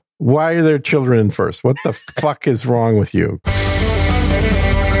Why are there children in first? What the fuck is wrong with you?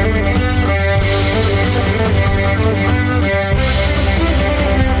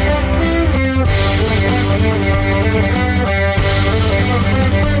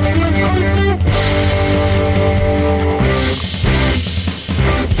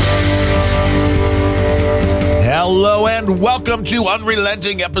 Hello and welcome to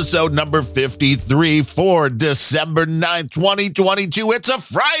Unrelenting episode number 53 for December 9th, 2022. It's a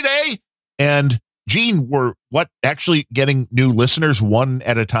Friday. And Gene, we're actually getting new listeners one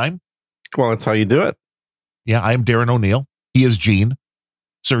at a time? Well, that's how you do it. Yeah, I am Darren O'Neill. He is Gene.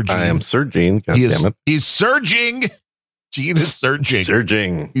 Sir Gene. I am Sir Gene. God damn it. He's surging. Gene is surging.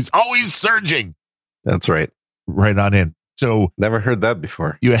 Surging. He's always surging. That's right. Right on in. So never heard that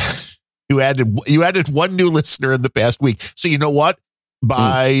before. You added one new listener in the past week. So you know what?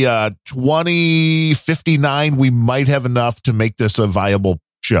 By 2059, we might have enough to make this a viable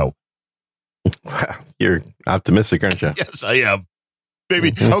show. Wow, you're optimistic, aren't you? Yes, I am.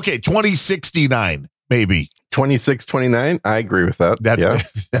 Maybe. Mm-hmm. Okay, 2069, maybe. 2629? I agree with that. Yeah.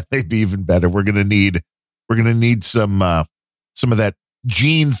 That may be even better. We're gonna need some of that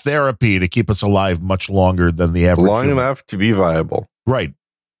gene therapy to keep us alive much longer than the average. Long enough to be viable. Right.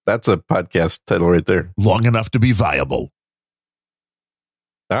 That's a podcast title right there. Long enough to be viable.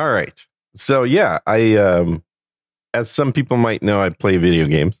 All right. So, yeah, I, as some people might know, I play video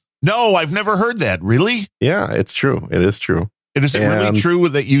games. No, I've never heard that. Really? Yeah, it's true. It is true. Is it really true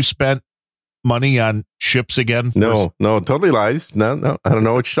that you spent money on ships again? No, totally lies. No, I don't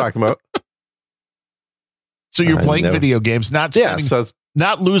know what you're talking about. So you're playing video games,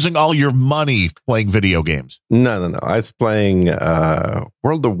 not losing all your money playing video games. No. I was playing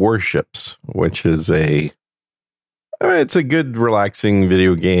World of Warships, which is it's a good, relaxing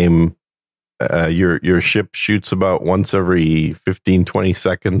video game. Your ship shoots about once every 15, 20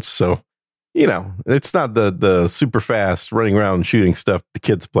 seconds. So, it's not the super fast running around shooting stuff the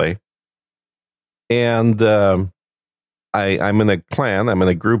kids play. And I'm in a clan. I'm in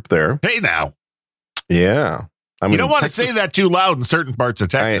a group there. Hey, now. Yeah. You don't want to say that too loud in certain parts of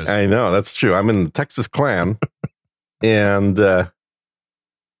Texas. I know, that's true. I'm in the Texas clan, and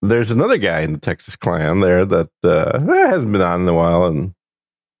there's another guy in the Texas clan there that hasn't been on in a while, and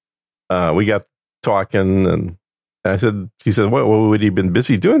we got talking, and he said, what would you been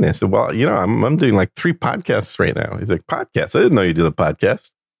busy doing? I said, well, I'm doing like 3 podcasts right now. He's like, podcasts? I didn't know you did a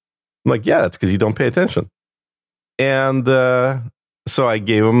podcast. I'm like, yeah, that's because you don't pay attention. And so I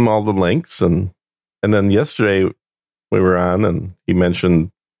gave him all the links, and then yesterday we were on, and he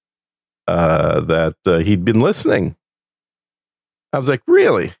mentioned that he'd been listening. I was like,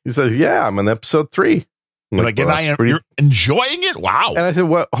 really? He says, yeah, I'm on episode 3. You're enjoying it? Wow. And I said,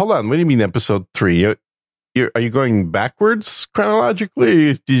 well, hold on. What do you mean episode 3? Are you going backwards chronologically?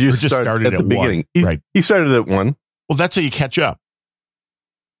 Or did you start at the beginning? Right. He started at 1. Well, that's how you catch up.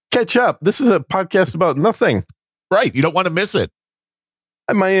 Catch up. This is a podcast about nothing. Right. You don't want to miss it.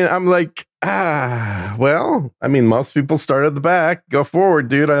 I'm like, most people start at the back. Go forward,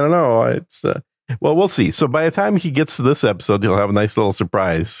 dude. I don't know. It's well, we'll see. So by the time he gets to this episode, you'll have a nice little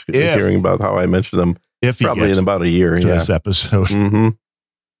surprise hearing about how I mentioned them. Probably in about a year. This episode. Mm-hmm.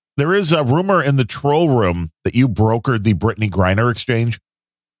 There is a rumor in the troll room that you brokered the Brittany Griner exchange.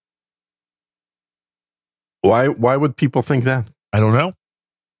 Why would people think that? I don't know.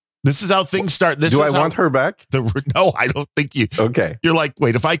 This is how things start. Do I want her back? No, I don't think you. Okay. You're like,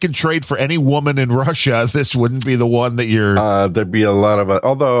 wait, if I can trade for any woman in Russia, this wouldn't be the one that you're. There'd be a lot of.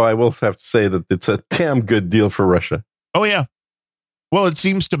 Although I will have to say that it's a damn good deal for Russia. Oh, yeah. Well, it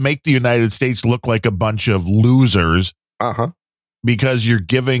seems to make the United States look like a bunch of losers. Because you're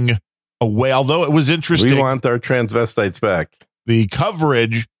giving away. Although it was interesting. We want our transvestites back. The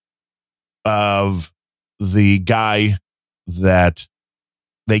coverage of the guy that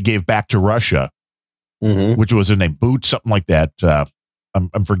they gave back to Russia, which was his name, Boot, something like that.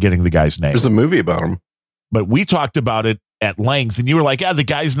 I'm forgetting the guy's name. There's a movie about him. But we talked about it at length, and you were like, the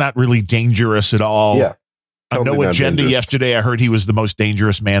guy's not really dangerous at all. Yeah. Totally on No Agenda yesterday, I heard he was the most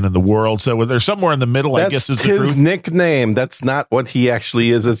dangerous man in the world. So they're somewhere in the middle, I guess is the truth. His nickname. That's not what he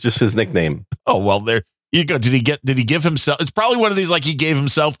actually is. It's just his nickname. Oh, well, there you go. Did he give himself? It's probably one of these, like he gave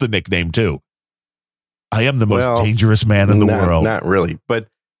himself the nickname too. I am the most dangerous man in the world. Not really, but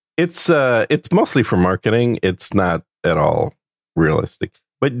it's mostly for marketing. It's not at all realistic.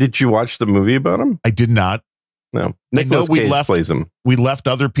 But did you watch the movie about him? I did not. No. Nicolas Cage plays him. We left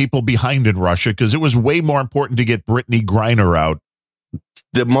other people behind in Russia because it was way more important to get Brittany Griner out.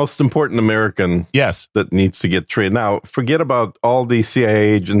 The most important American that needs to get traded. Now, forget about all the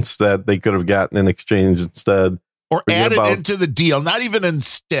CIA agents that they could have gotten in exchange instead. Or added into the deal. Not even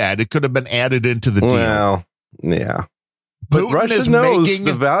instead. It could have been added into the deal. Well, yeah. Putin But Russia is knows making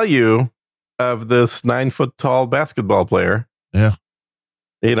the value of this 9-foot-tall basketball player. Yeah.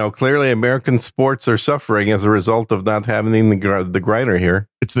 Clearly American sports are suffering as a result of not having the Griner here.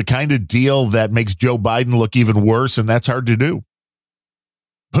 It's the kind of deal that makes Joe Biden look even worse, and that's hard to do.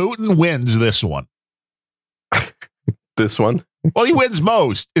 Putin wins this one. This one? Well, he wins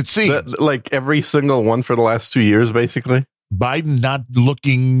most, it seems. Like every single one for the last 2 years, basically? Biden not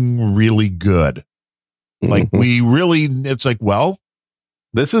looking really good. Like, it's like, well.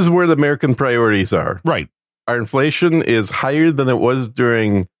 This is where the American priorities are. Right. Our inflation is higher than it was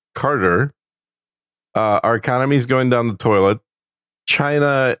during Carter. Our economy is going down the toilet.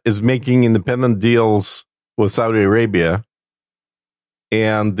 China is making independent deals with Saudi Arabia.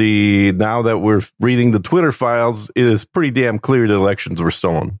 And now that we're reading the Twitter files, it is pretty damn clear the elections were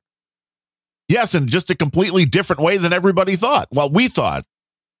stolen. Yes, and just a completely different way than everybody thought. Well, we thought.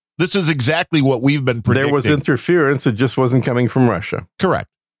 This is exactly what we've been predicting. There was interference. It just wasn't coming from Russia. Correct.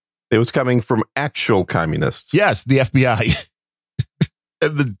 It was coming from actual communists. Yes, the FBI.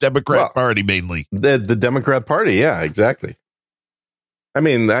 And the Democrat Party, mainly. The Democrat Party, yeah, exactly. I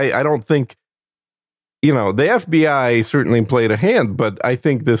mean, I don't think, the FBI certainly played a hand, but I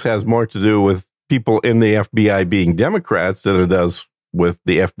think this has more to do with people in the FBI being Democrats than it does with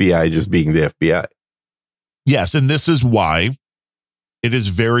the FBI just being the FBI. Yes, and this is why it is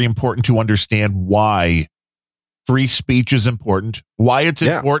very important to understand why free speech is important, why it's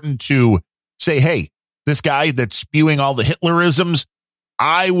important to say, hey, this guy that's spewing all the Hitlerisms,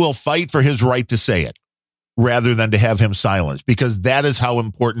 I will fight for his right to say it rather than to have him silenced, because that is how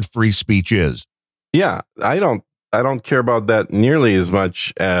important free speech is. Yeah, I don't care about that nearly as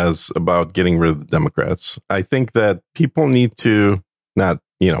much as about getting rid of the Democrats. I think that people need to, not,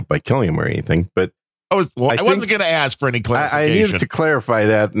 by killing them or anything, but I wasn't going to ask for any clarification. I needed to clarify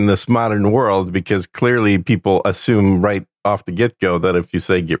that in this modern world, because clearly people assume right off the get-go that if you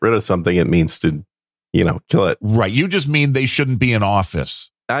say get rid of something, it means to, kill it. Right. You just mean they shouldn't be in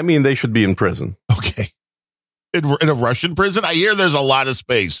office. I mean, they should be in prison. Okay. In a Russian prison? I hear there's a lot of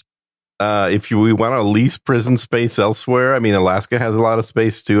space. If we want to lease prison space elsewhere, I mean, Alaska has a lot of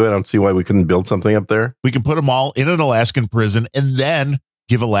space too. I don't see why we couldn't build something up there. We can put them all in an Alaskan prison and then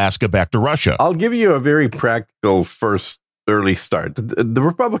give Alaska back to Russia. I'll give you a very practical first early start. The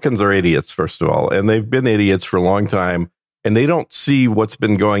Republicans are idiots, first of all, and they've been idiots for a long time, and they don't see what's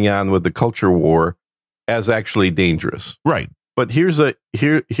been going on with the culture war as actually dangerous. Right. But here's a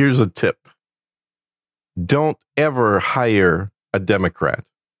tip. Don't ever hire a Democrat.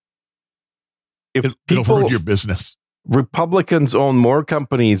 It'll hurt your business. Republicans own more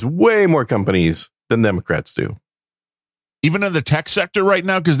companies, way more companies than Democrats do. Even in the tech sector right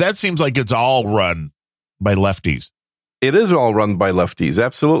now, because that seems like it's all run by lefties. It is all run by lefties.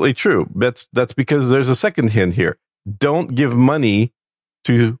 Absolutely true. That's because there's a second hint here. Don't give money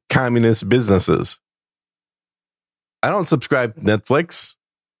to communist businesses. I don't subscribe to Netflix.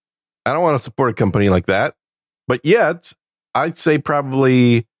 I don't want to support a company like that. But yet, I'd say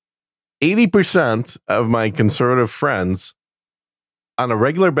probably 80% of my conservative friends on a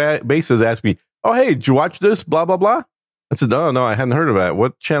regular basis ask me, oh, hey, did you watch this? Blah, blah, blah. I said, oh, no, I hadn't heard of that.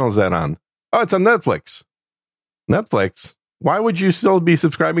 What channel is that on? Oh, it's on Netflix. Netflix? Why would you still be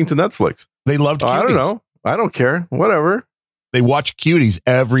subscribing to Netflix? They loved Cuties. I don't know. I don't care. Whatever. They watch Cuties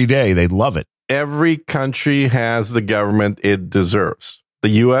every day. They love it. Every country has the government it deserves, the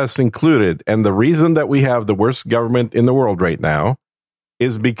U.S. included. And the reason that we have the worst government in the world right now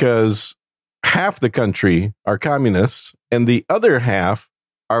is because half the country are communists and the other half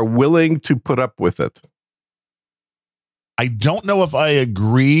are willing to put up with it. I don't know if I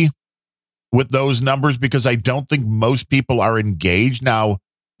agree with those numbers because I don't think most people are engaged. Now,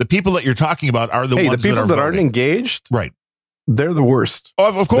 the people that you're talking about are the ones that aren't engaged. Right. They're the worst. Oh,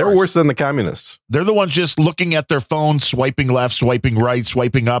 of course. They're worse than the communists. They're the ones just looking at their phones, swiping left, swiping right,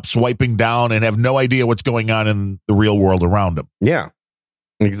 swiping up, swiping down, and have no idea what's going on in the real world around them. Yeah,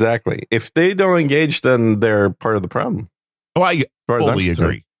 exactly. If they don't engage, then they're part of the problem. Oh, I fully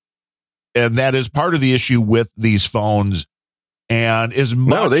agree. And that is part of the issue with these phones. And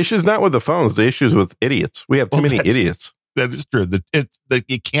no, the issue is not with the phones. The issue is with idiots. We have too many idiots. That is true. That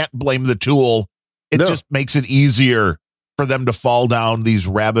you can't blame the tool. It just makes it easier for them to fall down these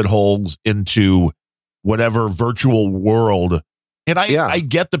rabbit holes into whatever virtual world. And I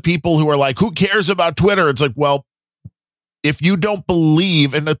get the people who are like, who cares about Twitter? It's like, well, if you don't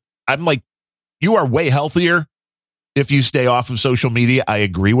believe, and I'm like, you are way healthier if you stay off of social media. I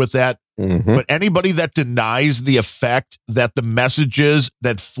agree with that. Mm-hmm. But anybody that denies the effect that the messages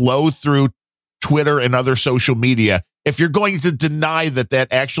that flow through Twitter and other social media, if you're going to deny that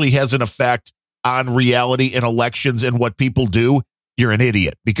actually has an effect on reality in elections and what people do, you're an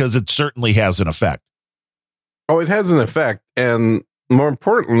idiot, because it certainly has an effect. Oh, it has an effect. And more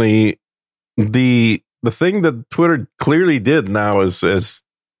importantly, the thing that Twitter clearly did now is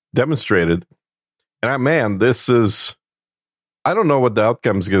demonstrated. And man, this is, I don't know what the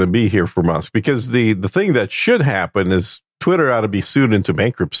outcome is going to be here for Musk, because the thing that should happen is Twitter ought to be sued into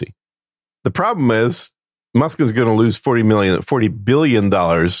bankruptcy. The problem is Musk is going to lose $40 billion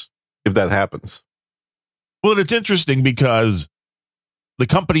if that happens. Well, it's interesting because the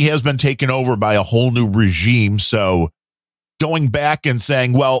company has been taken over by a whole new regime. So going back and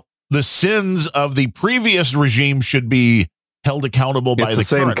saying, well, the sins of the previous regime should be held accountable by the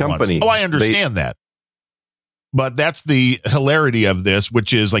same current company. ones. Oh, I understand that. But that's the hilarity of this,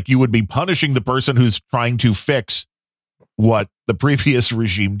 which is like you would be punishing the person who's trying to fix what the previous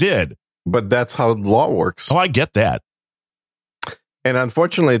regime did. But that's how law works. Oh, I get that. And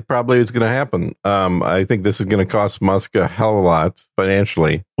unfortunately, it probably is going to happen. I think this is going to cost Musk a hell of a lot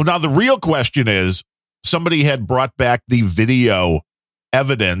financially. Well, now the real question is, somebody had brought back the video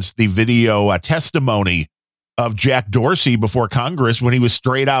evidence, the video testimony of Jack Dorsey before Congress when he was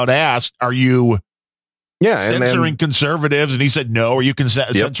straight out asked, are you censoring conservatives? And he said no. Are you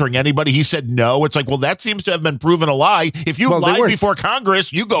censoring anybody? He said no. It's like, well, that seems to have been proven a lie. If you lied before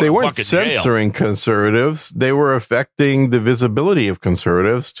Congress, you go to fucking jail. They weren't censoring conservatives. They were affecting the visibility of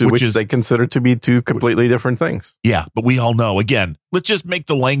conservatives, which they consider to be two completely different things. Yeah, but we all know, again, let's just make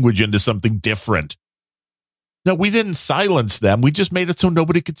the language into something different. No, we didn't silence them. We just made it so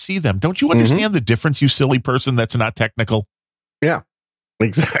nobody could see them. Don't you understand the difference, you silly person that's not technical? Yeah.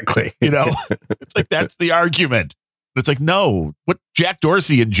 Exactly. It's like, that's the argument. It's like, no, what, Jack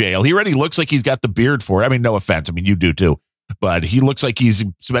Dorsey in jail? He already looks like he's got the beard for it. I mean, no offense. I mean, you do too. But he looks like he's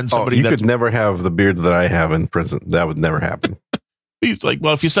been somebody you could never have the beard that I have in prison. That would never happen. He's like,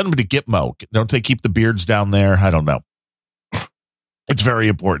 well, if you send him to Gitmo, don't they keep the beards down there? I don't know. It's very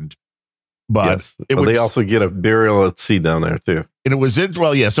important. But yes. They also get a burial at sea down there too. And it was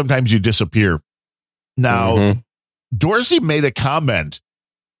sometimes you disappear. Now, Dorsey made a comment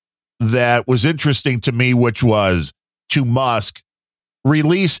that was interesting to me, which was to Musk,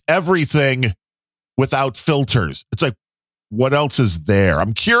 release everything without filters. It's like, what else is there?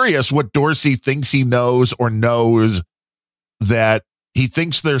 I'm curious what Dorsey thinks he knows, or knows that he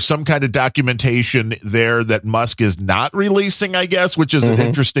thinks there's some kind of documentation there that Musk is not releasing, I guess, which is an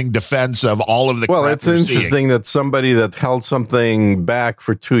interesting defense of all of the crap. Well, it's interesting that somebody that held something back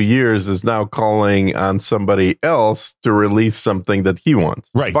for 2 years is now calling on somebody else to release something that he wants.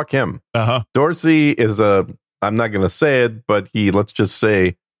 Right. Fuck him. Dorsey is I'm not going to say it, but let's just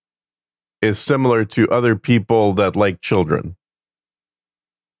say, is similar to other people that like children.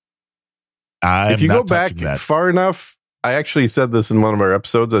 If you go back far enough, I actually said this in one of our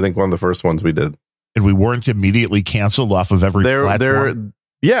episodes. I think one of the first ones we did. And we weren't immediately canceled off of every platform.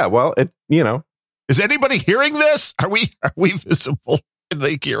 Yeah, well, Is anybody hearing this? Are we visible? Can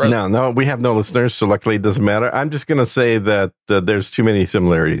they hear us? No, we have no listeners, so luckily it doesn't matter. I'm just going to say that there's too many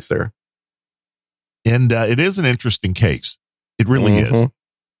similarities there. And it is an interesting case. It really is.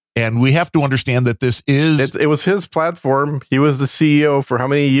 And we have to understand that this is... It was his platform. He was the CEO for how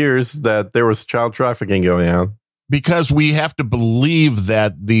many years that there was child trafficking going on. Because we have to believe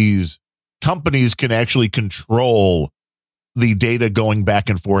that these companies can actually control the data going back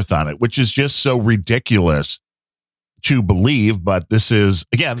and forth on it, which is just so ridiculous to believe. But this is,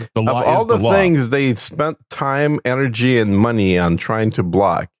 again, the law is the law. Of all the things they spent time, energy, and money on trying to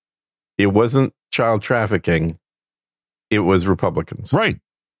block, it wasn't child trafficking. It was Republicans. Right.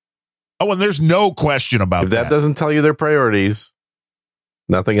 Oh, and there's no question about that. If that doesn't tell you their priorities,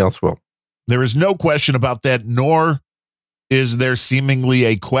 nothing else will. There is no question about that, nor is there seemingly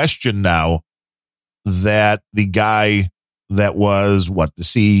a question now that the guy that was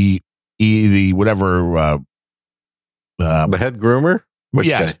the head groomer? Which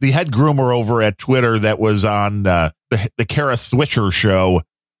guy? The head groomer over at Twitter that was on the Kara Swisher show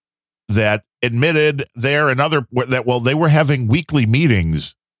that admitted there and other that, they were having weekly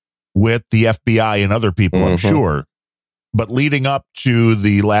meetings with the FBI and other people, I'm sure. But leading up to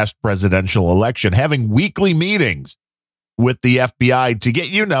the last presidential election, having weekly meetings with the FBI to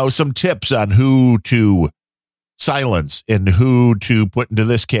get, some tips on who to silence and who to put into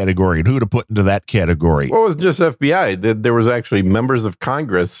this category and who to put into that category. Well, it was just FBI. There was actually members of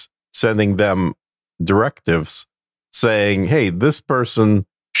Congress sending them directives saying, hey, this person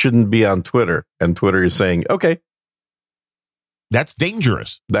shouldn't be on Twitter. And Twitter is saying, okay. That's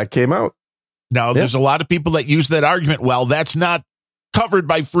dangerous. That came out. Now, there's a lot of people that use that argument. Well, that's not covered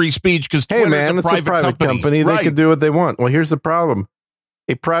by free speech because hey, Twitter's man, a it's private a private company. They Right. can do what they want. Well, here's the problem.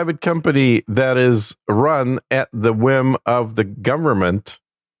 A private company that is run at the whim of the government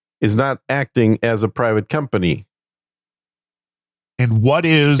is not acting as a private company. And what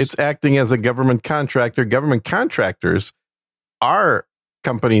is... It's acting as a government contractor. Government contractors are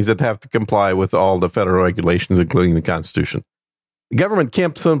companies that have to comply with all the federal regulations, including the Constitution. The government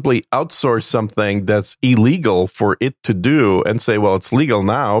can't simply outsource something that's illegal for it to do and say, well, it's legal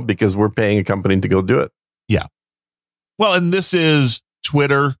now because we're paying a company to go do it. Yeah. Well, and this is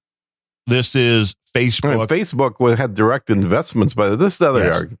Twitter. This is Facebook. I mean, Facebook had direct investments, but this is the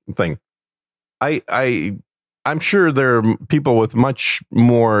other thing. I'm sure there are people with much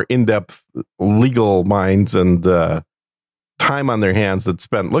more in-depth legal minds and time on their hands that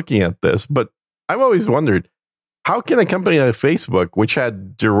spent looking at this. But I've always wondered, how can a company like Facebook, which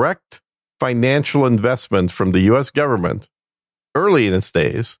had direct financial investment from the U.S. government early in its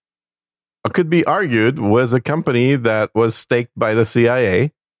days, could be argued was a company that was staked by the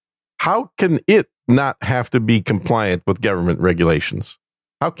CIA, how can it not have to be compliant with government regulations?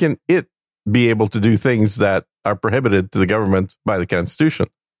 How can it be able to do things that are prohibited to the government by the Constitution?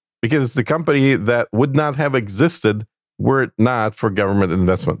 Because it's a company that would not have existed were it not for government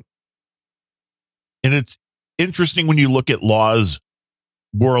investment. And it's interesting when you look at laws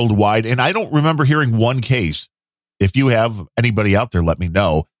worldwide, and I don't remember hearing one case. If you have anybody out there, let me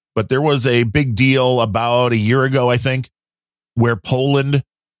know. But there was a big deal about a year ago, I think, where Poland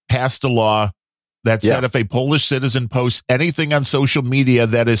passed a law that said if a Polish citizen posts anything on social media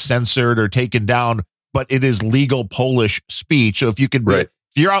that is censored or taken down, but it is legal Polish speech. So if you could, if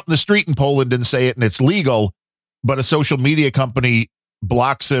you're out in the street in Poland and say it and it's legal, but a social media company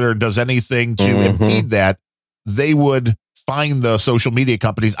blocks it or does anything to impede that, they would fine the social media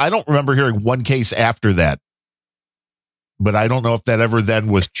companies. I don't remember hearing one case after that, but I don't know if that ever then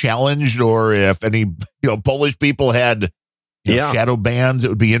was challenged or if any Polish people had shadow bans. It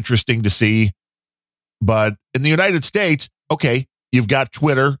would be interesting to see. But in the United States, okay, you've got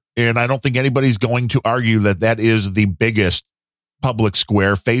Twitter, and I don't think anybody's going to argue that that is the biggest public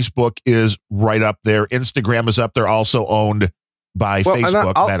square. Facebook is right up there. Instagram is up there, also owned by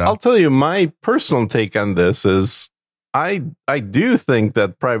Facebook. I'll tell you my personal take on this is I do think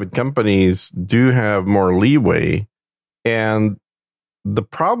that private companies do have more leeway. And the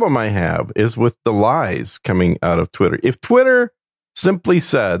problem I have is with the lies coming out of Twitter. If Twitter simply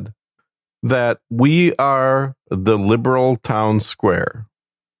said that we are the liberal town square,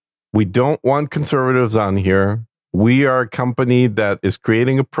 we don't want conservatives on here. We are a company that is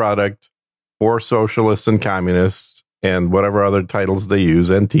creating a product for socialists and communists and whatever other titles they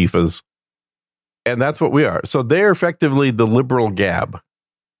use, Antifas. And that's what we are. So they're effectively the liberal Gab.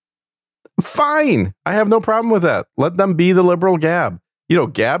 Fine. I have no problem with that. Let them be the liberal Gab.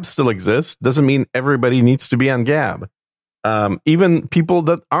 Gab still exists. Doesn't mean everybody needs to be on Gab. Even people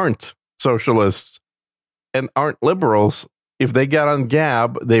that aren't socialists and aren't liberals, if they got on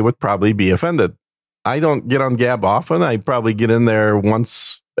Gab, they would probably be offended. I don't get on Gab often. I probably get in there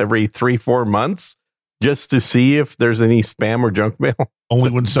once every 3-4 months just to see if there's any spam or junk mail. Only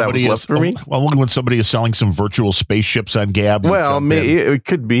when somebody is for me. Only when somebody is selling some virtual spaceships on Gab. Well, it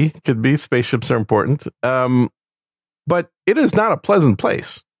could be. Spaceships are important, but it is not a pleasant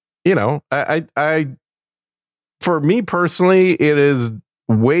place. I for me personally, it is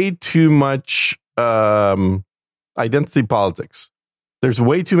way too much identity politics. There's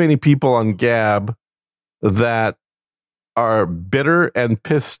way too many people on Gab that are bitter and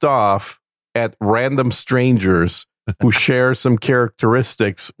pissed off at random strangers who share some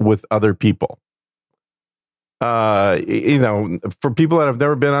characteristics with other people. For people that have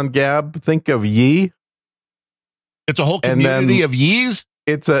never been on Gab, think of Yee. It's a whole community of Yees?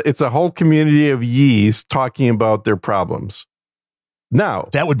 It's a whole community of Yees talking about their problems. Now,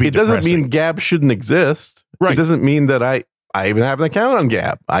 that would be it doesn't mean Gab shouldn't exist. Right. It doesn't mean that I even have an account on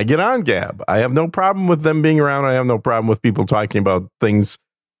Gab. I get on Gab. I have no problem with them being around. I have no problem with people talking about things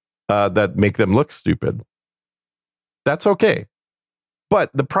that make them look stupid. That's okay. But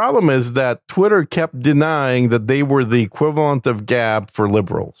the problem is that Twitter kept denying that they were the equivalent of Gab for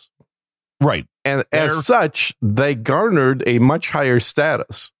liberals. Right. And as such, they garnered a much higher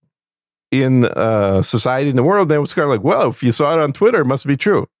status in society in the world. And it was kind of like, well, if you saw it on Twitter, it must be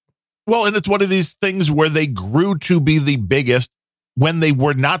true. Well, and it's one of these things where they grew to be the biggest when they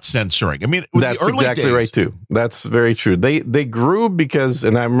were not censoring. I mean, that's exactly right, too. That's very true. They grew because,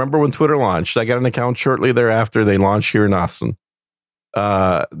 and I remember when Twitter launched, I got an account shortly thereafter. They launched here in Austin.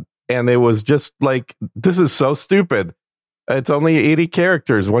 And it was just like, this is so stupid. It's only 80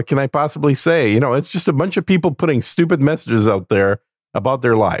 characters. What can I possibly say? It's just a bunch of people putting stupid messages out there about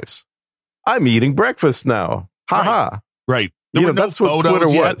their lives. I'm eating breakfast now. Ha ha. Right. There were no that's what photos Twitter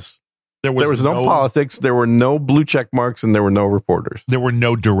yet. was. There was no politics. There were no blue check marks, and there were no reporters. There were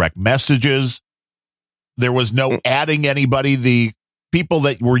no direct messages. There was no adding anybody. The people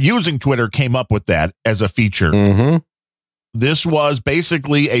that were using Twitter came up with that as a feature. Mm-hmm. This was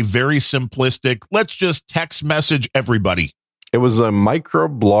basically a very simplistic, let's just text message everybody. It was a micro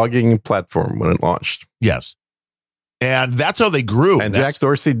blogging platform when it launched. Yes. And that's how they grew. And Jack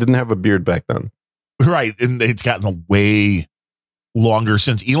Dorsey didn't have a beard back then. Right. And it's gotten way longer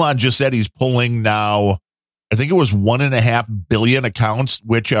since Elon just said he's pulling now, I think it was 1.5 billion accounts,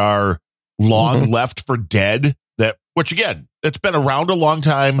 which are long left for dead. Which again, it's been around a long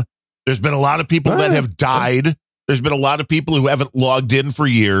time. There's been a lot of people that have died. There's been a lot of people who haven't logged in for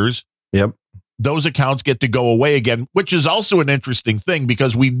years. Yep. Those accounts get to go away again, which is also an interesting thing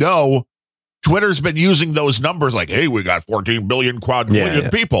because we know Twitter's been using those numbers like, hey, we got 14 billion quadrillion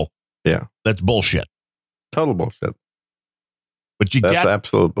people. Yeah. That's bullshit. Total bullshit. But that's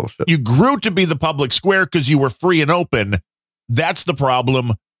absolute bullshit. You grew to be the public square because you were free and open. That's the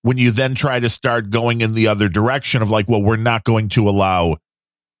problem when you then try to start going in the other direction of like, well, we're not going to allow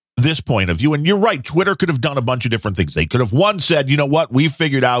this point of view. And you're right. Twitter could have done a bunch of different things. They could have, one, said, you know what? We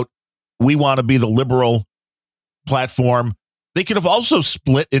figured out we want to be the liberal platform. They could have also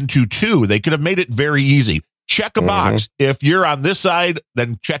split into two. They could have made it very easy. Check a box. If you're on this side,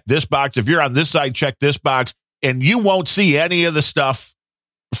 then check this box. If you're on this side, check this box. And you won't see any of the stuff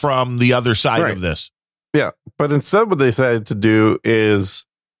from the other side of this. Yeah. But instead, what they decided to do is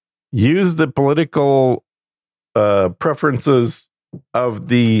use the political preferences of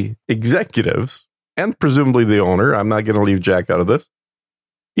the executives and presumably the owner. I'm not going to leave Jack out of this.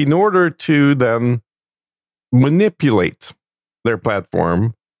 In order to then manipulate their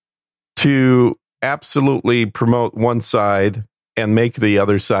platform to absolutely promote one side and make the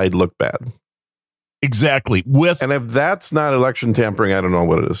other side look bad. Exactly. And if that's not election tampering, I don't know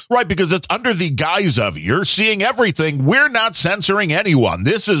what it is. Right, because it's under the guise of you're seeing everything. We're not censoring anyone.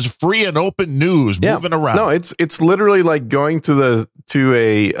 This is free and open news moving around. No, it's literally like going to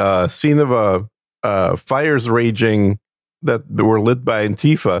a scene of a fires raging that were lit by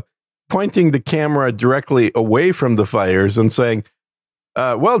Antifa, pointing the camera directly away from the fires and saying,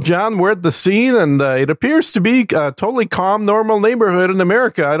 well, John, we're at the scene, and it appears to be a totally calm, normal neighborhood in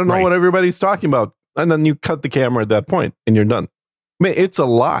America. I don't know what everybody's talking about. And then you cut the camera at that point, and you're done. I mean, it's a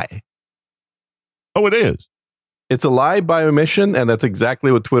lie. Oh, it is. It's a lie by omission, and that's exactly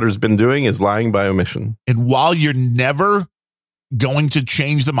what Twitter's been doing, is lying by omission. And while you're never going to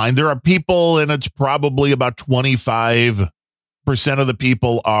change the mind, there are people, and it's probably about 25% of the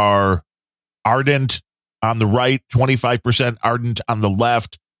people are ardent on the right, 25% ardent on the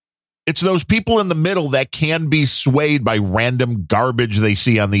left. It's those people in the middle that can be swayed by random garbage they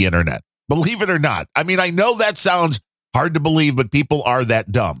see on the internet. Believe it or not. I mean, I know that sounds hard to believe, but people are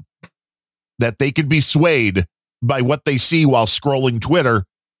that dumb that they can be swayed by what they see while scrolling Twitter.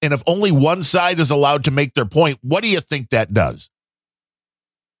 And if only one side is allowed to make their point, what do you think that does?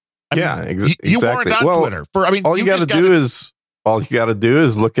 Exactly. You weren't on Twitter. All you got to do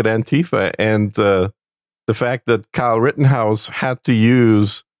is look at Antifa and the fact that Kyle Rittenhouse had to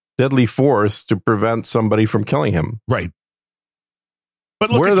use deadly force to prevent somebody from killing him. Right. But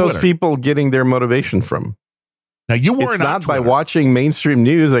look, where are those people getting their motivation from? Now, you weren't It's not by watching mainstream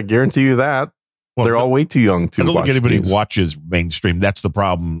news. I guarantee you that. Well, they're all way too young to watch. I don't think anybody watches mainstream. That's the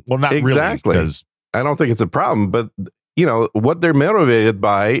problem. Well, not exactly. Really. I don't think it's a problem, but what they're motivated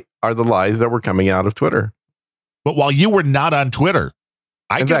by are the lies that were coming out of Twitter. But while you were not on Twitter,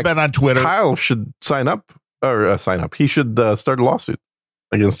 I could have been on Twitter. Kyle should sign up. He should start a lawsuit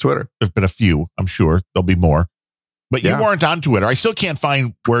against Twitter. There's been a few. I'm sure there'll be more. But you weren't on Twitter. I still can't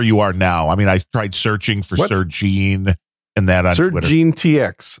find where you are now. I mean, I tried searching for Sir Gene and that on Twitter. Sir Gene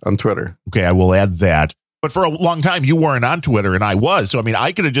TX on Twitter. Okay, I will add that. But for a long time, you weren't on Twitter, and I was. So, I mean,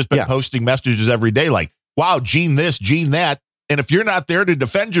 I could have just been posting messages every day like, wow, Gene this, Gene that. And if you're not there to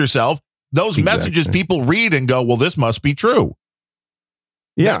defend yourself, those messages people read and go, well, this must be true.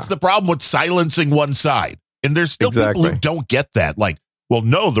 Yeah. That's the problem with silencing one side. And there's still people who don't get that. Like, well,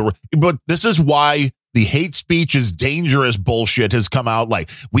 no, but this is why the hate speech is dangerous bullshit has come out. Like,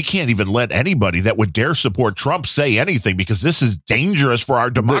 we can't even let anybody that would dare support Trump say anything because this is dangerous for our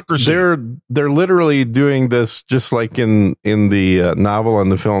democracy. They're literally doing this just like in the novel and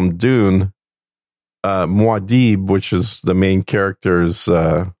the film Dune. Muad'Dib, which is the main character's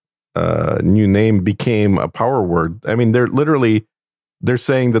new name, became a power word. I mean, they're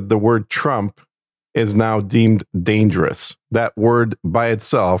saying that the word Trump is now deemed dangerous. That word by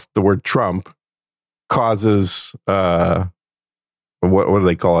itself, the word Trump, causes what do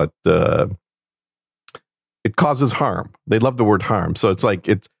they call it? It causes harm. They love the word harm. So it's like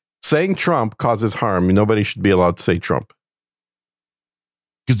it's saying Trump causes harm. Nobody should be allowed to say Trump.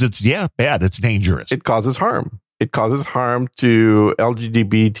 Because it's, bad. It's dangerous. It causes harm. It causes harm to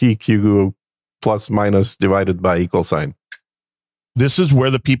LGBTQ plus minus divided by equal sign. This is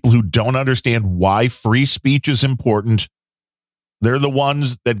where the people who don't understand why free speech is important, they're the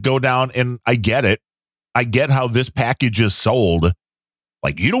ones that go down, and I get it. I get how this package is sold.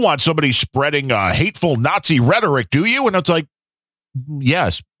 Like, you don't want somebody spreading hateful Nazi rhetoric, do you? And it's like,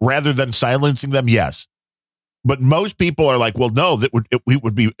 yes, rather than silencing them, yes. But most people are like, well, no,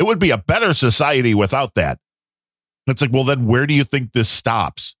 it would be a better society without that. It's like, well, then where do you think this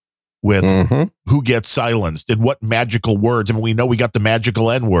stops with who gets silenced and what magical words? I mean, we know we got the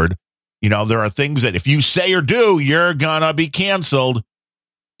magical N word. You know, there are things that if you say or do, you're gonna be canceled.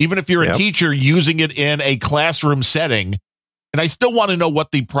 Even if you're a teacher using it in a classroom setting. And I still want to know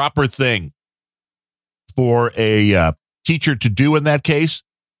what the proper thing for a teacher to do in that case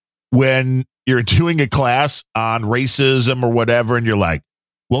when you're doing a class on racism or whatever, and you're like,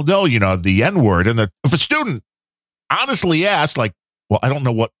 well, no, you know, the N word. And if a student honestly asks, like, well, I don't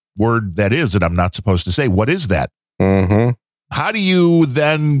know what word that is that I'm not supposed to say. What is that? Mm-hmm. How do you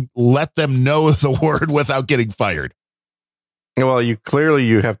then let them know the word without getting fired? Well, you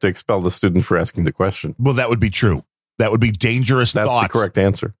have to expel the student for asking the question. Well, that would be true. That would be dangerous thoughts. That's the correct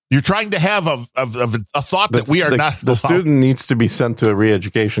answer. You're trying to have a thought that we are not. The student needs to be sent to a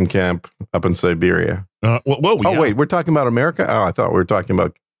re-education camp up in Siberia. Wait, we're talking about America? Oh, I thought we were talking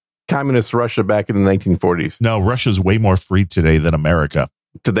about communist Russia back in the 1940s. No, Russia's way more free today than America.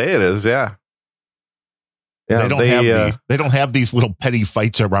 Today it is, yeah. They don't have these little petty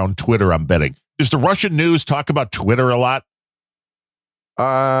fights around Twitter, I'm betting. Does the Russian news talk about Twitter a lot?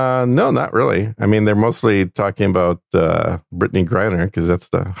 No, not really. I mean, they're mostly talking about Brittany Griner because that's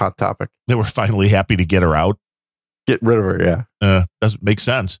the hot topic. They were finally happy to get her out. Get rid of her, yeah. Doesn't make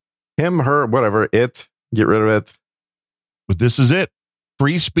sense. Him, her, whatever, get rid of it. But this is it.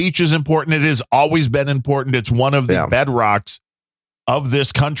 Free speech is important. It has always been important. It's one of the bedrocks of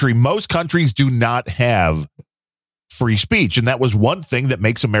this country. Most countries do not have free speech. And that was one thing that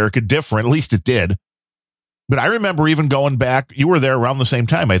makes America different. At least it did. But I remember even going back, you were there around the same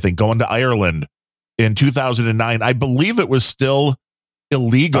time, I think, going to Ireland in 2009. I believe it was still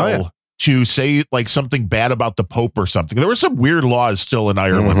illegal to say like something bad about the Pope or something. There were some weird laws still in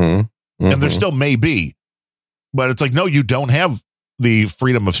Ireland, and there still may be. But it's like, no, you don't have the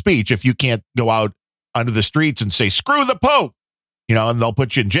freedom of speech if you can't go out onto the streets and say, screw the Pope, you know, and they'll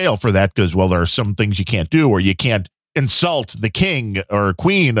put you in jail for that because, well, there are some things you can't do, or you can't insult the king or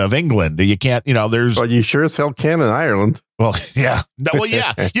queen of England. You can't, you know, there's... Well, you sure as hell can in Ireland. Well, yeah. No, well,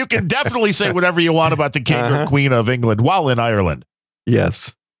 yeah. You can definitely say whatever you want about the king or queen of England while in Ireland.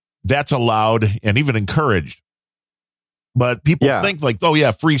 Yes. That's allowed and even encouraged. But people think like, oh,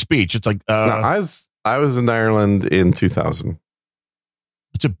 yeah, free speech. It's like... No, I was in Ireland in 2000.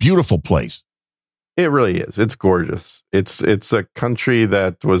 It's a beautiful place. It really is. It's gorgeous. It's a country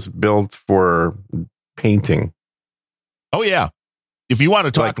that was built for painting. Oh, yeah. If you want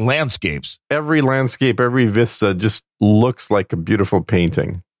to talk landscapes. Every landscape, every vista just looks like a beautiful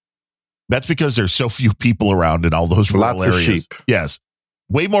painting. That's because there's so few people around in all those rural areas. Of sheep. Yes.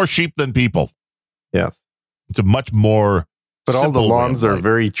 Way more sheep than people. Yeah. It's a much more... But all the lawns are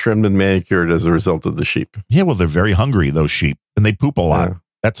very trimmed and manicured as a result of the sheep. Yeah, well, they're very hungry, those sheep. And they poop a lot. Yeah.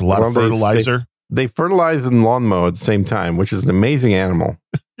 That's a lot of fertilizer. They fertilize and lawn mow at the same time, which is an amazing animal.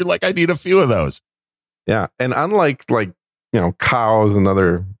 You're like, I need a few of those. Yeah. And unlike cows and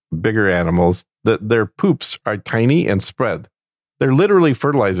other bigger animals, their poops are tiny and spread. They're literally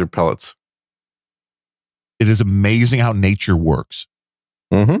fertilizer pellets. It is amazing how nature works.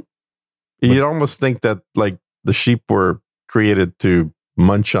 Mm-hmm. You'd almost think that the sheep were created to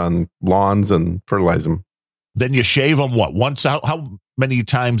munch on lawns and fertilize them. Then you shave them once out? How many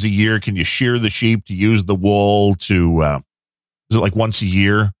times a year can you shear the sheep to use the wool to, is it like once a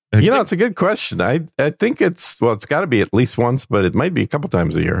year? It's a good question. I think it's got to be at least once, but it might be a couple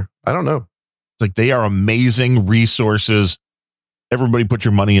times a year. I don't know. It's like they are amazing resources. Everybody put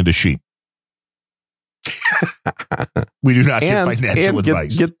your money into sheep. We do not give financial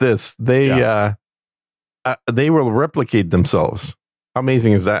advice. Get this. They will replicate themselves. How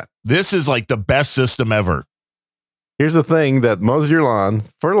amazing is that? This is like the best system ever. Here's the thing that mows your lawn,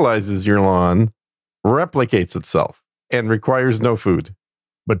 fertilizes your lawn, replicates itself, and requires no food.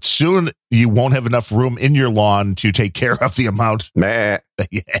 But soon you won't have enough room in your lawn to take care of the amount that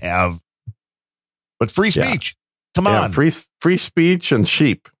you have. But free speech. Come on. Free speech and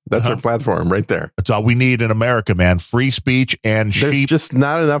sheep. That's our platform right there. That's all we need in America, man. Free speech and There's sheep. just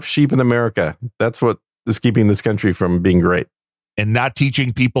not enough sheep in America. That's what is keeping this country from being great. And not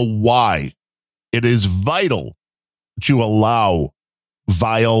teaching people why it is vital to allow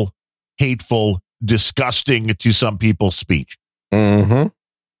vile, hateful, disgusting to some people's speech. Mm-hmm.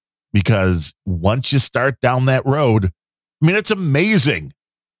 Because once you start down that road, I mean, it's amazing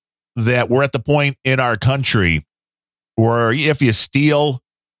that we're at the point in our country where if you steal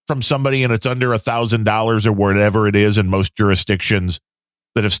from somebody and it's under $1,000 or whatever it is in most jurisdictions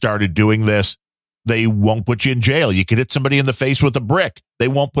that have started doing this, they won't put you in jail. You could hit somebody in the face with a brick. They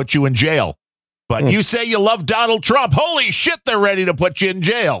won't put you in jail. But you say you love Donald Trump. Holy shit, they're ready to put you in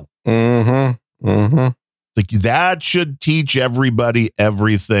jail. Mm-hmm. Mm-hmm. Like that should teach everybody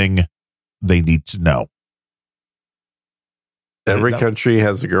everything they need to know. Every country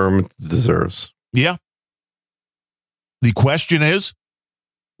has a government it deserves. Yeah. The question is,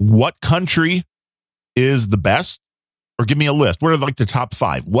 what country is the best? Or give me a list. What are like the top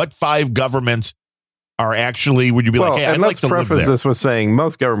 5? What 5 governments are actually, would you be like, hey, I'd like to live there? Let's preface this with saying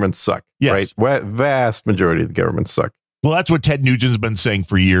most governments suck, yes. Right? Vast majority of the governments suck. Well, that's what Ted Nugent's been saying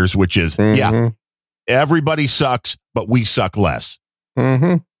for years, which is, yeah, everybody sucks, but we suck less.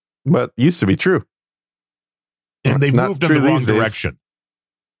 Mm-hmm. But used to be true. And they've moved in the wrong direction.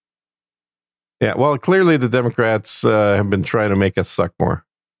 Yeah, well, clearly the Democrats have been trying to make us suck more.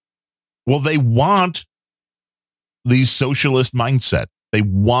 Well, they want the socialist mindset. They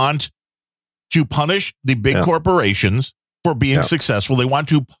want to punish the big corporations for being successful. They want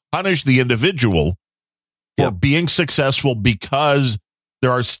to punish the individual for being successful because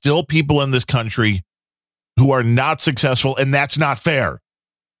there are still people in this country who are not successful, and that's not fair.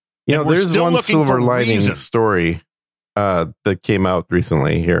 You know, there's one silver lining story that came out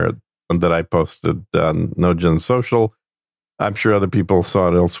recently here that I posted on NoGen Social. I'm sure other people saw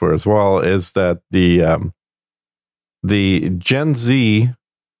it elsewhere as well, is that the Gen Z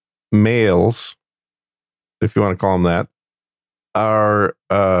males, if you want to call them that, are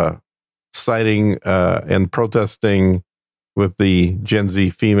citing and protesting with the Gen Z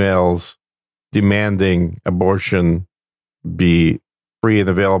females demanding abortion be free and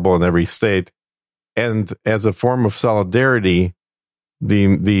available in every state. And as a form of solidarity,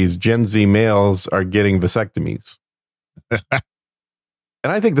 these Gen Z males are getting vasectomies. And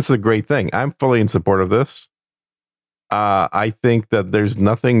I think this is a great thing. I'm fully in support of this. I think that there's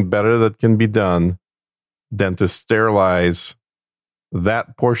nothing better that can be done than to sterilize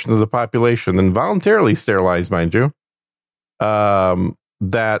that portion of the population, and voluntarily sterilize, mind you,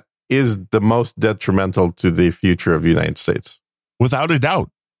 that is the most detrimental to the future of the United States. Without a doubt.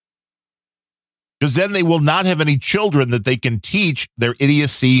 Because then they will not have any children that they can teach their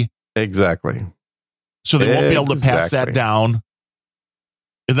idiocy. Exactly. So they won't be able to pass that down.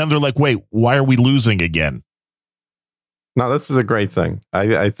 And then they're like, wait, why are we losing again? No, this is a great thing.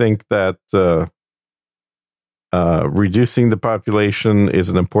 I think that reducing the population is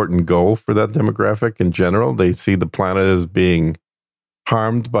an important goal for that demographic in general. They see the planet as being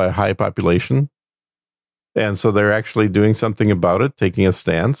harmed by a high population. And so they're actually doing something about it, taking a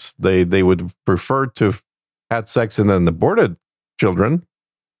stance. They would prefer to have sex and then aborted children.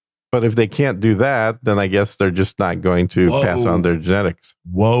 But if they can't do that, then I guess they're just not going to pass on their genetics.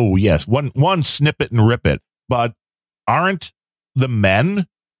 Whoa, yes. One snip it and rip it. But aren't the men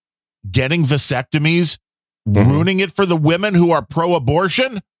getting vasectomies ruining it for the women who are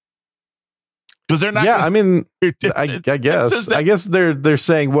pro-abortion? Because they're not. Yeah, I mean, I guess they're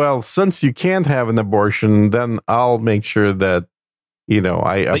saying, well, since you can't have an abortion, then I'll make sure that I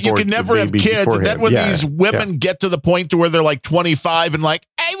abort you can never have kids. Beforehand. And then when these women get to the point to where they're like 25 and like,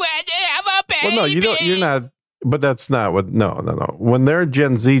 I want to have a baby. Well, no, you're not. But that's not what. No. When they're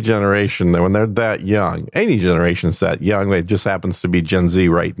Gen Z generation, when they're that young, any generation's that young. It just happens to be Gen Z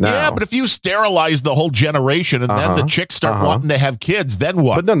right now. Yeah, but if you sterilize the whole generation and then the chicks start wanting to have kids, then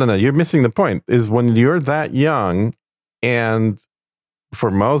what? But no. You're missing the point. Is when you're that young, and for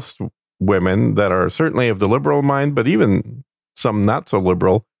most women that are certainly of the liberal mind, but even some not so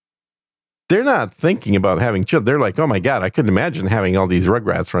liberal, they're not thinking about having children. They're like, oh my God, I couldn't imagine having all these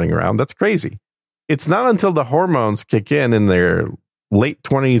rugrats running around. That's crazy. It's not until the hormones kick in their late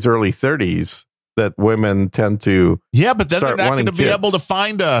 20s, early 30s that women tend to. Yeah, but then they're not going to be able to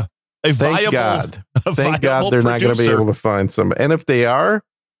find a viable. Thank God they're not going to be able to find some. And if they are,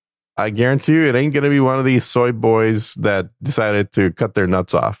 I guarantee you, it ain't going to be one of these soy boys that decided to cut their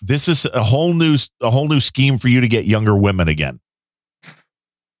nuts off. This is a whole new scheme for you to get younger women again.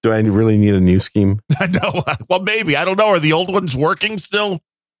 Do I really need a new scheme? No. Well, maybe. I don't know. Are the old ones working still?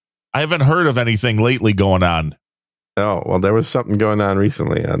 I haven't heard of anything lately going on. Oh, well, there was something going on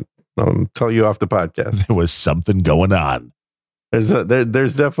recently. I'll tell you off the podcast. There was something going on. There's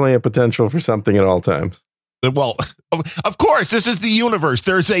definitely a potential for something at all times. Well, of course, this is the universe.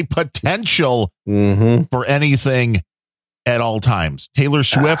 There's a potential for anything at all times. Taylor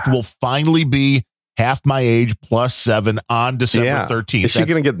Swift will finally be half my age plus 7 on December 13th. Is she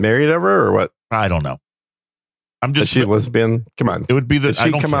going to get married ever or what? I don't know. Is she a lesbian? Come on. It would be Did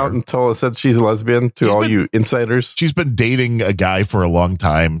she come out and said she's a lesbian to all you insiders? She's been dating a guy for a long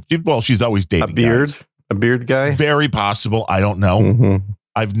time. She's always dating a beard guy. Very possible. I don't know.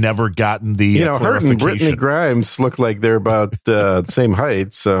 I've never gotten the her and Brittany Grimes look like they're about the same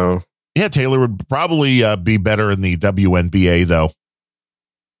height. So yeah, Taylor would probably be better in the WNBA though.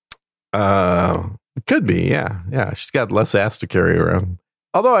 It could be. Yeah. She's got less ass to carry around.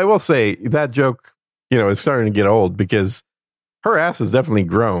 Although I will say that joke, is starting to get old because her ass has definitely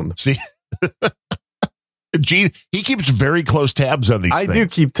grown. See, Gene, he keeps very close tabs on these things. I do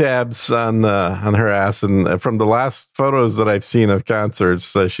keep tabs on her ass, and from the last photos that I've seen of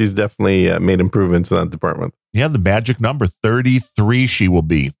concerts, she's definitely made improvements in that department. Yeah, the magic number 33 she will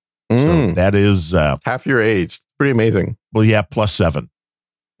be. So that is half your age. Pretty amazing. Well, yeah, plus 7.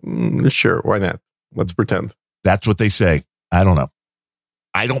 Sure, why not? Let's pretend. That's what they say. I don't know.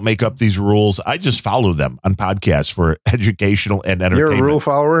 I don't make up these rules. I just follow them on podcasts for educational and entertainment. You're a rule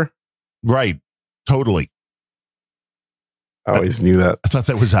follower? Right. Totally. I always knew that. I thought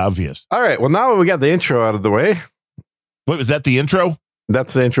that was obvious. All right. Well, now we got the intro out of the way. Wait, was that the intro?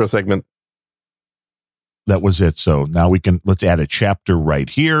 That's the intro segment. That was it. So now let's add a chapter right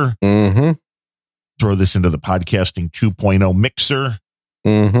here. Throw this into the podcasting 2.0 mixer.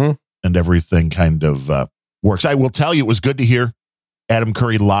 And everything kind of works. I will tell you, it was good to hear Adam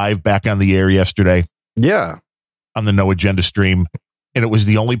Curry live back on the air yesterday. Yeah. On the No Agenda stream. And it was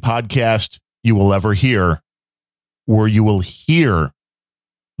the only podcast you will ever hear where you will hear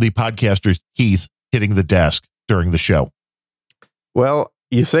the podcaster's teeth hitting the desk during the show. Well,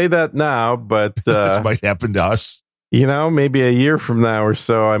 you say that now, but this might happen to us. Maybe a year from now or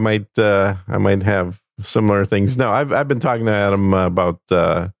so, I might have similar things. No, I've been talking to Adam about.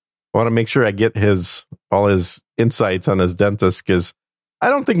 I want to make sure I get all his insights on his dentist because I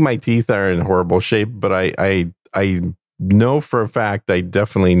don't think my teeth are in horrible shape, but I know for a fact I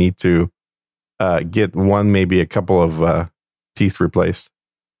definitely need to get one, maybe a couple of teeth replaced.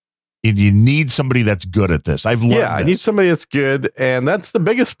 And you need somebody that's good at this. I've learned this. I need somebody that's good. And that's the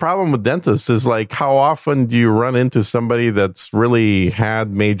biggest problem with dentists is like, how often do you run into somebody that's really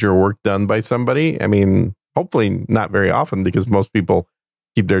had major work done by somebody? I mean, hopefully not very often because most people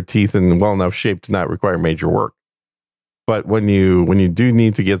keep their teeth in well enough shape to not require major work. But when you do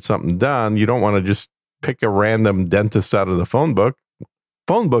need to get something done, you don't want to just pick a random dentist out of the phone book.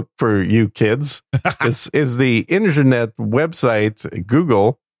 Phone book for you kids is the internet website,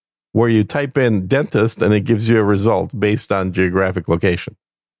 Google, where you type in dentist and it gives you a result based on geographic location.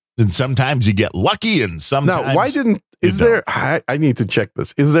 And sometimes you get lucky and sometimes. Now, I need to check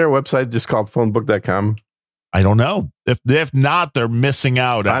this. Is there a website just called phonebook.com? I don't know. If not, they're missing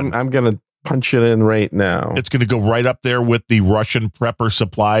out. I'm going to punch it in right now. It's going to go right up there with the Russian prepper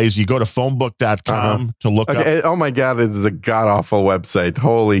supplies. You go to phonebook.com to look up. Oh my God, it is a god-awful website.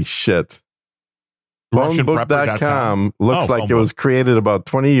 Holy shit. Phonebook.com looks like it was created about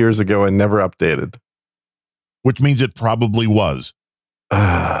 20 years ago and never updated. Which means it probably was.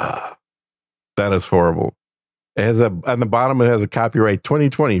 That is horrible. It has on the bottom, it has a copyright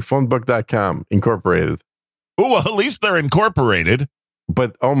 2020, phonebook.com, incorporated. Oh, well, at least they're incorporated.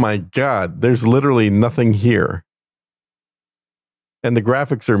 But oh my God, there's literally nothing here. And the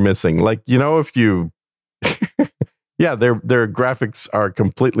graphics are missing. Like, if you... Yeah, their graphics are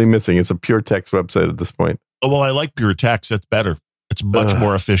completely missing. It's a pure text website at this point. Oh, well, I like pure text. That's better. It's much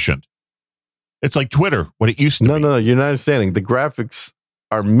more efficient. It's like Twitter, what it used to be. No, you're not understanding. The graphics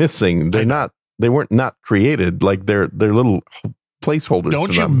are missing. They weren't not created. Like they're little placeholders.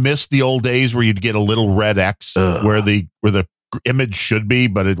 Don't you miss the old days where you'd get a little red X where the image should be,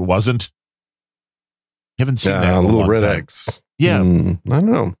 but it wasn't? Haven't seen that in a little long red time. X. Yeah. I don't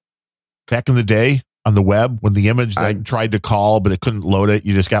know. Back in the day on the web, when the image that tried to call, but it couldn't load it,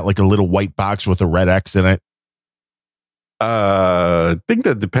 you just got like a little white box with a red X in it. I think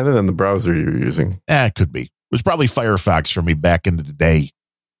that depended on the browser you're using. It could be. It was probably Firefox for me back in the day.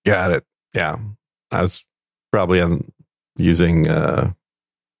 Got it. Yeah. I was probably using something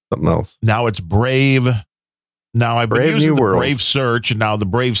else. Now it's Brave. Now I've been using the Brave search, and now the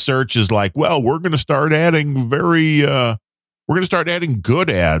Brave search is like, well, we're going to start adding good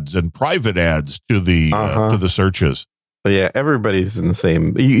ads and private ads to the searches. But yeah, everybody's in the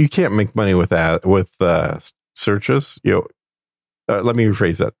same. You can't make money with that with searches. Let me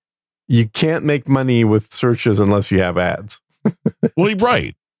rephrase that. You can't make money with searches unless you have ads. Well, you're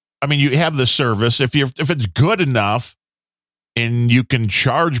right. I mean, you have the service. If it's good enough and you can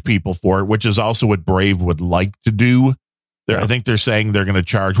charge people for it, which is also what Brave would like to do. I think they're saying they're going to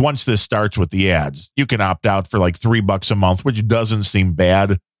charge, once this starts with the ads, you can opt out for like $3 a month, which doesn't seem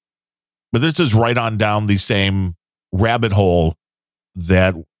bad. But this is right on down the same rabbit hole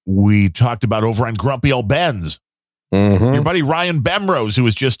that we talked about over on Grumpy Old Ben's. Mm-hmm. Your buddy Ryan Bemrose, who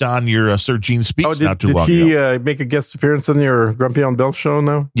was just on your Sir Gene Speaks not too long ago. Did he make a guest appearance on your Grumpy Old Ben show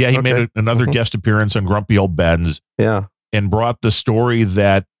now? Yeah, he made another guest appearance on Grumpy Old Ben's. Yeah. And brought the story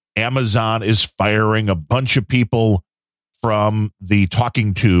that Amazon is firing a bunch of people from the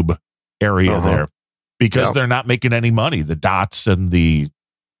talking tube area there because they're not making any money. The Dots and the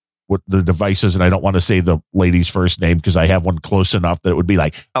devices, and I don't want to say the lady's first name because I have one close enough that it would be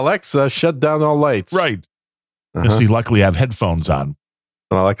like, Alexa, shut down all lights. Right. See, luckily I have headphones on.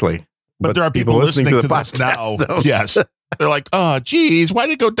 Well, luckily. But there are people listening to this now. Yes. They're like, oh, geez, why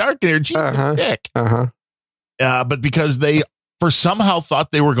did it go dark in here? Geez, dick. But because they somehow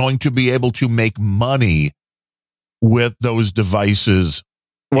thought they were going to be able to make money with those devices.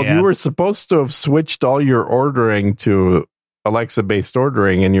 Well, you were supposed to have switched all your ordering to Alexa-based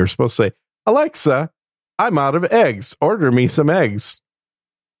ordering, and you're supposed to say, Alexa, I'm out of eggs. Order me some eggs.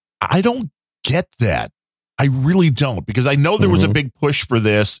 I don't get that. I really don't, because I know there was a big push for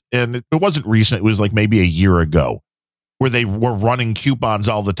this, and it wasn't recent. It was like maybe a year ago, where they were running coupons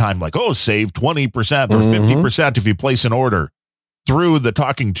all the time, like, oh, save 20% or 50% if you place an order through the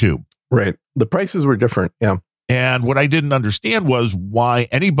talking tube. Right. The prices were different. Yeah. And what I didn't understand was why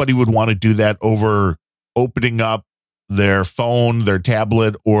anybody would want to do that over opening up their phone, their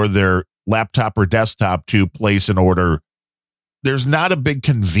tablet, or their laptop or desktop to place an order. There's not a big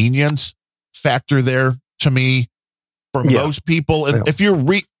convenience factor there to me for most people. And if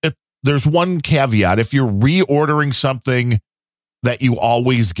there's one caveat, if you're reordering something that you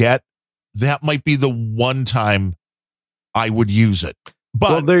always get, that might be the one time I would use it.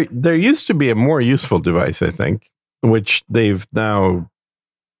 But there used to be a more useful device, I think, which they've now,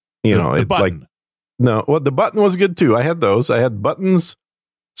 the button. The button was good too. I had those. I had buttons.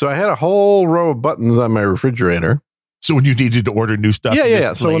 So I had a whole row of buttons on my refrigerator. So when you needed to order new stuff,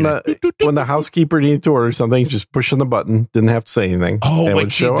 So when the housekeeper needed to order something, just push on the button, didn't have to say anything. Oh, wait,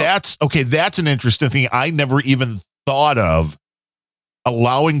 that's an interesting thing. I never even thought of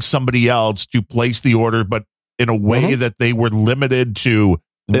allowing somebody else to place the order, but in a way that they were limited to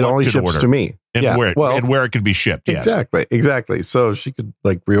it only ships order to me and where it can be shipped. Yes. Exactly. So she could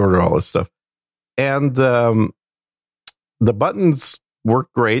like reorder all this stuff, and the buttons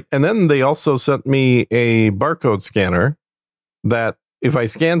work great. And then they also sent me a barcode scanner that, if I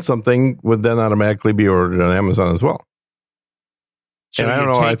scan something, would then automatically be ordered on Amazon as well. So and I don't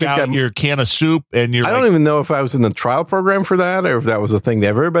know. I think out your can of soup, and I don't even know if I was in the trial program for that, or if that was a thing that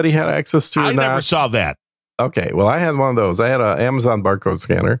everybody had access to. I never saw that. Okay, well, I had one of those. I had an Amazon barcode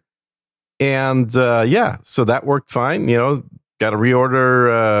scanner, and so that worked fine. Got to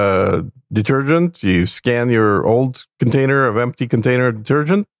reorder detergent. You scan your old container of empty container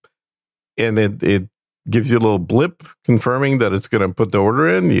detergent, and it gives you a little blip confirming that it's going to put the order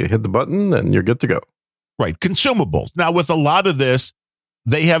in. You hit the button, and you're good to go. Right, consumables. Now, with a lot of this,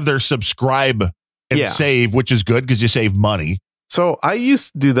 they have their subscribe and save, which is good because you save money. So I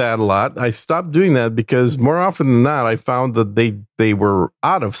used to do that a lot. I stopped doing that because more often than not, I found that they were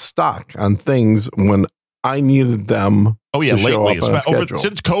out of stock on things when I needed them. Oh, yeah, lately,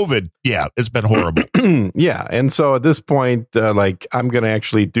 since COVID, it's been horrible. And so at this point, I'm going to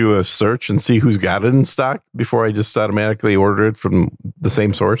actually do a search and see who's got it in stock before I just automatically order it from the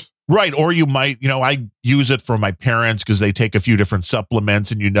same source. Right. Or you might, I use it for my parents because they take a few different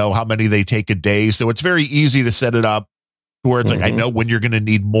supplements and how many they take a day. So it's very easy to set it up where it's like, I know when you're going to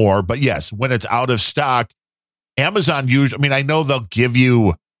need more. But yes, when it's out of stock, Amazon I know they'll give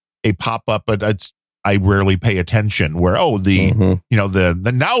you a pop-up, but I rarely pay attention where, the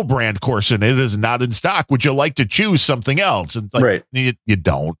Now brand Corson, it is not in stock. Would you like to choose something else? And right. You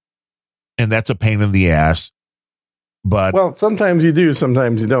don't. And that's a pain in the ass. But well, sometimes you do,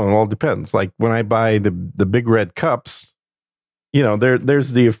 sometimes you don't. It all depends. Like when I buy the Big Red Cups,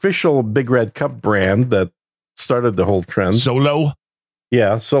 there's the official Big Red Cup brand that started the whole trend. Solo?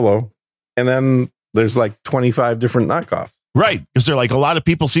 Yeah, Solo. And then there's like 25 different knockoffs. Right, because they're like, a lot of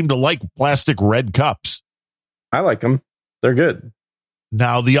people seem to like plastic red cups. I like them. They're good.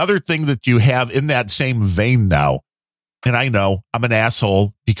 Now, the other thing that you have in that same vein now, and I know I'm an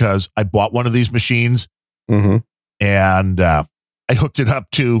asshole because I bought one of these machines and I hooked it up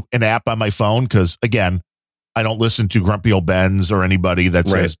to an app on my phone because, again, I don't listen to Grumpy Old Ben's or anybody that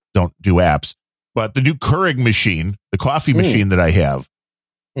says don't do apps. But the new Keurig machine, the coffee machine that I have,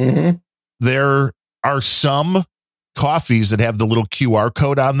 there are some coffees that have the little QR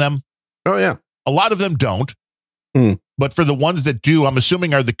code on them. Oh, yeah. A lot of them don't. But for the ones that do, I'm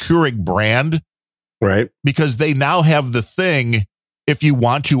assuming are the Keurig brand. Right. Because they now have the thing, if you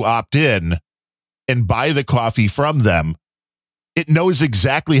want to opt in and buy the coffee from them, it knows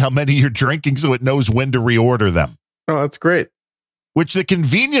exactly how many you're drinking, so it knows when to reorder them. Oh, that's great. Which the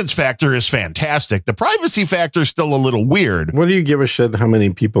convenience factor is fantastic. The privacy factor is still a little weird. What do you give a shit how many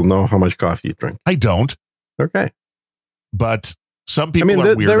people know how much coffee you drink? I don't. Okay. But some people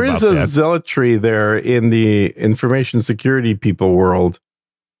are weird there about is a that. zealotry there in the information security people world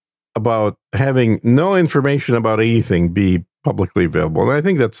about having no information about anything be publicly available. And I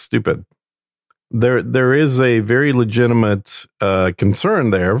think that's stupid. There is a very legitimate concern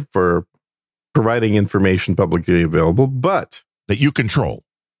there for providing information publicly available, but that you control.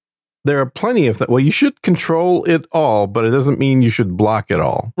 There are plenty of that. Well, you should control it all, but it doesn't mean you should block it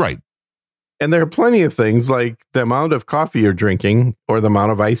all. Right. And there are plenty of things like the amount of coffee you're drinking or the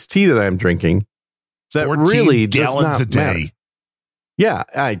amount of iced tea that I'm drinking that 14 really does gallons not a day. matter. Yeah,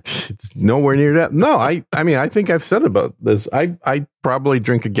 it's nowhere near that. No, I mean, I think I've said about this. I probably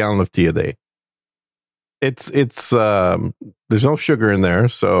drink a gallon of tea a day. It's there's no sugar in there,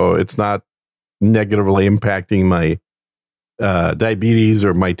 so it's not negatively impacting my diabetes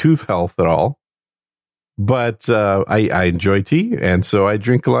or my tooth health at all. But I enjoy tea, and so I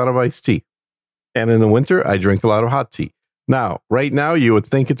drink a lot of iced tea. And in the winter, I drink a lot of hot tea. Now, right now, you would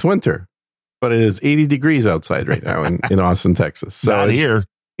think it's winter, but it is 80 degrees outside right now in Austin, Texas. So Not here.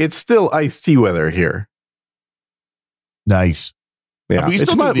 It's still iced tea weather here. Nice. Yeah,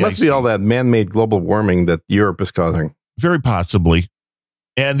 it must be all that man-made global warming that Europe is causing. Very possibly.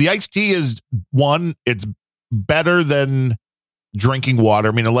 And the iced tea is it's better than drinking water.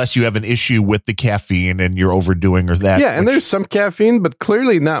 I mean, unless you have an issue with the caffeine and you're overdoing or that. Yeah, and there's some caffeine, but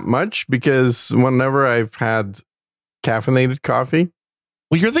clearly not much, because whenever I've had caffeinated coffee.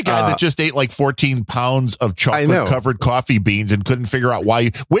 Well, you're the guy that just ate like 14 pounds of chocolate-covered coffee beans and couldn't figure out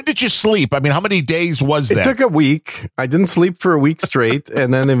why. When did you sleep? I mean, how many days was that? It took a week. I didn't sleep for a week straight,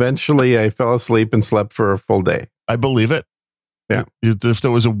 and then eventually I fell asleep and slept for a full day. I believe it. Yeah. If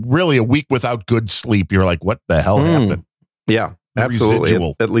there was really a week without good sleep, you're like, what the hell happened? Yeah,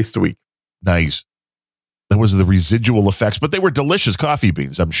 absolutely. At least a week. Nice. That was the residual effects, but they were delicious coffee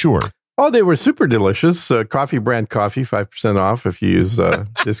beans, I'm sure. Oh, they were super delicious. Coffee brand coffee, 5% off if you use a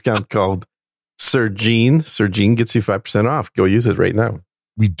discount called Sir Gene. Sir Gene gets you 5% off. Go use it right now.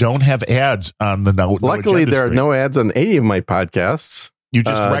 We don't have ads on the note. Luckily, there are no ads on any of my podcasts. You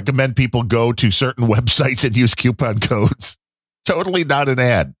just recommend people go to certain websites and use coupon codes. Totally not an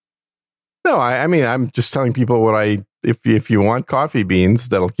ad. No, I mean, I'm just telling people if you want coffee beans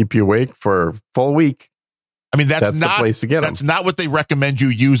that'll keep you awake for a full week. I mean, that's not the place to get them. That's not what they recommend you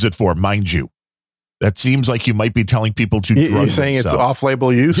use it for, mind you. That seems like you might be telling people to drug You're saying themselves. It's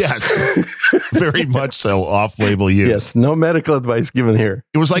off-label use? Yes, very much so, off-label use. Yes, no medical advice given here.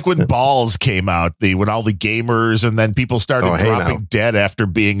 It was like when Balls came out, when all the gamers and then people started dropping dead after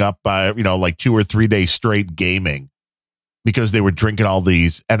being up by, like 2 or 3 days straight gaming because they were drinking all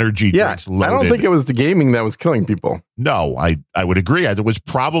these energy drinks loaded. I don't think it was the gaming that was killing people. No, I would agree. It was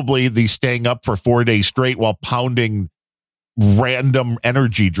probably the staying up for 4 days straight while pounding random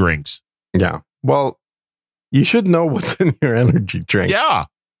energy drinks. Yeah. Well, you should know what's in your energy drink. Yeah.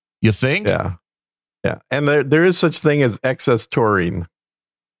 You think? Yeah. Yeah. And there is such thing as excess taurine.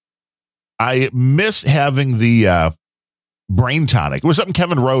 I miss having the brain tonic. It was something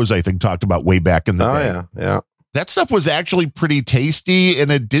Kevin Rose, I think, talked about way back in the day. Oh, yeah. Yeah. That stuff was actually pretty tasty, and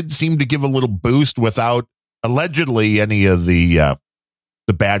it did seem to give a little boost without allegedly any of the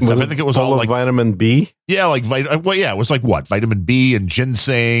bad stuff. I think it was all like vitamin B. Yeah, it was like what? Vitamin B and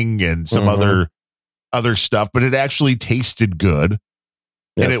ginseng and some other stuff, but it actually tasted good.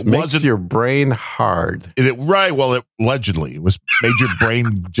 Yes, and it makes your brain hard. Well, allegedly it made your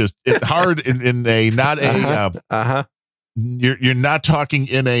brain just hard in a not a You're not talking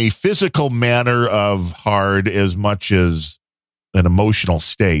in a physical manner of hard as much as an emotional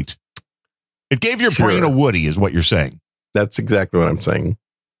state. It gave your brain a Woody, is what you're saying. That's exactly what I'm saying.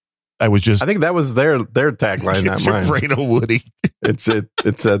 I think that was their tagline, not mine. Your brain a Woody. It's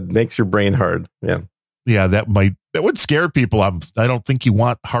makes your brain hard. Yeah. Yeah, that would scare people. I don't think you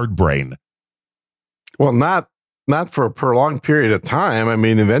want hard brain. Well, not for a prolonged period of time. I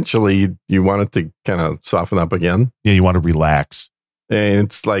mean, eventually you want it to kind of soften up again. Yeah, you want to relax. And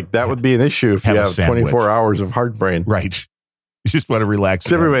it's like that would be an issue if you have 24 hours of hard brain. Right. You just want to relax.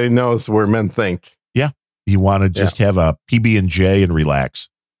 Because everybody knows where men think. Yeah. You want to just have a PB&J and relax.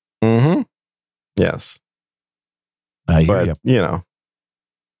 Mm-hmm. Yes. I hear But, you. you know,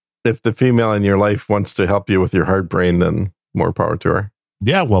 if the female in your life wants to help you with your hard brain, then more power to her.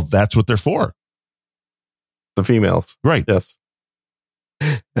 Yeah, well, that's what they're for. The females. Right. Yes.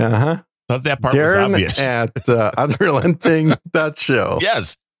 Uh-huh. Thought that part was Darren obvious. at unrelenting.show.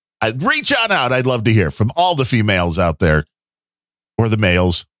 Yes. I'd reach on out. I'd love to hear from all the females out there or the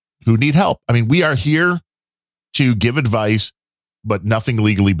males who need help. I mean, we are here to give advice, but nothing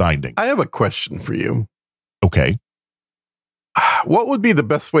legally binding. I have a question for you. Okay. What would be the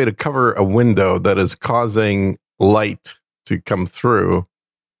best way to cover a window that is causing light to come through?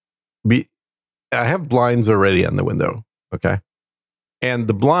 I have blinds already on the window. Okay. And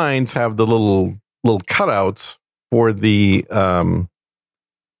the blinds have the little cutouts for the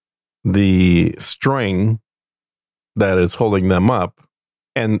string that is holding them up.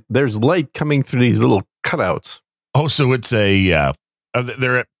 And there's light coming through these little cutouts. Oh, so it's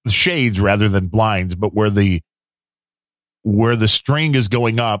they're shades rather than blinds, but where the string is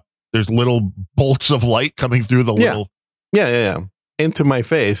going up, there's little bolts of light coming through the little. Yeah. Into my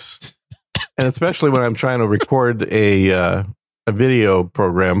face. And especially when I'm trying to record a video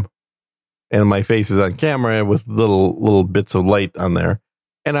program and my face is on camera with little bits of light on there.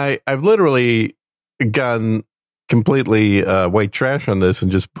 And I've literally gone completely white trash on this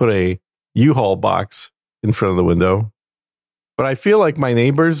and just put a U-Haul box in front of the window. But I feel like my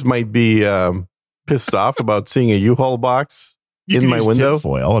neighbors might be pissed off about seeing a U-Haul box in my window.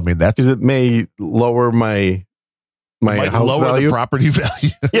 Foil. I mean, because it may lower my house lower value. The property value.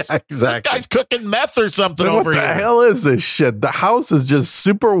 Yeah, exactly. This guy's cooking meth or something over here. What the hell is this shit? The house is just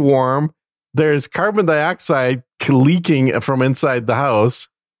super warm. There's carbon dioxide leaking from inside the house.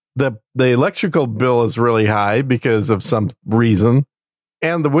 The electrical bill is really high because of some reason.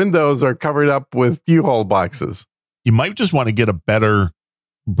 And the windows are covered up with U-Haul boxes. You might just want to get a better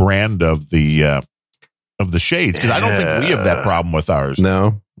brand of the shades, because I don't think we have that problem with ours.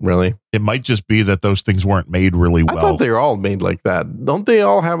 No, really. It might just be that those things weren't made really well. I thought they were all made like that. Don't they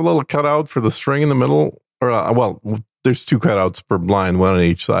all have a little cutout for the string in the middle? Or there's two cutouts per blind, one on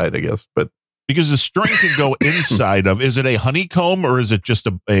each side, I guess. But because the string can go inside of, is it a honeycomb or is it just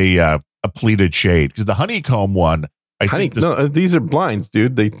a pleated shade? Because the honeycomb one, no, these are blinds,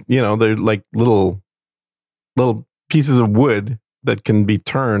 dude. They're like little pieces of wood that can be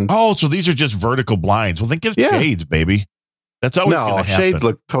turned. Oh, so these are just vertical blinds. Well, then get shades, baby. That's always going to happen. Shades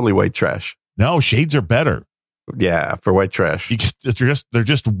look totally white trash. No, shades are better. Yeah, for white trash. They're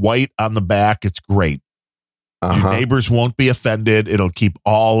just white on the back. It's great. Your neighbors won't be offended. It'll keep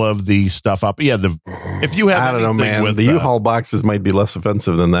all of the stuff up. Yeah, if you have, I don't know, man. The U-Haul boxes might be less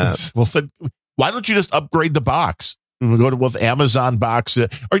offensive than that. Well, why don't you just upgrade the box? We'll go with Amazon box,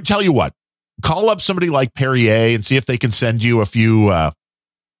 or tell you what, call up somebody like Perrier and see if they can send you a few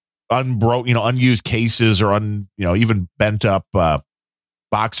unused cases or even bent up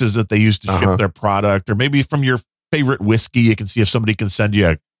boxes that they used to ship their product, or maybe from your favorite whiskey, you can see if somebody can send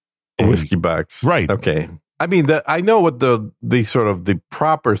you a whiskey box. Right. Okay. I mean, I know what the sort of the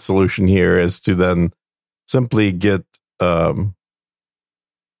proper solution here is to then simply get what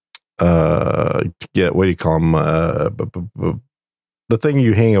do you call them? The thing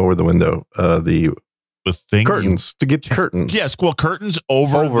you hang over the window, the thing curtains to get curtains. Yes, well, curtains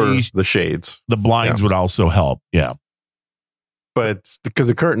over the shades. The blinds would also help. Yeah. But because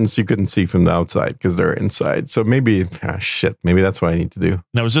the curtains you couldn't see from the outside because they're inside. So maybe, maybe that's what I need to do.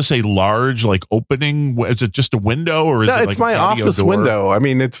 Now, is this a large opening? Is it just a window or is it it's my office window. I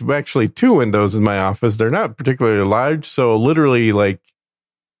mean, it's actually two windows in my office. They're not particularly large. So literally the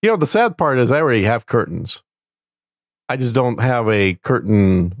sad part is I already have curtains. I just don't have a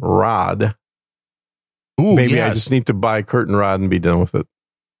curtain rod. Ooh, maybe I just need to buy a curtain rod and be done with it.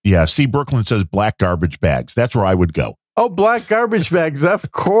 Yeah. See, Brooklyn says black garbage bags. That's where I would go. Oh, black garbage bags,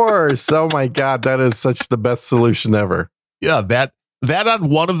 of course. Oh my God, that is such the best solution ever. Yeah, that on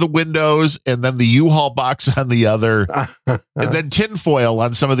one of the windows, and then the U-Haul box on the other, and then tinfoil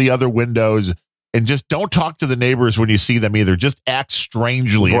on some of the other windows, and just don't talk to the neighbors when you see them either. Just act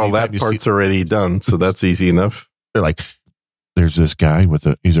strangely. Well, that part's already done, so that's easy enough. They're like, there's this guy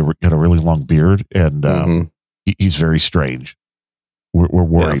he's got a really long beard, and he's very strange. We're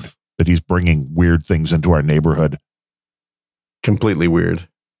worried that he's bringing weird things into our neighborhood. Completely weird.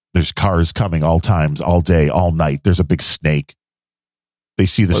 There's cars coming all times, all day, all night. There's a big snake. They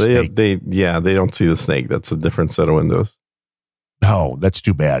see the snake. They don't see the snake. That's a different set of windows. No, that's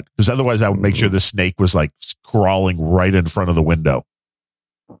too bad. Because otherwise I would make sure the snake was crawling right in front of the window.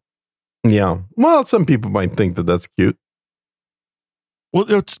 Yeah. Well, some people might think that that's cute.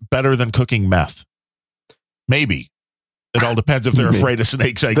 Well, it's better than cooking meth. Maybe. It all depends if they're afraid of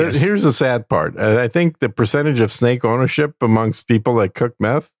snakes, I guess. Here's the sad part. I think the percentage of snake ownership amongst people that cook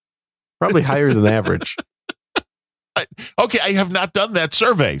meth probably higher than average. Okay, I have not done that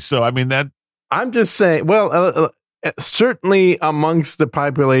survey. So, I mean, that... I'm just saying, well, certainly amongst the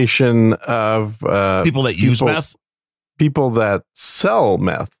population of... people that use meth? People that sell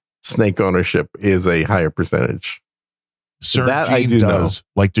meth, snake ownership is a higher percentage. Sir Gene does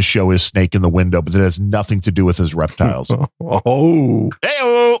like to show his snake in the window, but that has nothing to do with his reptiles. Oh.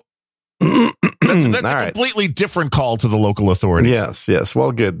 Hey-o! That's a right. completely different call to the local authority. Yes.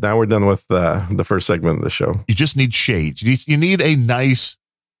 Well, good. Now we're done with the first segment of the show. You just need shades. You need a nice.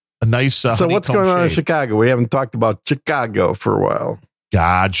 So what's going on in Chicago? We haven't talked about Chicago for a while.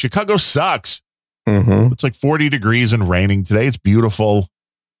 God, Chicago sucks. Mm-hmm. It's like 40 degrees and raining today. It's beautiful.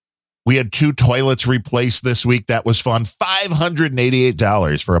 We had 2 toilets replaced this week. That was fun.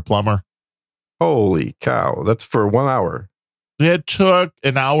 $588 for a plumber. Holy cow. That's for 1 hour. It took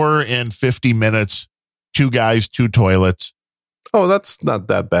an hour and 50 minutes. 2 guys, 2 toilets. Oh, that's not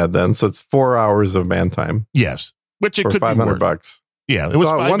that bad then. So it's 4 hours of man time. Yes. Which it for could be $500. Yeah, it was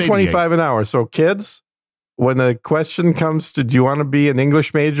 $125 an hour. So kids, when the question comes to, do you want to be an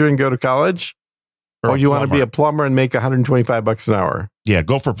English major and go to college? Or you want to be a plumber and make $125 an hour? Yeah,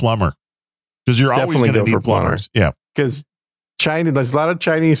 go for plumber. Because you're always going to need plumbers. Yeah. Because China, there's a lot of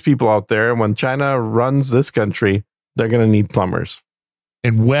Chinese people out there. And when China runs this country, they're going to need plumbers.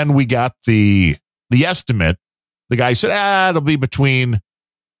 And when we got the estimate, the guy said, it'll be between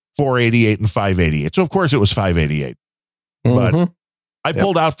 $488 and $588. So, of course, it was $588. But I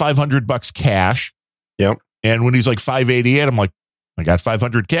pulled out $500 cash. Yep. And when he's like $588, I'm like, I got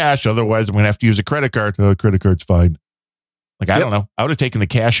 $500 cash. Otherwise, I'm going to have to use a credit card. Oh, credit card's fine. Like, I don't know. I would have taken the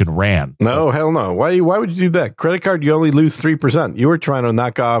cash and ran. No, hell no. Why would you do that? Credit card, you only lose 3%. You were trying to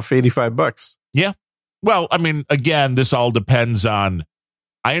knock off $85. Yeah. Well, I mean, again, this all depends on,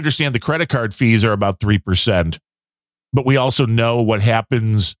 I understand the credit card fees are about 3%, but we also know what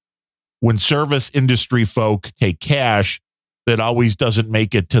happens when service industry folk take cash that always doesn't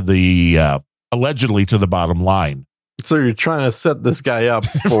make it to the, allegedly to the bottom line. So you're trying to set this guy up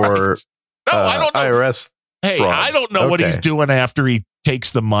for right. No, I don't know. IRS Hey, fraud. I don't know what he's doing after he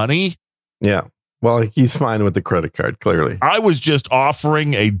takes the money. Yeah. Well, he's fine with the credit card, clearly. I was just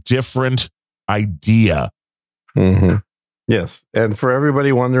offering a different idea. Mm-hmm. Yes. And for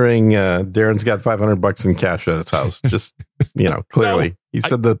everybody wondering, Darren's got $500 in cash at his house. Just, clearly. No, he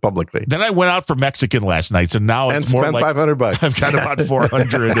said that publicly. Then I went out for Mexican last night, so now it's more like $500. I've got about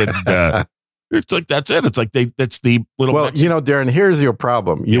 400 and it's like, that's it. It's like that's the little. Well, Darren, here's your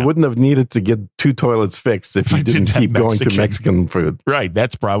problem. You wouldn't have needed to get 2 toilets fixed if you didn't keep going to Mexican food. Right.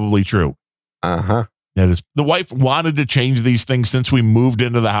 That's probably true. Uh-huh. That is. The wife wanted to change these things since we moved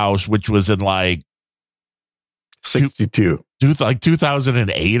into the house, which was in like 62. Like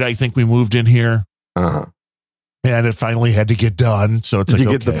 2008, I think we moved in here. Uh-huh. And it finally had to get done. So it's Did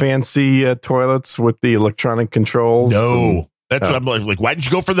you get the fancy toilets with the electronic controls? No. That's what I'm like, why didn't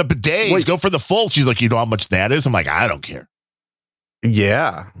you go for the bidets? Wait. Go for the full. She's like, you know how much that is? I'm like, I don't care.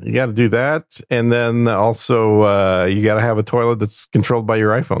 Yeah, you got to do that. And then also, you got to have a toilet that's controlled by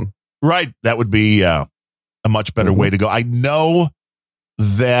your iPhone. Right. That would be a much better way to go. I know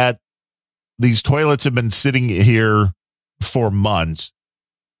that these toilets have been sitting here for months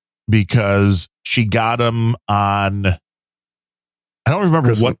because she got them on... I don't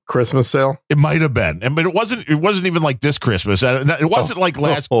remember what Christmas sale. It might have been, but it wasn't even like this Christmas. It wasn't like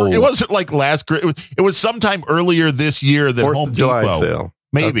last. It wasn't like last. It was sometime earlier this year that 4th Home of July Depot sale.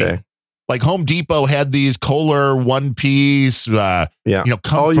 Maybe like Home Depot had these Kohler one piece. Comfort you got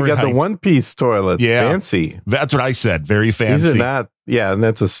height. the one piece toilet. Yeah, fancy. That's what I said. Very fancy. These are not. Yeah, and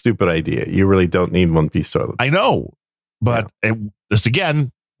that's a stupid idea. You really don't need one piece toilet. I know, but this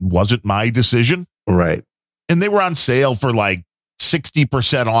again wasn't my decision. Right. And they were on sale for like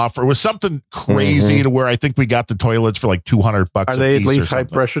 60% off, or it was something crazy to where I think we got the toilets for like $200. Are they at least high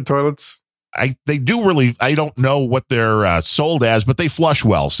pressure toilets? They do really. I don't know what they're sold as, but they flush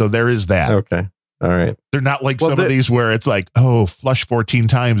well. So there is that. Okay. All right. They're not like some of these where it's like, flush 14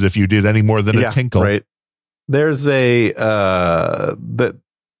 times if you did any more than a tinkle. Right. There's a that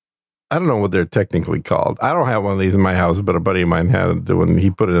I don't know what they're technically called. I don't have one of these in my house, but a buddy of mine had it when he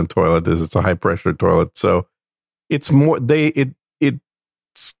put it in a toilet. It's a high pressure toilet, so it's more it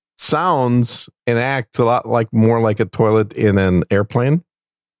sounds and acts a lot more like a toilet in an airplane.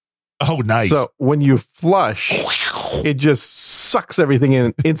 Oh, nice. So when you flush, it just sucks everything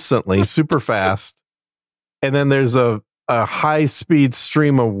in instantly, super fast. And then there's a high speed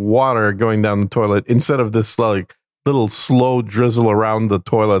stream of water going down the toilet instead of this like little slow drizzle around the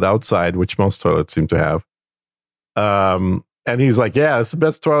toilet outside, which most toilets seem to have. And he's like, yeah, it's the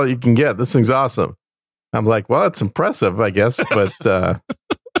best toilet you can get. This thing's awesome. I'm like, well, that's impressive, I guess. But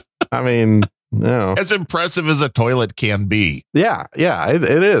I mean, no. As impressive as a toilet can be. Yeah, it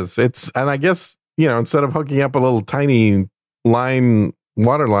is. And I guess, instead of hooking up a little tiny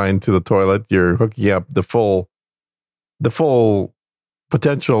water line to the toilet, you're hooking up the full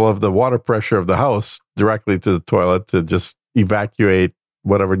potential of the water pressure of the house directly to the toilet to just evacuate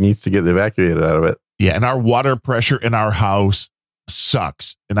whatever needs to get evacuated out of it. Yeah, and our water pressure in our house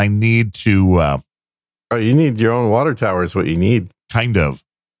sucks. And I need to... you need your own water tower is what you need. Kind of.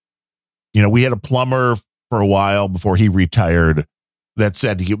 We had a plumber for a while before he retired that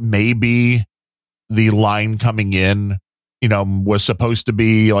said maybe the line coming in, was supposed to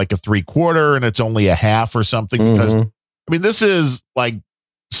be like a 3/4 and it's only a half or something. Because, this is like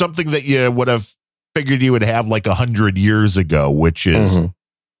something that you would have figured you would have like 100 years ago, which is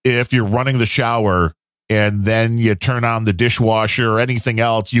if you're running the shower and then you turn on the dishwasher or anything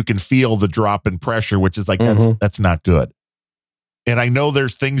else, you can feel the drop in pressure, which is like, that's not good. And I know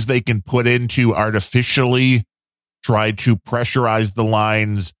there's things they can put in to artificially try to pressurize the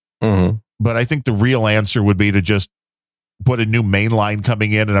lines. But I think the real answer would be to just put a new main line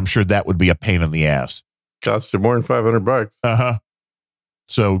coming in. And I'm sure that would be a pain in the ass. Cost you more than $500.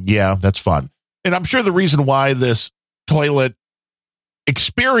 So, yeah, that's fun. And I'm sure the reason why this toilet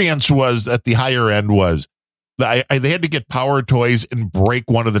experience was at the higher end was they had to get Power Toys and break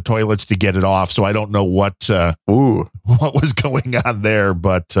one of the toilets to get it off. So I don't know what was going on there,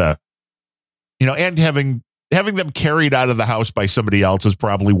 but and having them carried out of the house by somebody else is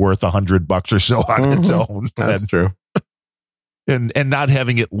probably worth $100 or so on its own. That's true. And not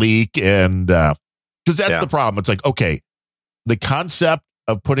having it leak, and because that's the problem. It's like, okay, the concept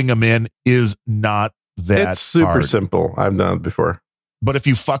of putting them in is not that it's super hard. simple. I've done it before. But if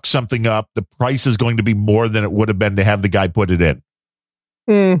you fuck something up, the price is going to be more than it would have been to have the guy put it in.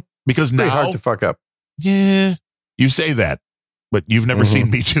 Because now, hard to fuck up. Yeah, you say that, but you've never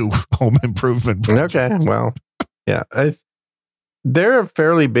seen me do home improvement projects. Okay, well, yeah, they're a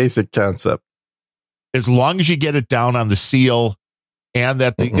fairly basic concept. As long as you get it down on the seal, and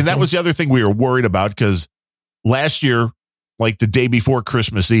and that was the other thing we were worried about, because last year, like the day before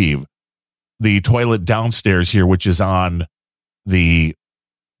Christmas Eve, the toilet downstairs here, which is on the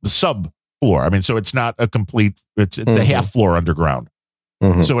sub floor. I mean, so it's not a complete, it's a half floor underground.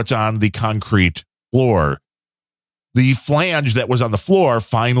 So it's on the concrete floor. The flange that was on the floor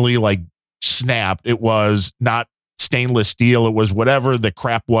finally like snapped. It was not stainless steel. It was whatever the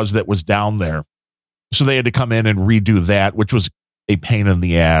crap was that was down there. So they had to come in and redo that, which was a pain in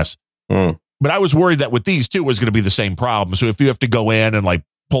the ass. But I was worried that with these two, it was going to be the same problem. So if you have to go in and like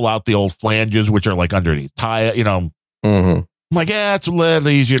pull out the old flanges, which are like underneath tire, I'm like, it's a little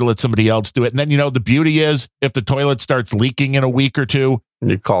easier to let somebody else do it. And then, the beauty is if the toilet starts leaking in a week or two,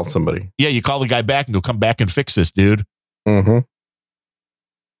 you call somebody. Yeah, you call the guy back and go, come back and fix this, dude. I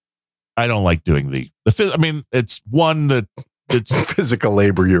don't like doing it's one that it's physical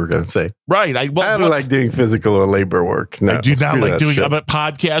labor, you were going to say. Right. I don't like doing physical or labor work. No, I do not like doing, I'm a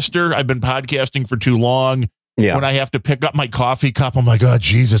podcaster. I've been podcasting for too long. Yeah. When I have to pick up my coffee cup, I'm like, oh,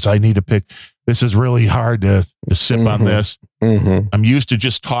 Jesus, I need to pick. This is really hard to sip on this. I'm used to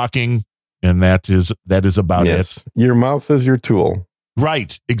just talking, and that is about it. Your mouth is your tool.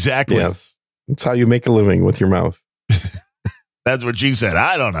 Right. Exactly. Yes. That's how you make a living, with your mouth. That's what she said.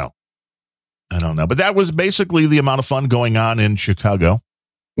 I don't know. But that was basically the amount of fun going on in Chicago.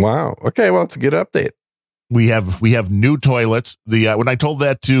 Wow. Okay. Well, it's a good update. We have new toilets. When I told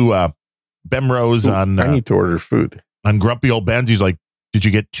that to Bemrose I need to order food on Grumpy Old Ben's, he's like, did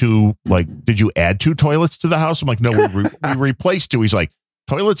you get did you add 2 toilets to the house? I'm like, no, we replaced 2. He's like,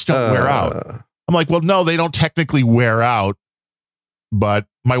 toilets don't wear out. I'm like, well, no, they don't technically wear out, but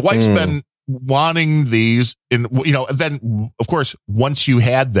my wife's been wanting these, and then of course, once you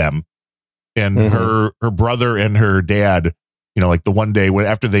had them, and her brother and her dad, like the one day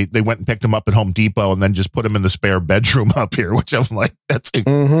after they went and picked them up at Home Depot and then just put them in the spare bedroom up here, which I'm like, that's it.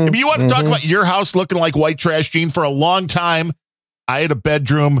 If you want to talk about your house looking like white trash, Gene, for a long time, I had a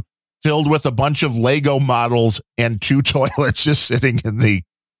bedroom filled with a bunch of Lego models and 2 toilets just sitting in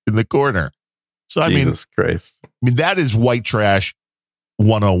the corner. So, Jesus Christ. that is white trash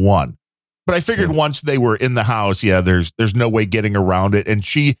 101. But I figured once they were in the house, there's no way getting around it. And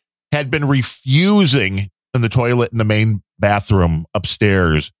she had been refusing in the toilet in the main bathroom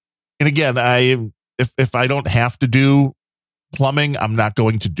upstairs. And again, if I don't have to do plumbing, I'm not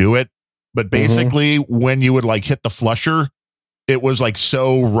going to do it. But basically, when you would like hit the flusher, it was like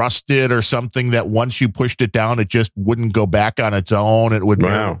so rusted or something that once you pushed it down, it just wouldn't go back on its own. It would.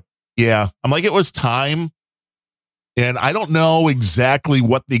 Wow. Yeah. I'm like, it was time. And I don't know exactly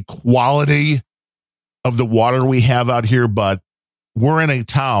what the quality of the water we have out here, but we're in a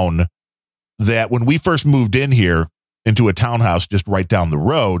town that when we first moved in here into a townhouse just right down the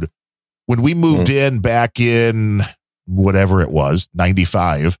road, when we moved in back in whatever it was,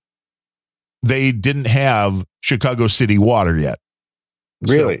 95, they didn't have Chicago City water yet.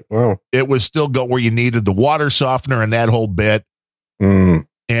 Really? So wow. it was still going where you needed the water softener and that whole bit. And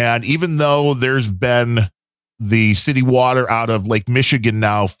even though there's been the city water out of Lake Michigan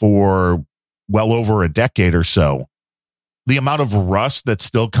now for well over a decade or so, the amount of rust that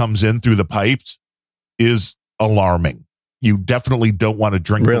still comes in through the pipes is alarming. You definitely don't want to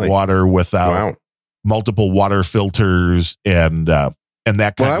drink the water without multiple water filters and that kind of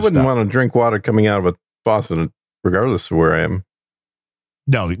stuff. Well, I wouldn't want to drink water coming out of a faucet regardless of where I am.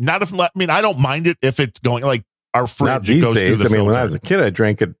 No, not if, I mean, I don't mind it if it's going like our fridge. Not these goes days. through the I mean, when filter. I was a kid, I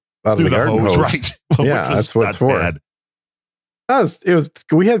drank it out Through of the garden hose. right? Well, Yeah, that's what it's for.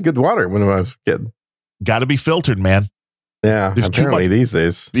 We had good water when I was a kid. Got to be filtered, man. Yeah, There's too apparently much- these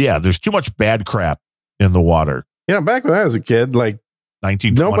days. Yeah, there's too much bad crap in the water. You know, back when I was a kid, like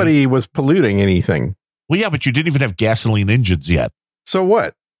 1920. nobody was polluting anything. Well, yeah, but you didn't even have gasoline engines yet. So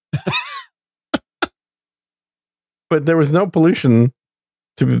what? But there was no pollution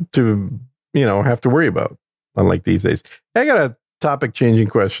to have to worry about, unlike these days. I got a topic changing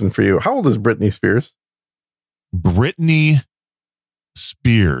question for you. How old is Britney Spears? Britney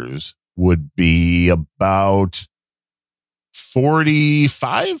Spears would be about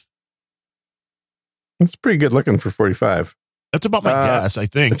 45. That's pretty good looking for 45. That's about my guess, I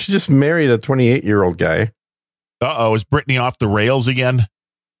think. She just married a 28-year-old guy. Uh-oh, is Britney off the rails again?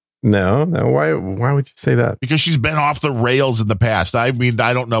 No. Why would you say that? Because she's been off the rails in the past. I mean,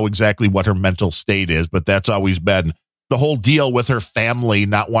 I don't know exactly what her mental state is, but that's always been the whole deal with her family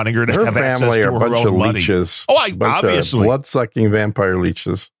not wanting her to have access family to are a her bunch of own money. leeches. Oh, Obviously. Blood-sucking vampire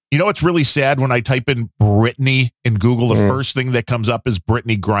leeches. You know, it's really sad when I type in Britney in Google, the first thing that comes up is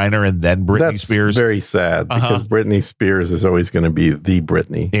Britney Griner and then Britney That's Spears. Very sad because Britney Spears is always going to be the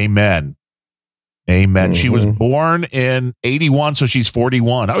Britney. Amen. Amen. She was born in 81, so she's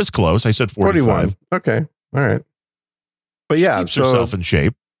 41. I was close. I said 45. 41. Okay. All right. But yeah, keeps herself in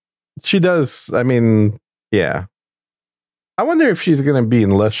shape. She does. I mean, yeah. I wonder if she's going to be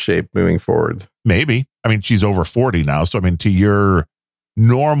in less shape moving forward. Maybe. I mean, she's over 40 now. So, I mean, to your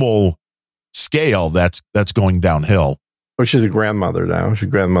normal scale, that's going downhill. Oh, she's a grandmother now. She's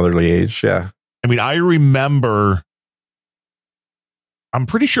grandmotherly age. Yeah. I mean, I remember, I'm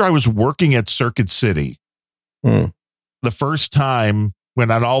pretty sure I was working at Circuit City the first time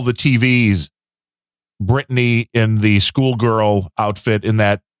when on all the TVs, Britney in the schoolgirl outfit in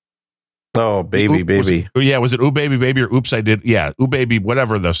that. Oh, baby. Was it Ooh Baby Baby or Oops I Did? Yeah, Ooh Baby,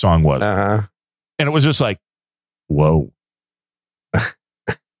 whatever the song was. Uh-huh. And it was just like, whoa.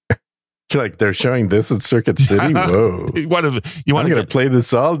 Like they're showing this at Circuit City. Whoa! I'm going to play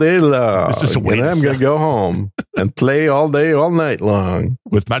this all day long. This is a way and I'm going to go home and play all day, all night long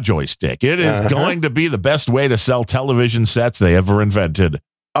with my joystick. It is going to be the best way to sell television sets they ever invented.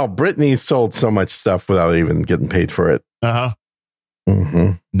 Oh, Britney sold so much stuff without even getting paid for it.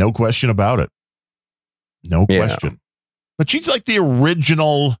 No question about it. No question. But she's like the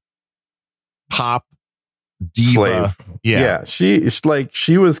original pop diva. Slave. Yeah.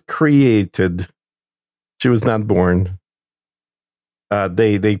 She was created. She was not born.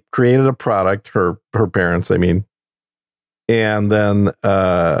 They created a product, her parents, I mean, and then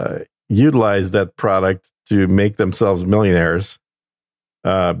utilized that product to make themselves millionaires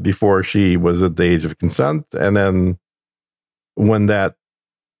before she was at the age of consent. And then when that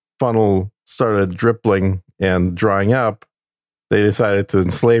funnel started dribbling and drying up, they decided to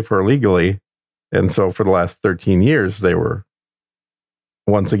enslave her legally. And so for the last 13 years, they were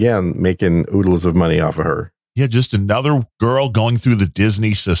once again making oodles of money off of her. Yeah, just another girl going through the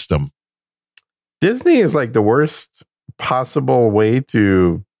Disney system. Disney is like the worst possible way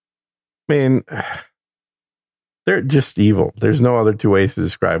to, I mean, they're just evil. There's no other two ways to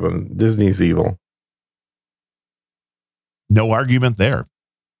describe them. Disney's evil. No argument there.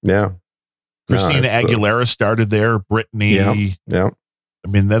 Yeah. Christina Aguilera started there. Britney. Yeah. I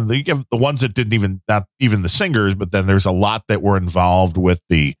mean, then you have the ones that not even the singers, but then there's a lot that were involved with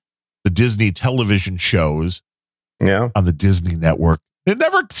the Disney television shows on the Disney network. It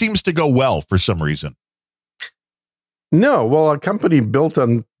never seems to go well for some reason. No, well, a company built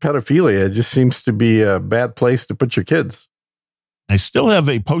on pedophilia just seems to be a bad place to put your kids. I still have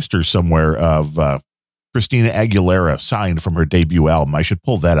a poster somewhere of Christina Aguilera signed from her debut album. I should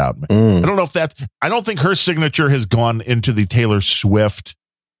pull that out. I don't know if I don't think her signature has gone into the Taylor Swift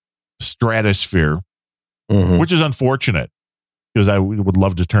stratosphere. which is unfortunate because I would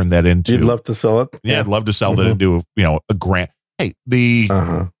love to turn that into. You'd love to sell it? Yeah, I'd love to sell that into a grant. Hey,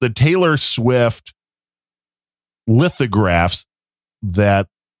 the Taylor Swift lithographs that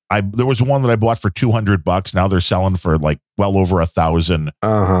there was one that I bought for $200. Now they're selling for like well over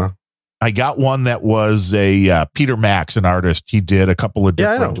 $1,000. I got one that was a Peter Max, an artist. He did a couple of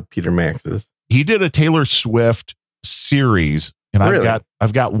different. Yeah, I know Peter Max is. He did a Taylor Swift series, and really?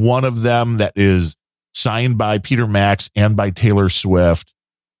 I've got one of them that is signed by Peter Max and by Taylor Swift,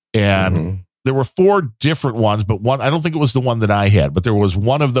 and there were 4 different ones, but one I don't think it was the one that I had, but there was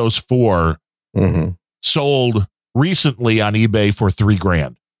one of those 4 sold recently on eBay for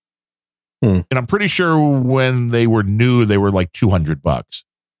 $3,000, and I'm pretty sure when they were new, they were like $200.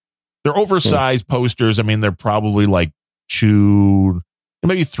 They're oversized posters. I mean, they're probably like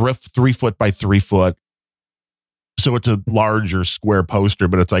maybe 3 foot by 3 foot. So it's a larger square poster,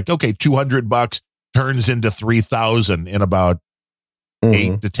 but it's like, okay, $200 turns into $3,000 in about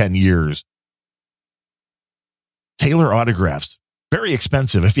 8 to 10 years. Taylor autographs, very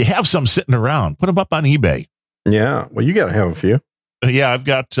expensive. If you have some sitting around, put them up on eBay. Yeah. Well, you got to have a few. Yeah, I've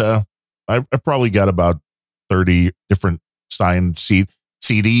got, I've probably got about 30 different signed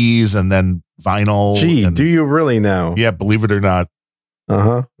CDs and then vinyl. Gee, do you really now? Yeah, believe it or not.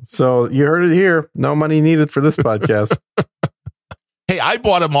 So you heard it here. No money needed for this podcast. Hey, I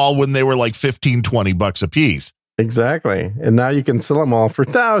bought them all when they were like $15-$20 a piece. Exactly. And now you can sell them all for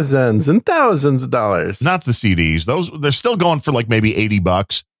thousands and thousands of dollars. Not the CDs. They're still going for like maybe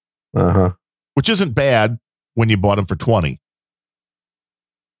 $80. Which isn't bad when you bought them for 20.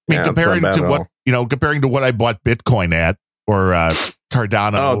 I mean, comparing to what I bought Bitcoin at or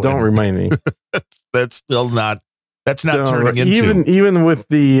Cardano. Oh, don't remind me. That's still not. That's not turning into even with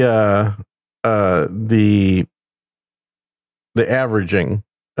the averaging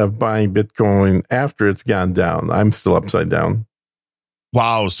of buying Bitcoin after it's gone down. I'm still upside down.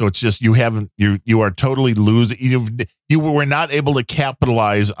 Wow! So it's just you are totally losing. You were not able to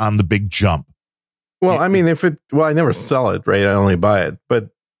capitalize on the big jump. Well, I mean, I never sell it, right? I only buy it,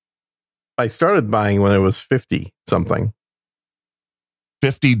 but I started buying when it was 50 something.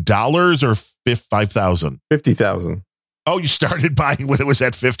 $50 or 5,000? 50,000. Oh, you started buying when it was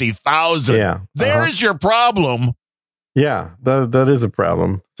at 50,000. Yeah. There's your problem. Yeah, that is a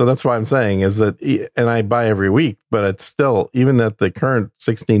problem. So that's why I'm saying is that, and I buy every week, but it's still, even at the current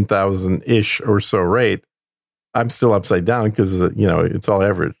 16,000-ish or so rate, I'm still upside down because, it's all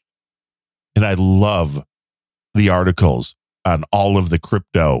average. And I love the articles on all of the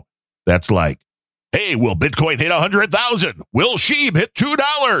crypto. That's like, hey, will Bitcoin hit 100,000? Will SHIB hit $2?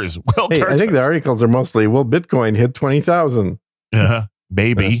 I think the articles are mostly, will Bitcoin hit 20,000?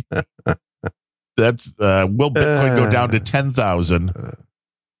 Maybe. That's will Bitcoin go down to 10,000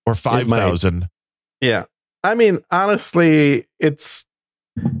 or 5,000? Yeah. I mean, honestly, it's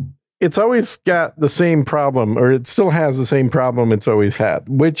always got the same problem, or it still has the same problem it's always had,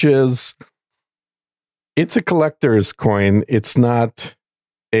 which is it's a collector's coin. It's not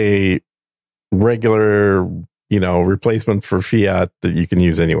a regular, replacement for fiat that you can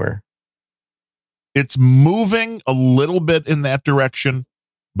use anywhere. It's moving a little bit in that direction,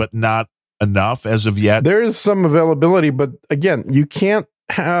 but not enough as of yet. There is some availability, but again, you can't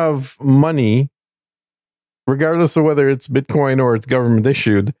have money, regardless of whether it's Bitcoin or it's government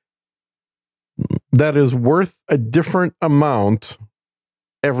issued, that is worth a different amount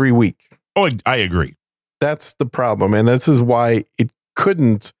every week. Oh, I agree. That's the problem. And this is why it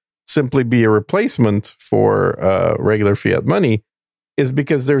couldn't simply be a replacement for regular fiat money, is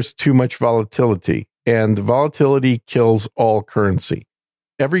because there's too much volatility, and volatility kills all currency.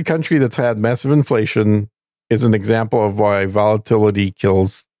 Every country that's had massive inflation is an example of why volatility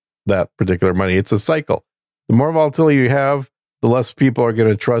kills that particular money. It's a cycle. The more volatility you have, the less people are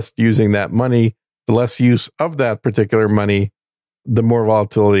going to trust using that money. The less use of that particular money, the more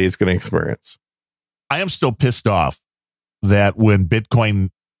volatility it's going to experience. I am still pissed off that when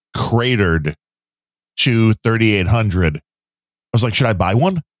Bitcoin cratered to 3,800, I was like, should I buy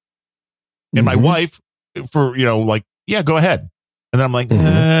one? And my wife, yeah, go ahead. And then I'm like,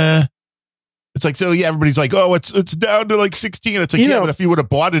 it's like, so yeah, everybody's like, oh, it's down to like 16. It's like, but if you would have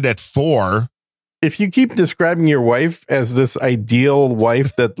bought it at 4. If you keep describing your wife as this ideal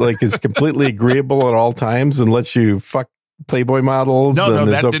wife that like is completely agreeable at all times and lets you fuck Playboy models and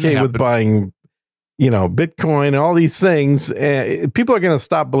is okay with buying, Bitcoin, all these things, people are going to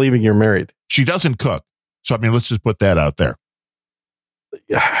stop believing you're married. She doesn't cook. So, I mean, let's just put that out there.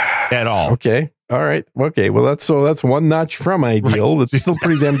 At all. Okay. All right. Okay. Well, that's one notch from ideal. Right. That's still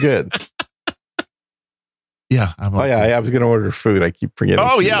pretty damn good. Yeah. I was going to order food. I keep forgetting.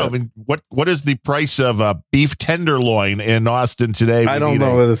 Oh, yeah. I mean, what is the price of a beef tenderloin in Austin today? I don't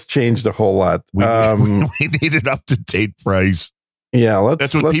know that it's changed a whole lot. We need an up-to-date price. Yeah,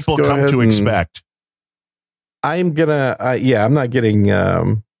 that's what people come to expect. I'm gonna, I'm not getting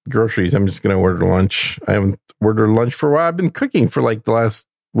groceries. I'm just gonna order lunch. I haven't ordered lunch for a while. I've been cooking for like the last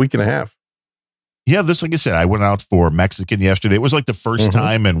week and a half. Yeah, like I said, I went out for Mexican yesterday. It was like the first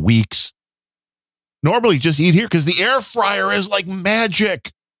time in weeks. Normally just eat here because the air fryer is like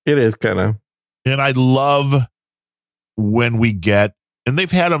magic. It is kind of. And I love when we get, and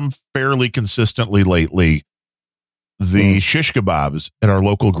they've had them fairly consistently lately, the shish kebabs at our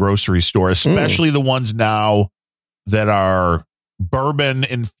local grocery store, especially the ones now that are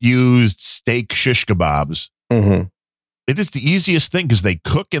bourbon-infused steak shish kebabs. Mm-hmm. It is the easiest thing because they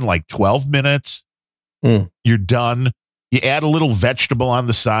cook in like 12 minutes. You're done. You add a little vegetable on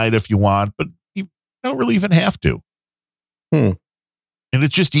the side if you want, but you don't really even have to. And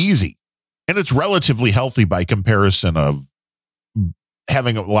it's just easy. And it's relatively healthy by comparison of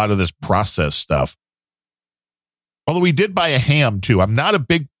having a lot of this processed stuff. Although we did buy a ham too. I'm not a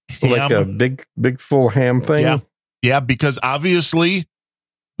big ham. Like a big full ham thing? Yeah, because obviously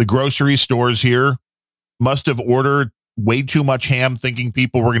the grocery stores here must have ordered way too much ham, thinking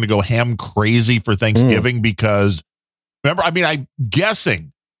people were going to go ham crazy for Thanksgiving because, remember, I'm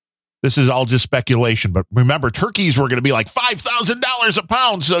guessing this is all just speculation, but remember, turkeys were going to be like $5,000 a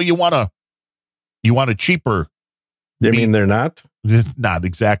pound, so you want a cheaper meat. Mean they're not? Not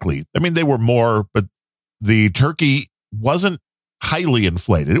exactly. I mean, they were more, but the turkey wasn't highly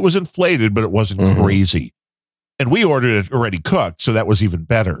inflated. It was inflated, but it wasn't crazy. And we ordered it already cooked, so that was even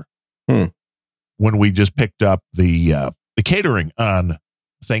better. When we just picked up the catering on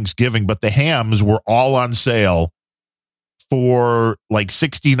Thanksgiving, but the hams were all on sale for like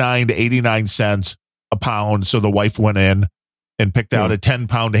 69 to 89 cents a pound. So the wife went in and picked out a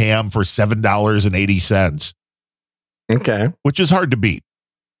 10-pound ham for $7.80. Okay. Which is hard to beat,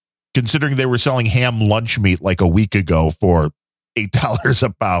 considering they were selling ham lunch meat like a week ago for $8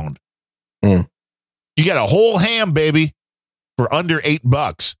 a pound. You get a whole ham, baby, for under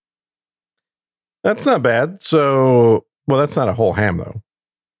 $8. That's not bad. So, well, that's not a whole ham, though.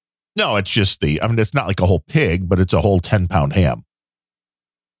 No, it's just it's not like a whole pig, but it's a whole 10-pound ham.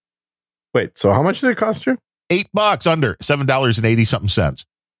 Wait, so how much did it cost you? $8 under $7.80 something cents.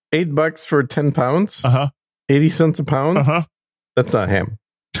 $8 for 10 pounds? 80 cents a pound? That's not ham.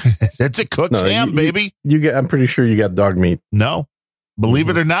 That's a cooked ham, baby. I'm pretty sure you got dog meat. No, believe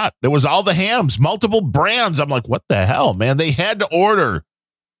it or not. There was all the hams, multiple brands. I'm like, what the hell, man? They had to order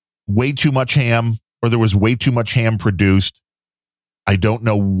way too much ham, or there was way too much ham produced. I don't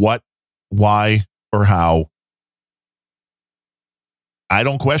know what, why, or how. I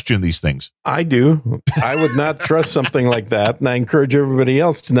don't question these things. I do. I would not trust something like that. And I encourage everybody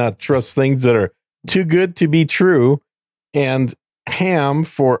else to not trust things that are too good to be true. And ham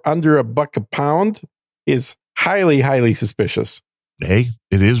for under $1 a pound is highly, highly suspicious. Hey,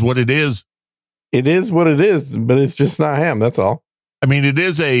 it is what it is. It is what it is, but it's just not ham. That's all. I mean, it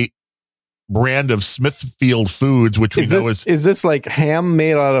is a brand of Smithfield Foods, which we know is... Is this like ham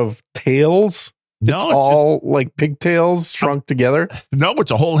made out of tails? No, it's all like pigtails shrunk together? No, it's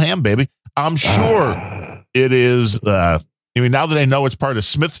a whole ham, baby. I'm sure it is... now that I know it's part of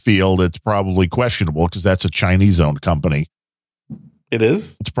Smithfield, it's probably questionable because that's a Chinese-owned company. It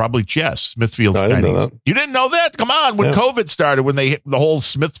is? It's probably Smithfield no, Chinese. I didn't know that. You didn't know that? Come on. When COVID started, when they hit the whole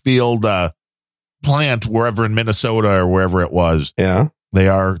Smithfield plant, wherever in Minnesota or wherever it was, they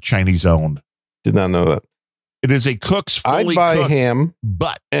are Chinese-owned. Did not know that. It is a Cook's fully I buy cooked ham,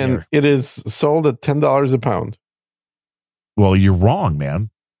 butt. And it is sold at $10 a pound. Well, you're wrong, man.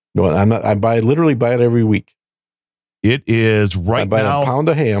 No, I'm not. Literally buy it every week. It is right now. I buy a pound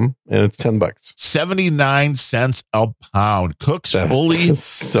of ham, and it's $10. 79 cents a pound. Cook's fully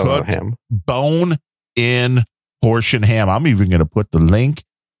cooked ham, bone-in portion ham. I'm even going to put the link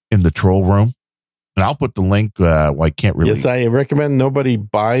in the troll room, and I'll put the link. I can't really. Yes, I recommend nobody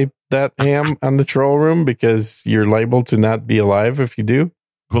buy that ham on the troll room because you're liable to not be alive if you do.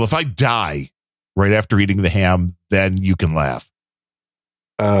 Well, if I die right after eating the ham, then you can laugh.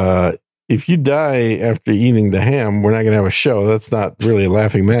 If you die after eating the ham, we're not going to have a show. That's not really a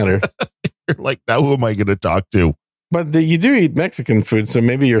laughing matter. You're like, now who am I going to talk to? But you do eat Mexican food, so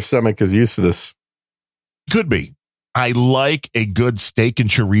maybe your stomach is used to this. Could be. I like a good steak and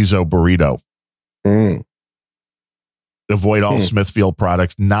chorizo burrito. Avoid all Smithfield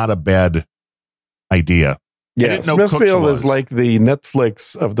products. Not a bad idea. Yeah, Smithfield is like the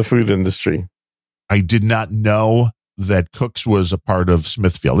Netflix of the food industry. I did not know that Cook's was a part of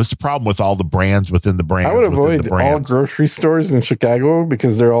Smithfield. This is the problem with all the brands within the brands. I would within avoid the all brands. grocery stores in Chicago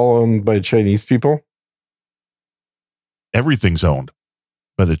because they're all owned by Chinese people. Everything's owned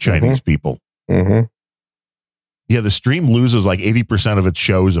by the Chinese people. Mm-hmm. Yeah, the stream loses like 80% of its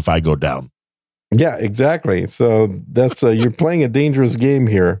shows if I go down. Yeah, exactly. So that's you're playing a dangerous game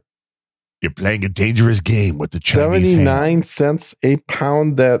here. You're playing a dangerous game with the Chinese 79 ham. cents a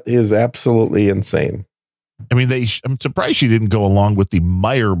pound. That is absolutely insane. I mean, I'm surprised she didn't go along with the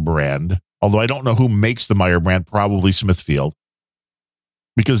Meyer brand, although I don't know who makes the Meyer brand, probably Smithfield,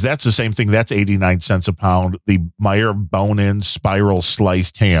 because that's the same thing. That's 89 cents a pound. The Meyer bone-in spiral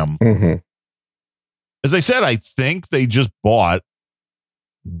sliced ham. Mm-hmm. As I said, I think they just bought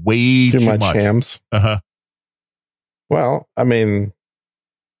way too much hams. Uh-huh. Well, I mean,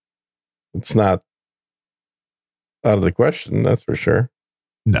 it's not out of the question, that's for sure.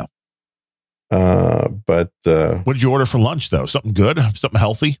 No. But what did you order for lunch, though? Something good? Something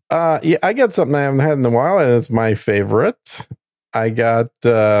healthy? Yeah, I got something I haven't had in a while, and it's my favorite. I got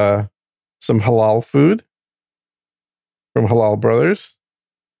some halal food from Halal Brothers.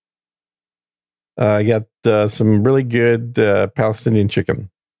 I got some really good Palestinian chicken.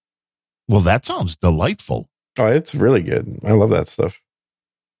 Well, that sounds delightful. Oh, it's really good. I love that stuff.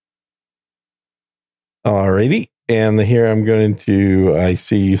 Alrighty. And here I'm going to, I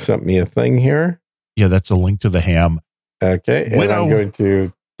see you sent me a thing here. Yeah, that's a link to the ham. Okay. And I'm going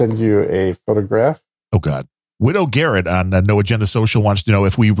to send you a photograph. Oh, God. Widow Garrett on No Agenda Social wants to know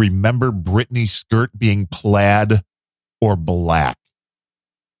if we remember Britney's skirt being plaid or black.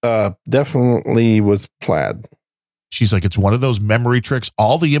 Definitely was plaid. She's like, it's one of those memory tricks.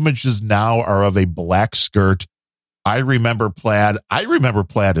 All the images now are of a black skirt. I remember plaid. I remember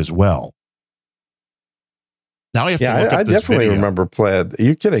plaid as well. Now I have to look up I this definitely video. remember plaid. Are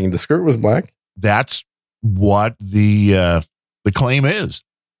you kidding? The skirt was black? That's what the claim is.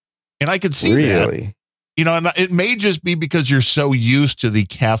 And I could see that. You know, and it may just be because you're so used to the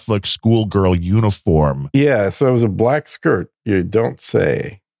Catholic schoolgirl uniform. Yeah, so it was a black skirt. You don't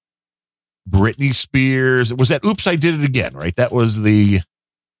say. Britney Spears. Was that Oops, I Did It Again, right? That was the...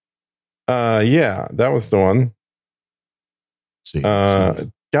 yeah, that was the one. See.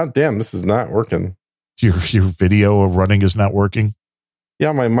 God damn, this is not working. Your video of running is not working?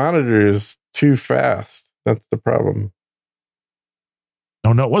 Yeah, my monitor is too fast. That's the problem.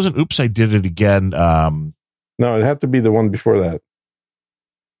 Oh, no, it wasn't Oops, I Did It Again. No, it had to be the one before that.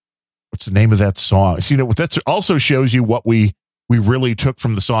 What's the name of that song? See, that also shows you what we really took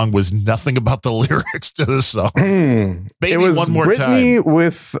from the song was nothing about the lyrics to the song. Maybe it was one more Britney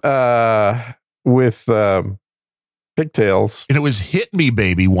time. with pigtails. And it was Hit Me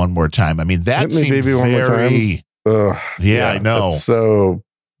Baby One More Time. I mean, that seemed baby, very... Yeah, I know. So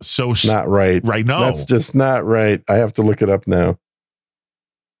not right. Right, no. That's just not right. I have to look it up now.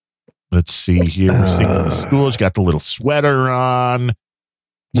 Let's see here. We're seeing the school. She's got the little sweater on.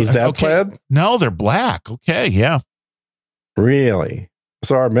 Was that plaid? No, they're black. Okay, yeah. Really?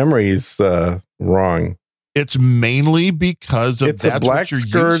 So our memory's wrong. It's mainly because of it's that's a black what you're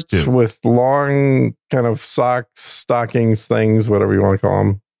skirt used to. with long kind of socks, stockings, things, whatever you want to call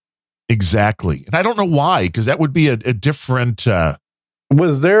them. Exactly. And I don't know why, because that would be a different...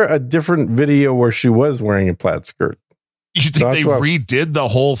 Was there a different video where she was wearing a plaid skirt? You think they redid the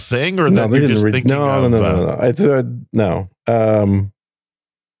whole thing, or that you're just thinking of... No.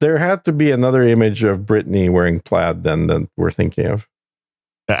 There had to be another image of Britney wearing plaid then that we're thinking of.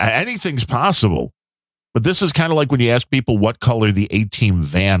 Anything's possible. But this is kind of like when you ask people what color the A-Team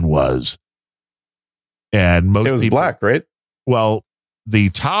van was. And most it was people, black, right? Well, the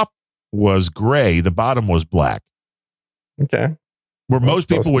top was gray. The bottom was black. Okay. Where most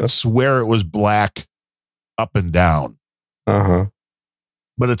people would swear it was black up and down. Uh-huh.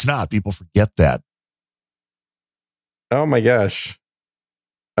 But it's not. People forget that. Oh, my gosh.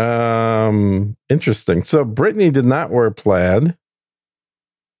 Interesting. So Britney did not wear plaid,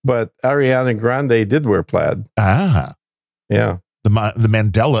 but Ariana Grande did wear plaid. Ah. Yeah. The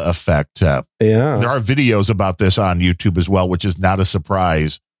Mandela effect. Yeah. There are videos about this on YouTube as well, which is not a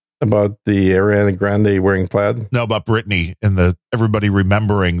surprise. About the Ariana Grande wearing plaid? No, about Britney and everybody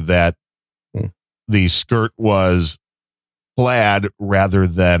remembering that the skirt was plaid rather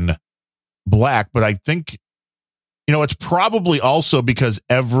than black. But I think, it's probably also because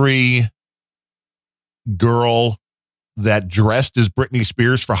every girl that dressed as Britney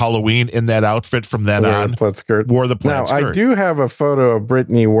Spears for Halloween in that outfit from then on plaid skirt. Wore the plaid skirt. I do have a photo of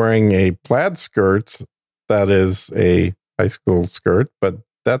Britney wearing a plaid skirt that is a high school skirt, but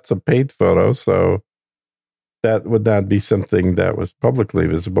that's a paid photo, so that would not be something that was publicly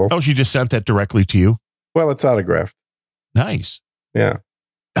visible. Oh, she just sent that directly to you? Well, it's autographed. Nice. Yeah.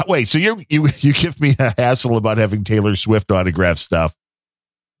 Wait, so you give me a hassle about having Taylor Swift autograph stuff,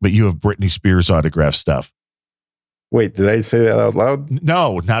 but you have Britney Spears autograph stuff. Wait, did I say that out loud?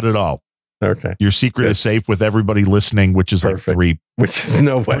 No, not at all. Okay. Your secret is safe with everybody listening, which is Perfect. like which is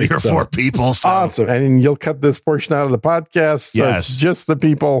nobody. 3 or 4 people. So. Awesome. And you'll cut this portion out of the podcast. So Yes. it's just the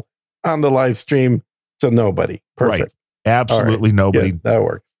people on the live stream. So nobody. Perfect. Right. Absolutely Right. nobody. Good. That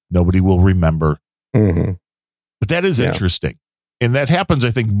works. Nobody will remember. Mm-hmm. But that is Yeah. interesting. And that happens, I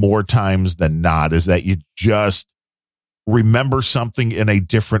think, more times than not, is that you just remember something in a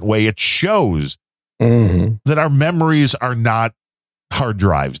different way. It shows Mm-hmm. that our memories are not hard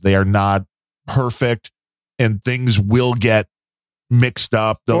drives. They are not perfect, and things will get mixed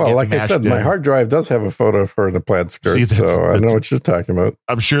up. They'll Well, get like I mashed said, in. my hard drive does have a photo of her in a plaid skirt. See, So I know what you're talking about.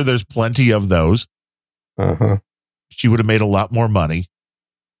 I'm sure there's plenty of those. Uh-huh. She would have made a lot more money.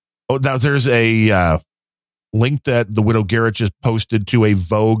 Oh, now there's a link that the Widow Garrett just posted to a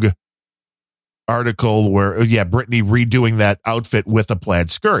Vogue article where, Britney redoing that outfit with a plaid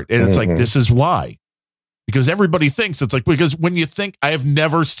skirt. And it's like, Mhm. this is why. Because everybody thinks it's like, because when you think, I have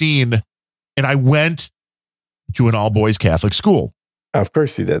never seen, and I went to an all-boys Catholic school, Of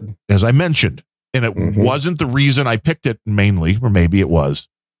course he did. as I mentioned. And it Mhm. wasn't the reason I picked it mainly, or maybe it was,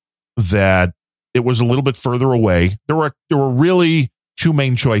 that it was a little bit further away. There were really 2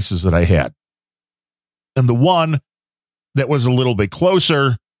 main choices that I had. And the one that was a little bit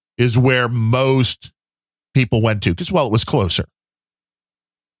closer is where most people went to, because, well, it was closer.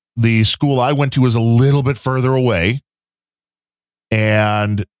 The school I went to was a little bit further away,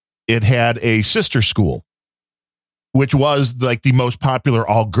 and it had a sister school, which was like the most popular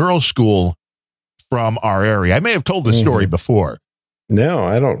all-girls school from our area. I may have told this story before, No,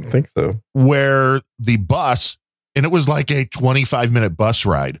 I don't think so. where the bus, and it was like a 25-minute bus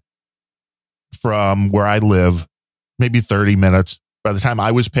ride from where I live, maybe 30 minutes by the time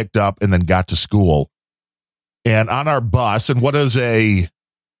I was picked up and then got to school. And on our bus, and what does a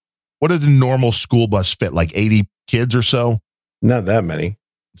normal school bus fit? Like 80 kids or so? Not that many.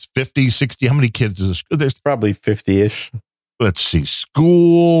 It's 50, 60. How many kids is there's? Probably 50-ish. Let's see,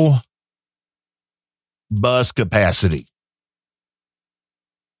 school bus capacity.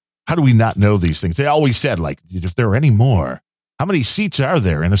 How do we not know these things? They always said, like, if there are any more, how many seats are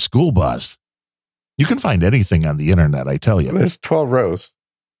there in a school bus? You can find anything on the internet, I tell you. There's 12 rows.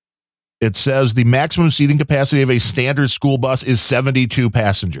 It says the maximum seating capacity of a standard school bus is 72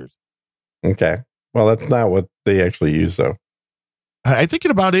 passengers. Okay. Well, that's not what they actually use, though. I think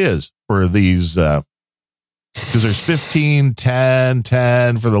it about is for these, because there's 15, 10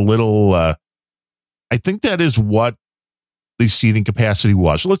 for the little, I think that is what the seating capacity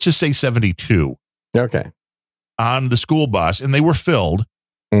was. So let's just say 72 Okay. on the school bus, and they were filled.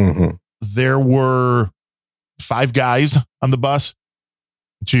 Mm-hmm. There were 5 guys on the bus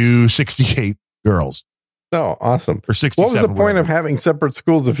to 68 girls, Oh, awesome. or 67. What was the point whatever. of having separate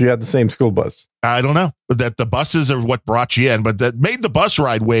schools if you had the same school bus? I don't know, but that the buses are what brought you in, but that made the bus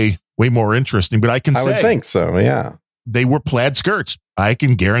ride way more interesting. But I can I say would think so, yeah. they were plaid skirts. I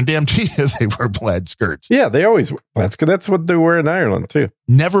can guarantee you they were plaid skirts. Yeah, they always, that's good. That's what they wear in Ireland, too.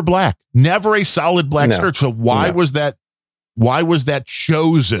 Never black, never a solid black No. skirt. So why No. was that? Why was that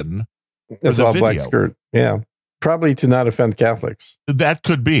chosen? It's the all black video. skirt. Yeah. Probably to not offend Catholics. That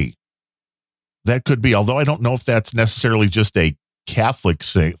could be. That could be. Although I don't know if that's necessarily just a Catholic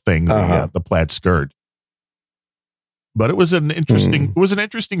thing, the plaid skirt. But it was an interesting. It was an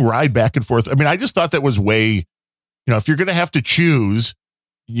interesting ride back and forth. I mean, I just thought that was way. If you're going to have to choose,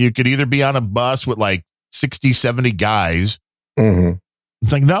 you could either be on a bus with like 60, 70 guys. Mm-hmm.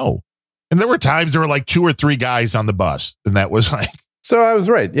 It's like, no. And there were times there were like 2 or 3 guys on the bus. And that was like. So I was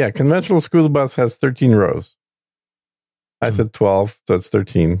right. Yeah. Conventional school bus has 13 rows. I said 12, so it's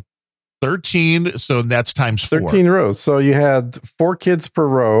 13. 13. So that's times 4. 13 rows. So you had 4 kids per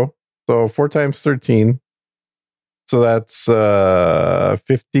row. So 4 times 13. So that's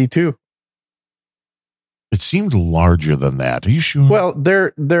 52. It seemed larger than that. Are you sure? Well,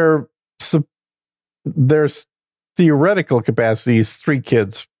 their theoretical capacity is 3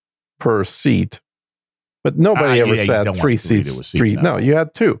 kids per seat, but nobody ever you sat don't 3 want 3 to a seats. seat, 3. no. No, you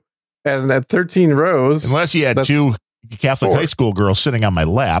had 2, and at 13 rows, unless you had that's 2 Catholic 4. high school girls sitting on my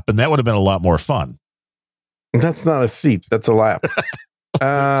lap, and that would have been a lot more fun. That's not a seat. That's a lap.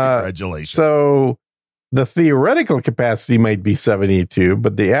 Congratulations. So the theoretical capacity might be 72,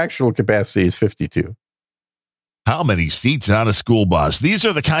 but the actual capacity is 52. How many seats on a school bus? These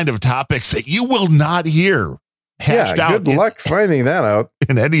are the kind of topics that you will not hear hashed out Good luck finding that out.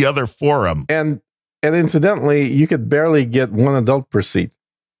 in any other forum. And incidentally, you could barely get 1 adult per seat.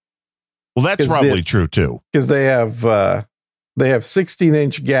 Well, that's probably true too. Because they have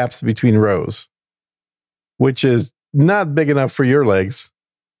 16-inch gaps between rows, which is not big enough for your legs.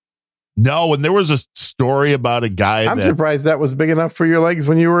 No, and there was a story about a guy. I'm surprised that was big enough for your legs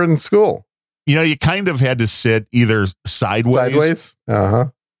when you were in school. You kind of had to sit either sideways.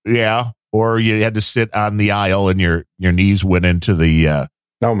 Yeah. Or you had to sit on the aisle and your knees went into the.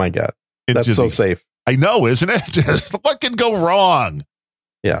 Oh my God. That's so safe. I know, isn't it? What can go wrong?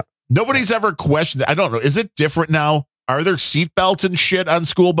 Yeah. Nobody's ever questioned. I don't know. Is it different now? Are there seatbelts and shit on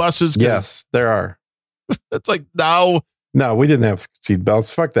school buses? Yes, there are. It's like, no, we didn't have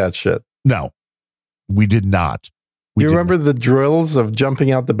seatbelts. Fuck that shit. No, we did not. Do you remember the drills of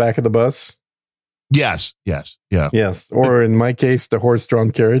jumping out the back of the bus? Yes. Or in my case, the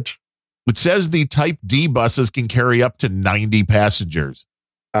horse-drawn carriage. It says the Type D buses can carry up to 90 passengers.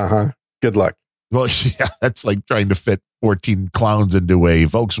 Good luck. Well, yeah, that's like trying to fit 14 clowns into a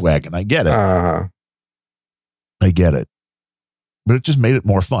Volkswagen. I get it. I get it. But it just made it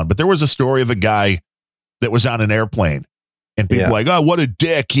more fun. But there was a story of a guy that was on an airplane and people were like, oh, what a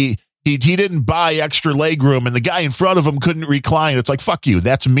dick. He didn't buy extra leg room and the guy in front of him couldn't recline. It's like, fuck you.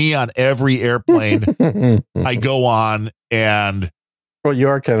 That's me on every airplane I go on. And well, you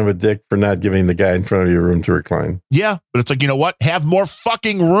are kind of a dick for not giving the guy in front of you room to recline. Yeah. But it's like, you know what? Have more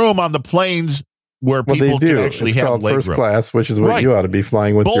fucking room on the planes where people can actually have leg room. First class, which is what you ought to be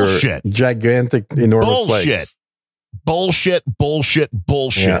flying with your gigantic, enormous legs. Bullshit.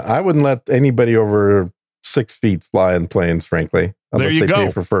 Yeah, I wouldn't let anybody over 6 feet fly in planes, frankly. There you go.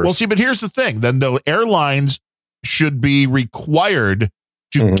 Pay for first. Well, see, but here's the thing. Then the airlines should be required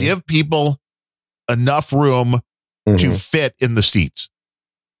to give people enough room to fit in the seats.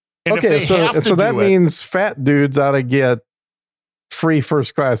 And okay, so that means fat dudes ought to get free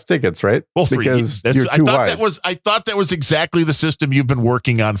first class tickets, right? Well, because you're too wide. I thought that was exactly the system you've been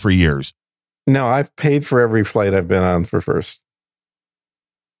working on for years. No, I've paid for every flight I've been on for first.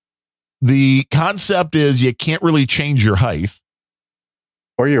 The concept is you can't really change your height.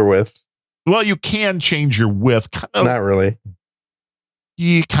 Or your width. Well, you can change your width. Not really.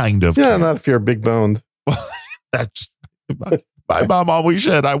 You kind of Yeah, can. not if you're big boned. That's my mom always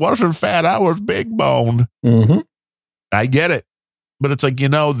said, I wasn't fat, I was big boned. I get it. But it's like,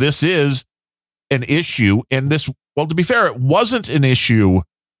 this is an issue. And this, well, to be fair, it wasn't an issue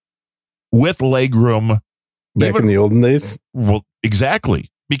with legroom. Back in the olden days? Well, exactly.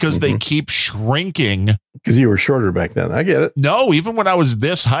 Because they keep shrinking. Because you were shorter back then. I get it. No, even when I was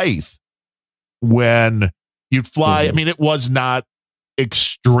this height, when you'd fly, I mean, it was not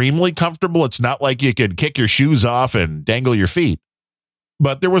extremely comfortable. It's not like you could kick your shoes off and dangle your feet.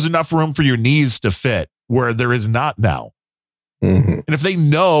 But there was enough room for your knees to fit where there is not now. And if they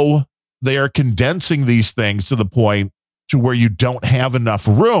know they are condensing these things to the point to where you don't have enough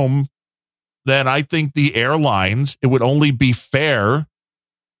room, then I think the airlines, it would only be fair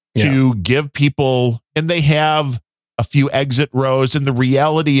to give people, and they have a few exit rows. And the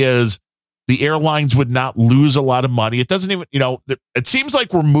reality is the airlines would not lose a lot of money. It doesn't even, it seems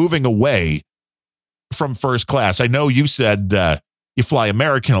like we're moving away from first class. I know you said you fly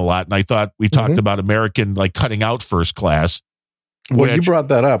American a lot, and I thought we talked about American like cutting out first class. Well, you brought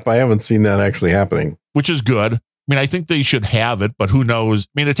that up. I haven't seen that actually happening. Which is good. I mean, I think they should have it, but who knows? I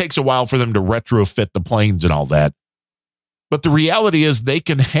mean, it takes a while for them to retrofit the planes and all that. But the reality is they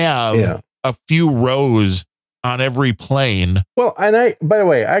can have a few rows on every plane. Well, and by the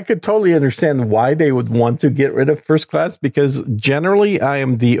way, I could totally understand why they would want to get rid of first class, because generally I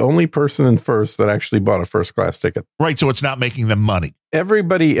am the only person in first that actually bought a first class ticket. Right. So it's not making them money.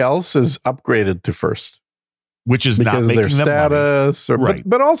 Everybody else is upgraded to first. Which is because not making their status, them money.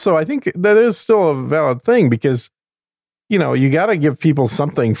 But also I think that is still a valid thing, because you got to give people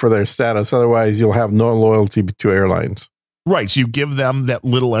something for their status, otherwise you'll have no loyalty to airlines. Right, so you give them that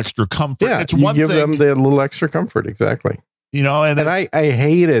little extra comfort. Yeah, it's you give them that little extra comfort, exactly. And I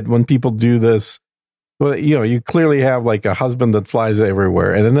hate it when people do this. Well, you clearly have like a husband that flies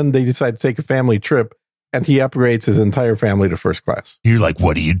everywhere, and then they decide to take a family trip, and he upgrades his entire family to first class. You're like,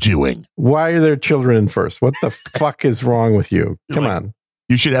 what are you doing? Why are there children in first? What the fuck is wrong with you? Come on.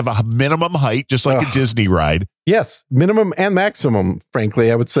 You should have a minimum height, just like a Disney ride. Yes, minimum and maximum,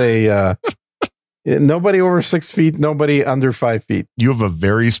 frankly. I would say nobody over 6 feet, nobody under 5 feet. You have a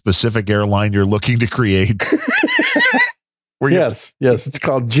very specific airline you're looking to create. Yes, it's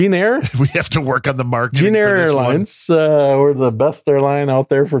called Gene Air. We have to work on the marketing. Gene Air Airlines. We're the best airline out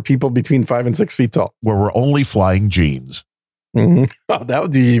there for people between 5 and 6 feet tall. Where we're only flying jeans. Oh, that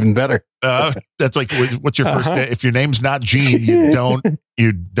would be even better. That's like, what's your first name? If your name's not Gene, you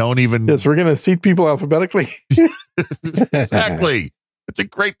don't even. Yes, we're going to seat people alphabetically. Exactly. It's a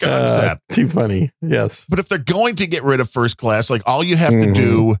great concept. Too funny. Yes. But if they're going to get rid of first class, like all you have to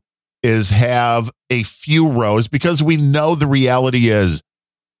do is have a few rows, because we know the reality is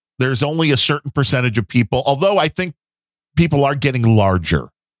there's only a certain percentage of people, although I think people are getting larger,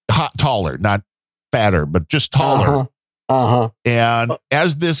 taller, not fatter, but just taller. And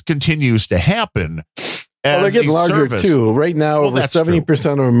as this continues to happen, they're getting larger too. Right now, over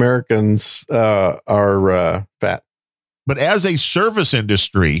 70% of Americans are fat. But as a service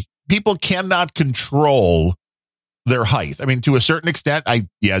industry, people cannot control their height. I mean, to a certain extent,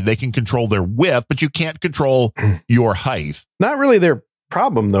 they can control their width, but you can't control your height. Not really their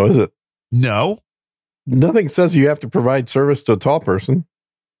problem, though, is it? No. Nothing says you have to provide service to a tall person.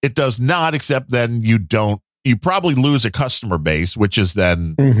 It does not, except then you probably lose a customer base, which is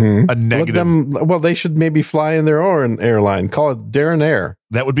then a negative. They should maybe fly in their own airline. Call it Darren Air.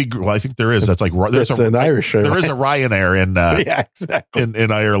 That would be. Well, I think there is. That's like there's an Irish airline. There is a Ryanair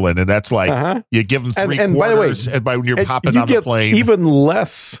in Ireland, and that's like you give them three quarters. By the way, when you're popping on the plane, even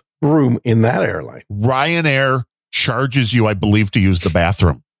less room in that airline. Ryanair charges you, I believe, to use the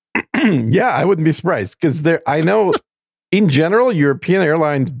bathroom. Yeah, I wouldn't be surprised, because I know in general European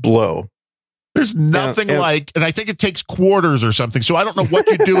airlines blow. There's nothing and I think it takes quarters or something. So I don't know what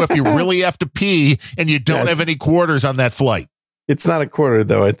you do if you really have to pee and you don't have any quarters on that flight. It's not a quarter,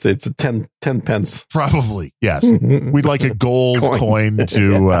 though. It's a 10 pence. Probably, yes. We'd like a gold coin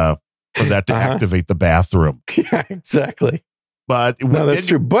to for that to activate the bathroom. Yeah, exactly. But no, that's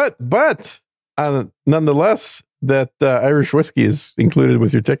true. But nonetheless, that Irish whiskey is included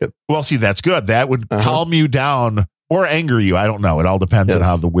with your ticket. Well, see, that's good. That would calm you down. Or anger you. I don't know. It all depends on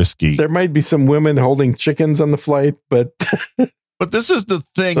how the whiskey. There might be some women holding chickens on the flight, but but this is the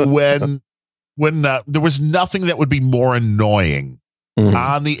thing when there was nothing that would be more annoying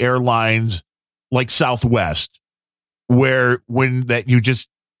on the airlines like Southwest, when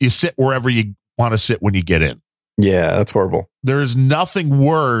you sit wherever you want to sit when you get in. Yeah, that's horrible. There's nothing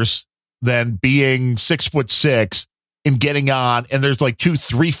worse than being 6'6" and getting on, and there's like 2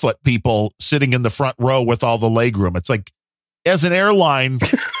 3-foot people sitting in the front row with all the legroom. It's like, as an airline,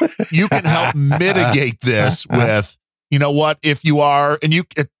 you can help mitigate this with, you know what, if you are, and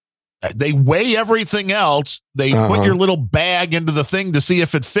they weigh everything else. They put your little bag into the thing to see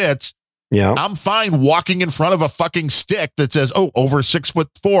if it fits. Yeah, I'm fine walking in front of a fucking stick that says, over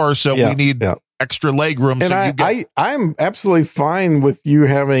 6'4", so we need extra legroom. And I'm absolutely fine with you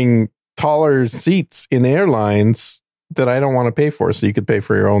having taller seats in airlines that I don't want to pay for, so you could pay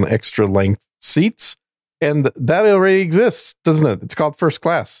for your own extra length seats, and that already exists, doesn't it? It's called first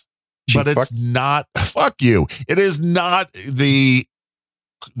class. But it's not. Fuck you. It is not the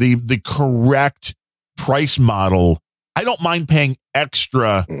correct price model. I don't mind paying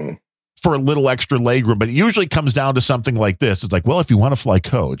extra for a little extra legroom, but it usually comes down to something like this. It's like, well, if you want to fly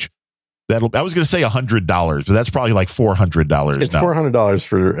coach, I was going to say $100, but that's probably like $400. It's $400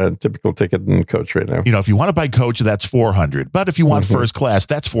 for a typical ticket in coach right now. You know, if you want to buy coach, that's $400. But if you want first class,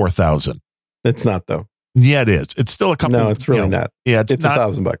 that's $4,000. It's not, though. Yeah, it is. It's still a couple. No, it's really not. Yeah, it's not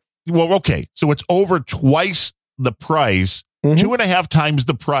 $1,000. Well, okay, so it's over twice the price, 2.5 times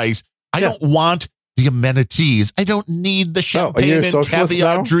the price. I don't want the amenities. I don't need the champagne and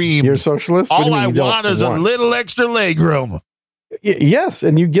caviar dream. You're a socialist. All I want is a little extra legroom. Yes,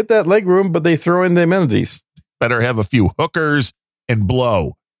 and you get that leg room, but they throw in the amenities. Better have a few hookers and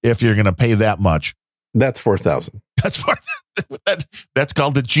blow if you're going to pay that much. That's $4,000. That's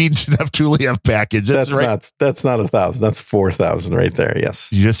called the Gene Tuliev package. That's right. That's not $1,000. That's $4,000 right there. Yes.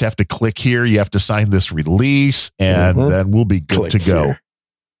 You just have to click here. You have to sign this release, and then we'll be good to go. Here.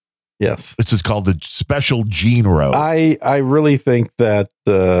 Yes. This is called the special Gene row. I really think that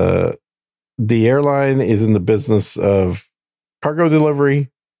the airline is in the business of cargo delivery.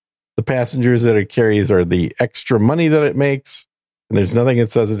 The passengers that it carries are the extra money that it makes, and there's nothing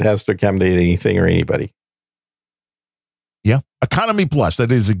that says it has to accommodate anything or anybody. Yeah. Economy Plus.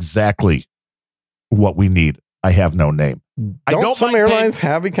 That is exactly what we need. I have no name. Don't some airlines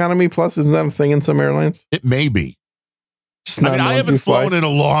have Economy Plus? Isn't that a thing in some airlines? It may be. I haven't flown in a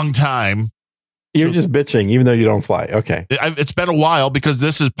long time. You're just bitching, even though you don't fly. Okay. It's been a while, because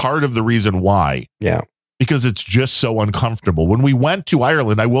this is part of the reason why. Yeah. Because it's just so uncomfortable. When we went to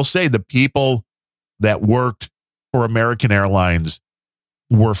Ireland, I will say the people that worked for American Airlines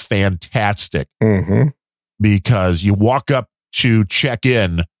were fantastic. Because you walk up to check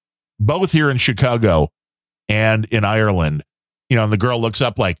in, both here in Chicago and in Ireland, and the girl looks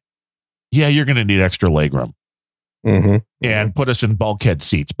up like, yeah, you're going to need extra legroom. And put us in bulkhead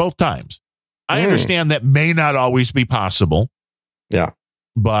seats both times. I understand that may not always be possible. Yeah.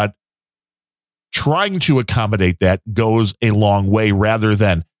 But trying to accommodate that goes a long way rather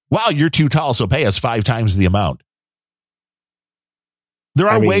than, wow, you're too tall, so pay us 5 times the amount. There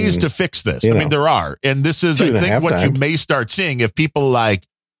are ways to fix this. I mean, there are. And this is, I think, what you may start seeing if people like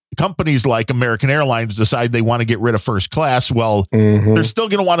companies like American Airlines decide they want to get rid of first class. Well, they're still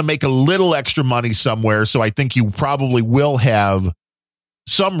going to want to make a little extra money somewhere. So I think you probably will have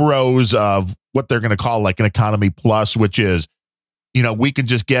some rows of what they're going to call like an economy plus, which is, you know, we can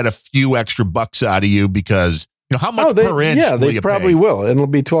just get a few extra bucks out of you because, you know, how much per inch? Yeah, they probably will. And it'll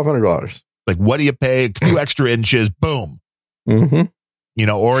be $1,200. Like, what do you pay? A few extra inches, boom. You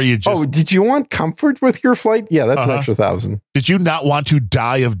know, or you just... Oh, did you want comfort with your flight? Yeah, that's an extra $1,000. Did you not want to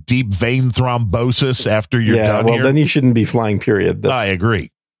die of deep vein thrombosis after you're done here? Well, then you shouldn't be flying, period. I agree.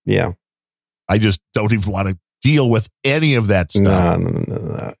 Yeah. I just don't even want to deal with any of that stuff.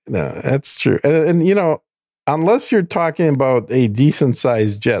 No, that's true. And you know, unless you're talking about a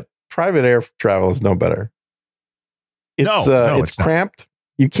decent-sized jet, private air travel is no better. It's cramped.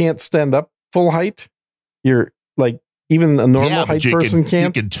 You can't stand up full height. You're like... Even a normal height person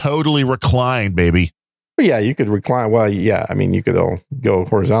can't. You can totally recline, baby. But yeah, you could recline. Well, yeah, I mean, you could all go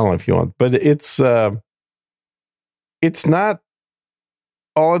horizontal if you want, but it's not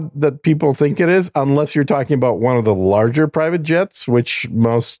all that people think it is, unless you're talking about one of the larger private jets, which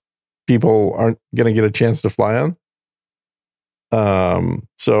most people aren't going to get a chance to fly on.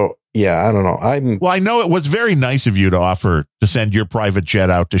 So yeah, I don't know. I know it was very nice of you to offer to send your private jet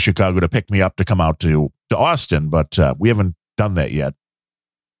out to Chicago to pick me up to come out to Austin, but we haven't done that yet.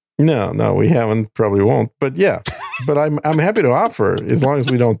 No, we haven't. Probably won't. But yeah, but I'm happy to offer as long as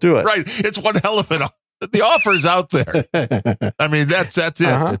we don't do it. Right. It's one hell of an the offer's out there. I mean, that's it.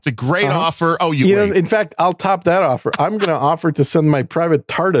 It's a great offer. Oh, you know, in fact, I'll top that offer. I'm going to offer to send my private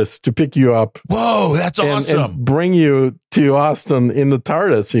TARDIS to pick you up. Whoa, that's awesome. And bring you to Austin in the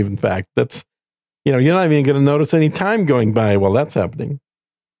TARDIS. In fact, that's, you know, you're not even going to notice any time going by while that's happening.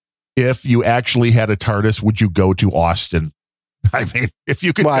 If you actually had a TARDIS, would you go to Austin? I mean, if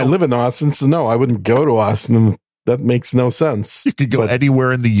you could. Well, I live in Austin, so no, I wouldn't go to Austin. That makes no sense. You could go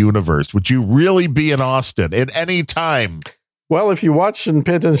anywhere in the universe. Would you really be in Austin at any time? Well, if you watch and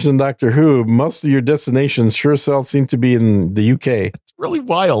pay attention to Doctor Who, most of your destinations sure seem to be in the UK. It's really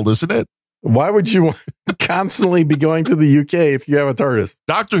wild, isn't it? Why would you constantly be going to the UK if you have a TARDIS?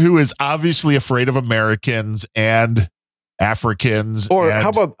 Doctor Who is obviously afraid of Americans and Africans. Or how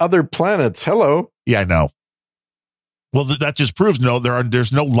about other planets? Hello. Yeah, I know. Well, that just proves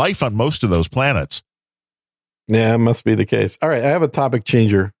there's no life on most of those planets. Yeah, it must be the case. All right, I have a topic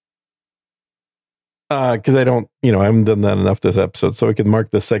changer. Because I haven't done that enough this episode, so we can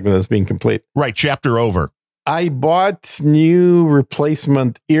mark this segment as being complete. Right, chapter over. I bought new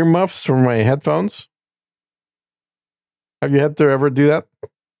replacement earmuffs for my headphones. Have you had to ever do that?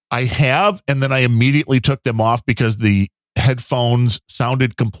 I have, and then I immediately took them off because the headphones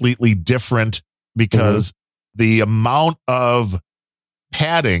sounded completely different because the amount of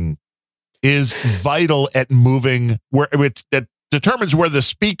padding is vital at moving where it determines where the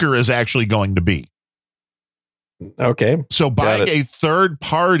speaker is actually going to be. Okay. So buying a third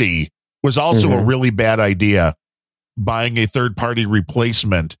party was also a really bad idea. Buying a third party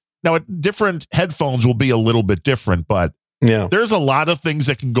replacement. Now, different headphones will be a little bit different, but there's a lot of things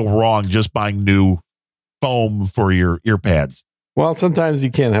that can go wrong just buying new foam for your ear pads. Well, sometimes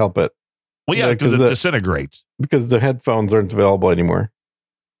you can't help it. Well, yeah, because it disintegrates. Because the headphones aren't available anymore.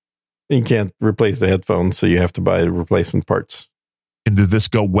 You can't replace the headphones, so you have to buy replacement parts. And did this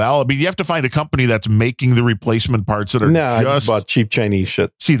go well? I mean, you have to find a company that's making the replacement parts that are I just bought cheap Chinese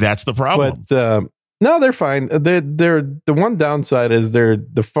shit. See, that's the problem. But no, they're fine. The one downside is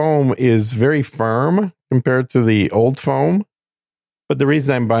the foam is very firm compared to the old foam. But the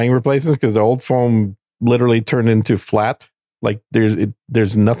reason I'm buying replacements is because the old foam literally turned into flat. Like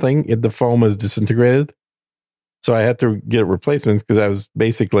there's nothing. The foam is disintegrated. So I had to get replacements because I was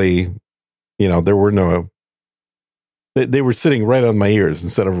basically, there were no. They were sitting right on my ears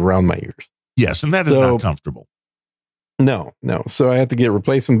instead of around my ears. Yes, and that is not comfortable. No. So I had to get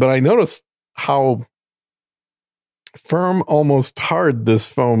replacement. But I noticed how firm, almost hard this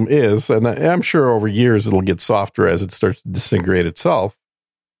foam is. And I'm sure over years it'll get softer as it starts to disintegrate itself.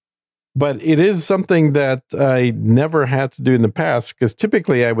 But it is something that I never had to do in the past because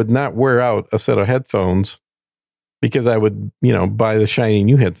typically I would not wear out a set of headphones because I would, buy the shiny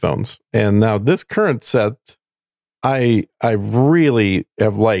new headphones. And now this current set, I really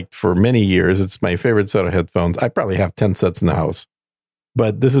have liked for many years. It's my favorite set of headphones. I probably have 10 sets in the house,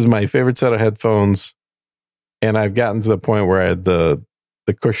 but this is my favorite set of headphones. And I've gotten to the point where the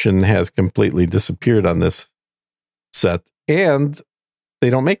cushion has completely disappeared on this set, and they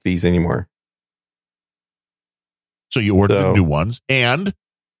don't make these anymore. So you ordered the new ones, and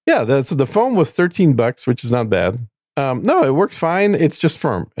yeah, the foam was $13, which is not bad. No, it works fine. It's just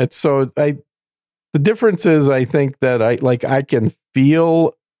firm. The difference is, I think that I can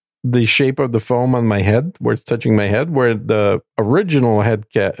feel the shape of the foam on my head where it's touching my head, where the original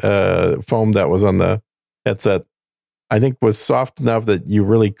foam that was on the headset, I think, was soft enough that you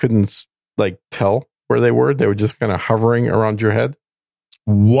really couldn't tell where they were. They were just kind of hovering around your head.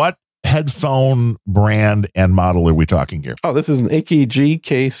 What headphone brand and model are we talking here? Oh, this is an AKG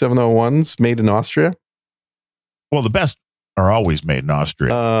K701s made in Austria. Well, the best are always made in Austria.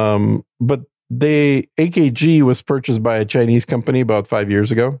 But AKG was purchased by a Chinese company about 5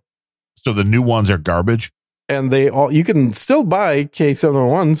 years ago. So the new ones are garbage? And you can still buy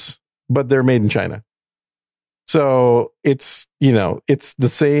K701s, but they're made in China. So it's the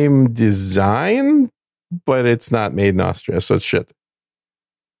same design, but it's not made in Austria. So it's shit.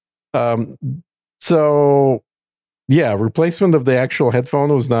 So yeah, replacement of the actual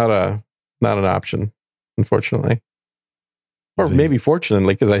headphone was not an option, unfortunately. Or maybe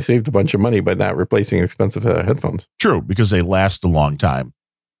fortunately, because I saved a bunch of money by not replacing expensive headphones. True, because they last a long time.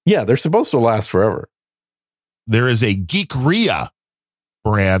 Yeah, they're supposed to last forever. There is a Geekria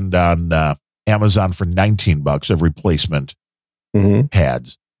brand on Amazon for $19 of replacement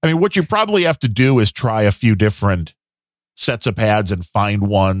pads. I mean, what you probably have to do is try a few different sets of pads and find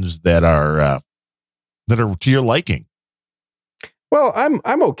ones that are to your liking. Well,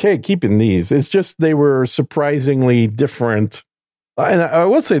 I'm okay keeping these. It's just they were surprisingly different. And I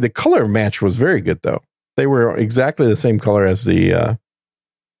will say the color match was very good, though. They were exactly the same color as the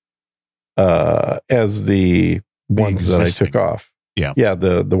ones that I took off. Yeah. Yeah,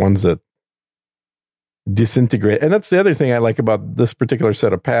 the ones that disintegrate. And that's the other thing I like about this particular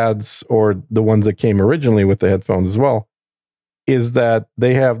set of pads, or the ones that came originally with the headphones as well, is that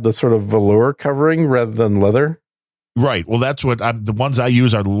they have the sort of velour covering rather than leather. Right. Well, that's what the ones I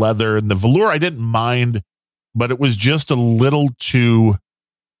use are leather, and the velour I didn't mind, but it was just a little too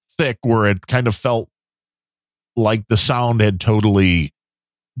thick where it kind of felt like the sound had totally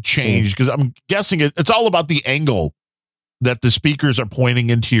changed, because I'm guessing it's all about the angle that the speakers are pointing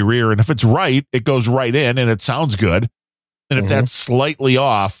into your ear. And if it's right, it goes right in and it sounds good. And if that's slightly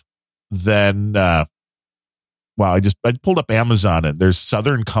off, then, I pulled up Amazon and there's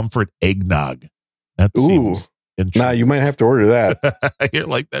Southern Comfort Eggnog. That seems interesting. Now you might have to order that. You're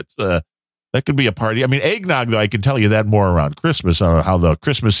like, that could be a party. I mean, eggnog, though, I can tell you that more around Christmas, on how the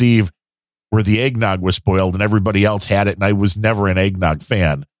Christmas Eve where the eggnog was spoiled and everybody else had it, and I was never an eggnog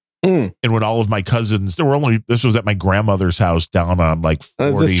fan. And when all of my cousins, this was at my grandmother's house down on 40.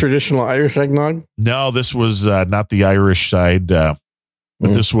 Is this traditional Irish eggnog? No, this was not the Irish side, but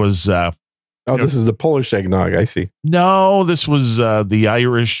this was. This is the Polish eggnog. I see. No, this was the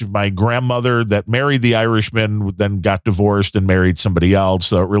Irish. My grandmother that married the Irishman then got divorced and married somebody else.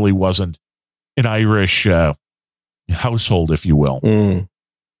 So it really wasn't an Irish household, if you will.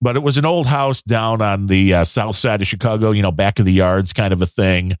 But it was an old house down on the south side of Chicago, back of the yards kind of a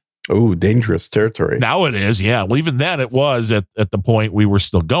thing. Oh, dangerous territory. Now it is, yeah. Well, even then it was at the point we were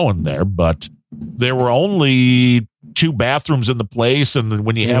still going there, but there were only 2 bathrooms in the place. And then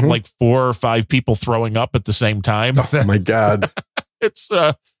when you have 4 or 5 people throwing up at the same time. Oh my God. It's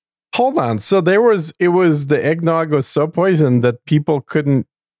hold on. So the eggnog was so poisoned that people couldn't,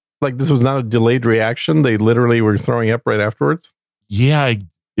 this was not a delayed reaction. They literally were throwing up right afterwards. Yeah,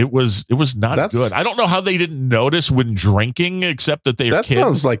 it was not good. I don't know how they didn't notice when drinking, except that they were kids. That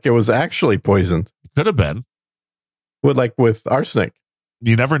sounds like it was actually poisoned. Could have been. With arsenic.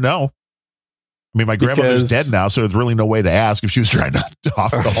 You never know. I mean, my grandmother's dead now, so there's really no way to ask if she was trying to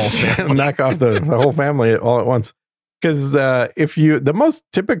off the whole family. Knock off the whole family all at once. Because the most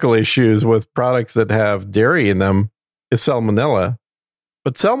typical issues with products that have dairy in them is salmonella.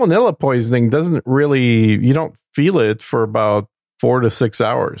 But salmonella poisoning you don't feel it for about 4 to 6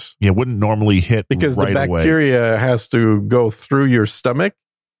 hours. Yeah, it wouldn't normally hit because right the bacteria has to go through your stomach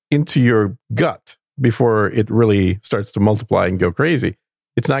into your gut before it really starts to multiply and go crazy.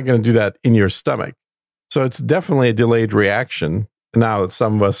 It's not going to do that in your stomach. So it's definitely a delayed reaction. Now,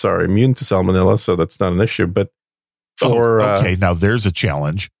 some of us are immune to salmonella, so that's not an issue. But now there's a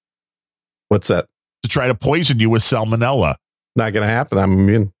challenge. What's that? To try to poison you with salmonella. Not going to happen. I'm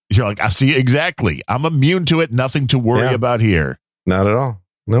immune. You're like, I see, exactly. I'm immune to it. Nothing to worry about here. Not at all.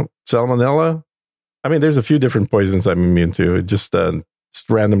 Nope. Salmonella. I mean, there's a few different poisons I'm immune to. It just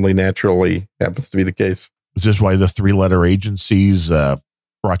randomly, naturally happens to be the case. Is this why the 3-letter agencies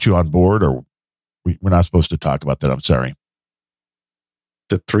brought you on board, or we're not supposed to talk about that? I'm sorry.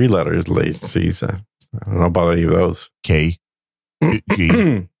 The 3-letter agencies. I don't know about any of those. K. G.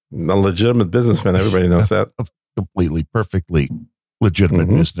 A legitimate businessman. Everybody knows that. completely, perfectly legitimate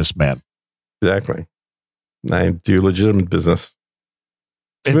businessman. Exactly. I do legitimate business.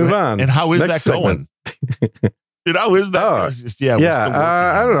 Let's move on. And how is Next that going? How is that? I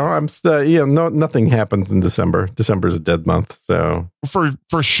don't know. I'm still, nothing happens in December. December is a dead month. So for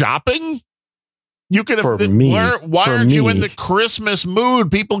shopping, you could have. For me, why aren't you in the Christmas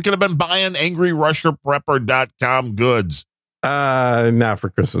mood? People could have been buying AngryRusherPrepper.com goods. Not for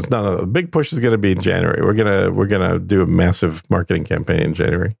Christmas. No. The big push is going to be in January. We're gonna do a massive marketing campaign in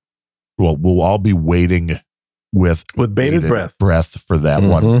January. Well, we'll all be waiting with bated breath for that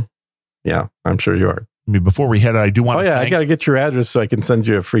one. Yeah, I'm sure you are. I mean, before we head, I do want to. I got to get your address so I can send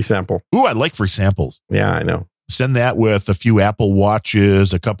you a free sample. Ooh, I like free samples. Yeah, I know. Send that with a few Apple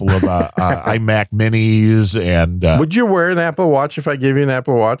Watches, a couple of iMac Minis, and would you wear an Apple Watch if I gave you an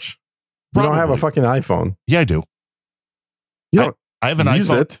Apple Watch? Probably. You don't have a fucking iPhone. Yeah, I do. I have an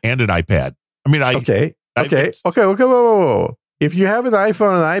iPhone and an iPad. I mean, Okay. Whoa. If you have an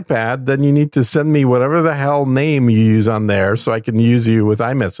iPhone and iPad, then you need to send me whatever the hell name you use on there so I can use you with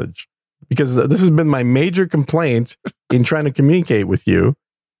iMessage. Because this has been my major complaint in trying to communicate with you,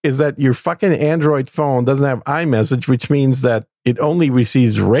 is that your fucking Android phone doesn't have iMessage, which means that it only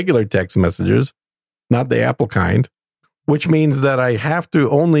receives regular text messages, not the Apple kind, which means that I have to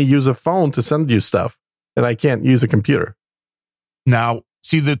only use a phone to send you stuff, and I can't use a computer. Now,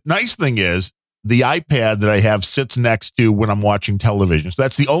 see, the nice thing is the iPad that I have sits next to when I'm watching television. So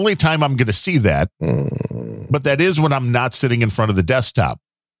that's the only time I'm going to see that. But that is when I'm not sitting in front of the desktop.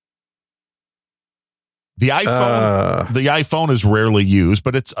 The iPhone is rarely used,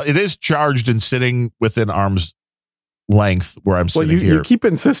 but it is charged and sitting within arm's length where I'm sitting here. You keep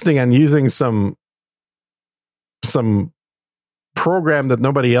insisting on using some program that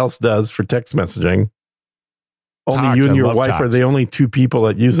nobody else does for text messaging. Only you and your wife are the only two people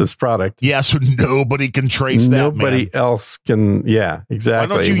that use this product. Yeah, so nobody can trace that. Nobody else can. Yeah,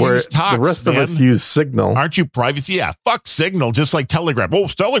 exactly. Why don't you use Tox, the rest of us use Signal. Aren't you privacy? Yeah, fuck Signal, just like Telegram. Oh,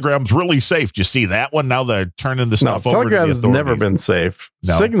 Telegram's really safe. Do you see that one? Now they're turning the stuff over to the authorities. Telegram's never been safe.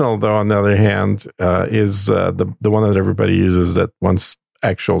 No. Signal, though, on the other hand, is the one that everybody uses that wants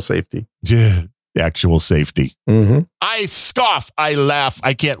actual safety. Yeah, actual safety. Mm-hmm. I scoff. I laugh.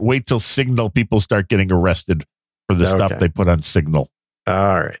 I can't wait till Signal people start getting arrested for the stuff they put on Signal.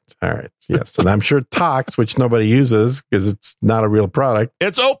 All right. Yes. And I'm sure Tox, which nobody uses because it's not a real product.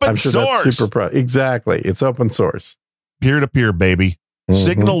 It's open source. That's super exactly. It's open source. Peer-to-peer, baby.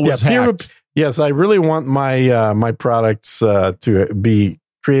 Signal was hacked. Yes, I really want my my products to be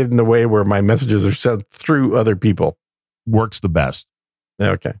created in a way where my messages are sent through other people. Works the best.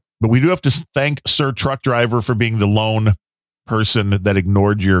 Okay. But we do have to thank Sir Truck Driver for being the lone person that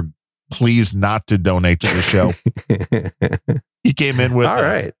ignored your please not to donate to the show. He came in with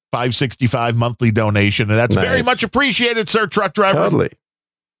a $5.65 monthly donation, and that's very much appreciated, Sir Truck Driver. Totally.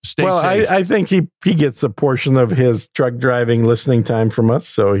 Stay safe. I think he gets a portion of his truck driving listening time from us,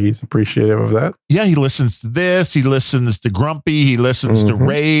 so he's appreciative of that. Yeah, he listens to this. He listens to Grumpy. He listens to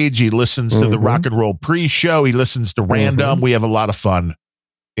Rage. He listens to the Rock and Roll Pre-Show. He listens to Random. We have a lot of fun.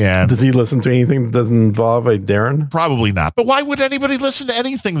 And does he listen to anything that doesn't involve a Darren? Probably not. But why would anybody listen to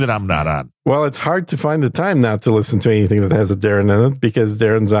anything that I'm not on? Well, it's hard to find the time not to listen to anything that has a Darren in it because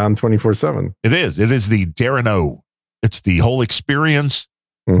Darren's on 24/7. It is. It is the Darren O. It's the whole experience.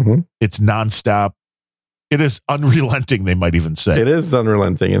 It's nonstop. It is unrelenting, they might even say. It is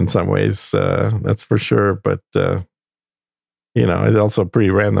unrelenting in some ways. That's for sure. But, it's also pretty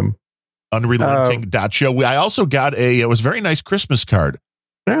random. Unrelenting.show. I also got it was a very nice Christmas card.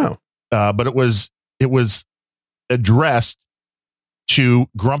 Yeah. But it was addressed to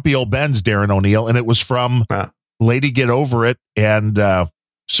Grumpy Old Ben's Darren O'Neill, and it was from Lady Get Over It and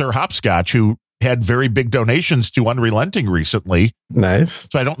Sir Hopscotch, who had very big donations to Unrelenting recently. Nice.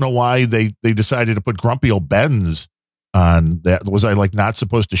 So I don't know why they decided to put Grumpy Old Ben's on that. Was I not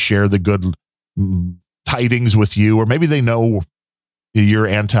supposed to share the good tidings with you? Or maybe they know you're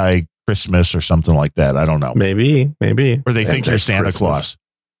anti-Christmas or something like that. I don't know. Maybe. Or they think you're Santa Claus.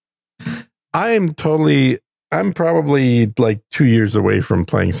 I'm probably 2 years away from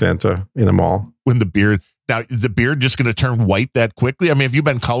playing Santa in a mall. When the beard, now is the beard just going to turn white that quickly? I mean, have you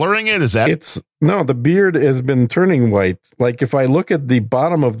been coloring it? No, the beard has been turning white. Like if I look at the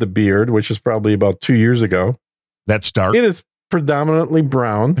bottom of the beard, which is probably about 2 years ago. That's dark. It is predominantly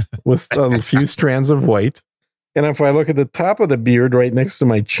brown with a few strands of white. And if I look at the top of the beard right next to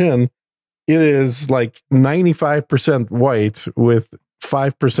my chin, it is 95% white with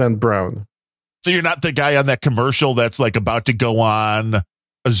 5% brown. So you're not the guy on that commercial that's about to go on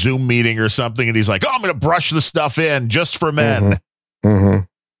a Zoom meeting or something, and he's like, "Oh, I'm going to brush the stuff in just for men."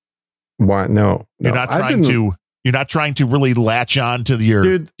 Why? No. You're not trying to You're not trying to really latch on to your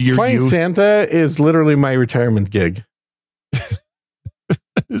playing youth. Santa is literally my retirement gig.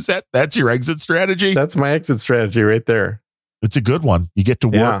 That's your exit strategy? That's my exit strategy right there. It's a good one. You get to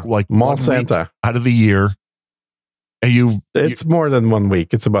work like mall 1 Santa week out of the year. It's more than 1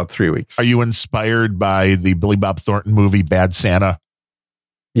 week. It's about 3 weeks. Are you inspired by the Billy Bob Thornton movie Bad Santa?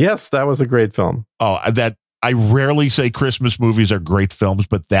 Yes, that was a great film. Oh, that I rarely say Christmas movies are great films,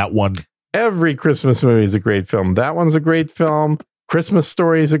 but that one. Every Christmas movie is a great film. That one's a great film. Christmas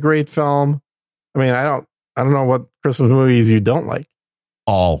Story is a great film. I mean, I don't know what Christmas movies you don't like.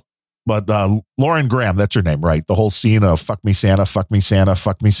 All. But Lauren Graham, that's her name, right? The whole scene of fuck me Santa, fuck me Santa,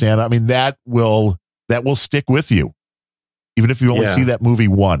 fuck me Santa. I mean, that will stick with you, even if you only see that movie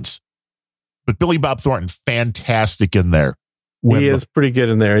once. But Billy Bob Thornton, fantastic in there. He is pretty good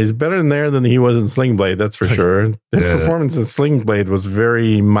in there. He's better in there than he was in Sling Blade, that's for sure. His performance in Sling Blade was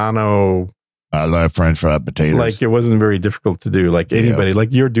very mono. I love French fried potatoes. Like, it wasn't very difficult to do. Like anybody,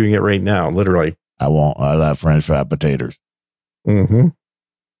 like you're doing it right now, literally. I love French fried potatoes. Mm-hmm.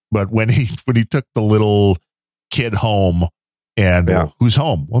 But when he took the little kid home, and well, who's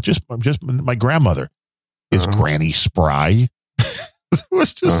home? Well, just my grandmother. Is Granny Spry? It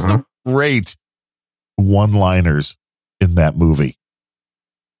was just some great one-liners in that movie.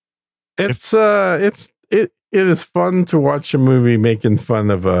 It is fun to watch a movie making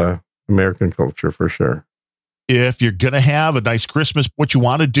fun of American culture for sure. If you're gonna have a nice Christmas, what you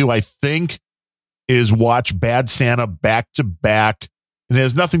want to do, I think, is watch Bad Santa back to back. And it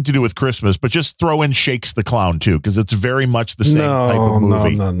has nothing to do with Christmas, but just throw in Shakes the Clown too, because it's very much the same type of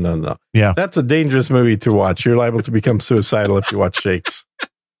movie. No. Yeah, that's a dangerous movie to watch. You're liable to become suicidal if you watch Shakes.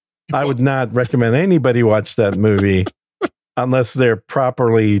 I would not recommend anybody watch that movie unless they're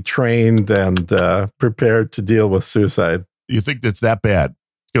properly trained and prepared to deal with suicide. You think that's that bad?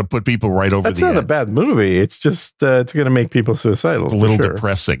 It's going to put people right over the edge. That's not a bad movie. It's just it's going to make people suicidal. It's a little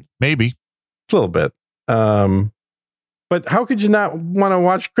depressing, maybe. It's a little bit. But how could you not want to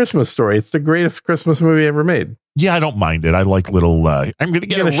watch Christmas Story? It's the greatest Christmas movie ever made. Yeah, I don't mind it. I like little. I'm going to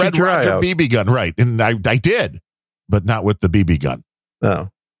get a Red Rocket BB gun, right? And I did, but not with the BB gun. No.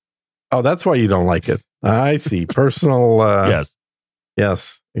 Oh, that's why you don't like it. I see. Personal.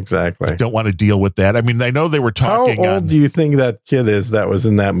 Yes, exactly. I don't want to deal with that. I mean, I know they were talking. How old do you think that kid is that was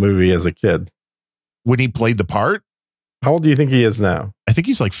in that movie as a kid? When he played the part? How old do you think he is now? I think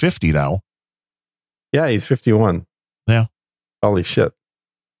he's like 50 now. Yeah, he's 51. Yeah. Holy shit.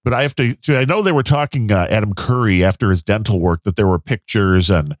 But I know they were talking, Adam Curry, after his dental work, that there were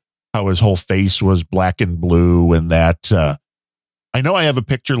pictures and how his whole face was black and blue. And that, I know I have a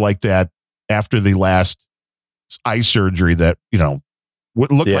picture like that after the last eye surgery that,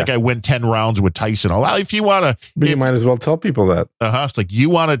 what looked like I went 10 rounds with Tyson. Well, if you want to. But you might as well tell people that. It's like, you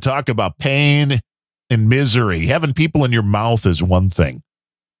want to talk about pain and misery. Having people in your mouth is one thing.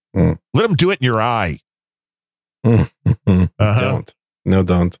 Let them do it in your eye. Don't. No,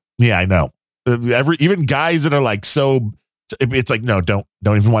 don't. Yeah, I know. Even guys that are like, so it's like, no, don't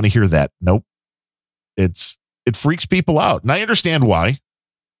even want to hear that. Nope. It freaks people out. And I understand why.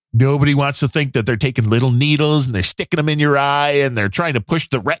 Nobody wants to think that they're taking little needles and they're sticking them in your eye and they're trying to push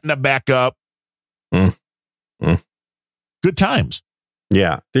the retina back up. Good times.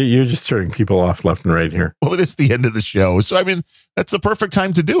 Yeah. You're just turning people off left and right here. Well, it is the end of the show. So, I mean, that's the perfect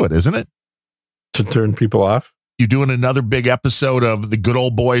time to do it, isn't it? To turn people off? You doing another big episode of the Good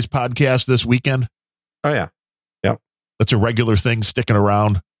Old Boys podcast this weekend? Oh, yeah. Yep. That's a regular thing sticking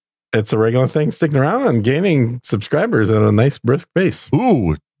around. It's a regular thing sticking around and gaining subscribers at a nice brisk pace.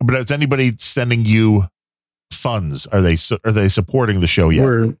 Ooh, but is anybody sending you funds? Are they supporting the show yet?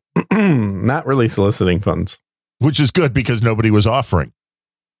 We're not really soliciting funds. Which is good because nobody was offering.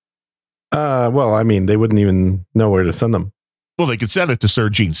 Well, I mean, they wouldn't even know where to send them. Well, they could send it to Sir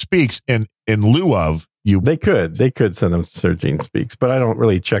Gene Speaks, and in lieu of you, they could send them to Sir Gene Speaks, but I don't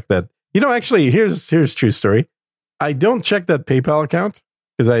really check that. Actually, here's true story. I don't check that PayPal account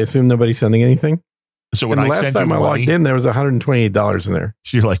because I assume nobody's sending anything. So when last time I logged in, there was $128 in there.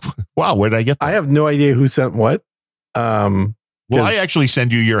 So you're like, wow, where did I get that? I have no idea who sent what. Well, I actually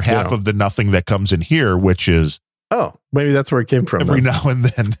send you your half of the nothing that comes in here, which is. Oh, maybe that's where it came from. Every now and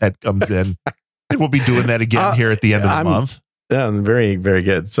then that comes in. And we'll be doing that again here at the end of the month. Yeah, very, very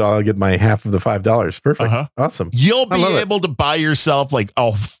good. So I'll get my half of the $5. Perfect. Awesome. You'll be able to buy yourself like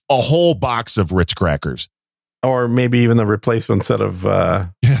a whole box of Ritz crackers. Or maybe even a replacement set of right,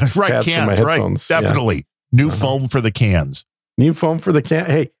 cans, right. Definitely. Yeah. New foam for the cans. New foam for the can.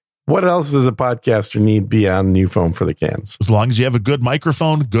 Hey, what else does a podcaster need beyond new foam for the cans? As long as you have a good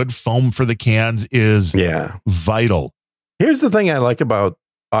microphone, good foam for the cans is vital. Here's the thing I like about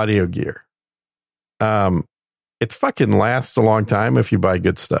audio gear. it fucking lasts a long time if you buy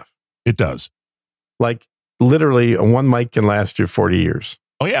good stuff. It does. Like literally, one mic can last you 40 years.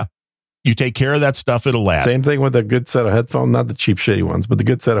 Oh, yeah. You take care of that stuff, it'll last. Same thing with a good set of headphones, not the cheap, shitty ones, but the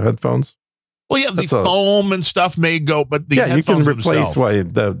good set of headphones. Well, yeah, the foam and stuff may go, but the you can replace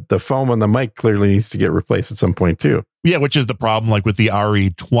themselves. the foam on the mic clearly needs to get replaced at some point too. Yeah, which is the problem, like with the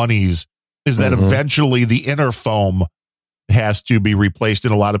RE20s, is that eventually the inner foam has to be replaced,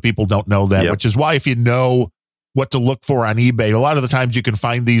 and a lot of people don't know that, which is why if you know what to look for on eBay, a lot of the times you can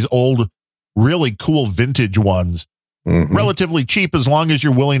find these old, really cool vintage ones relatively cheap, as long as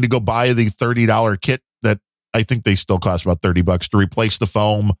you're willing to go buy the $30 kit that I think they still cost about $30 to replace the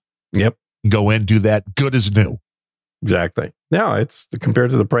foam. Yep. Go in, do that, good as new. Exactly. No, it's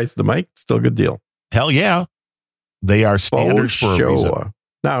compared to the price of the mic, still a good deal. Hell yeah. They are standards for a reason.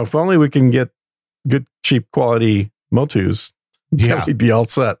 Now, if only we can get good, cheap quality Motus, we'd be all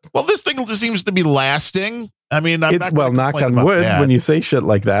set. Well, this thing just seems to be lasting. I mean, I'm not well, knock on wood when you say shit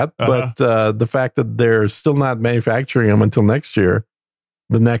like that, but the fact that they're still not manufacturing them until next year,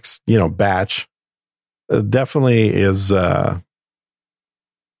 the next batch, definitely is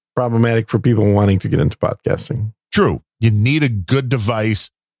problematic for people wanting to get into podcasting. True. You need a good device,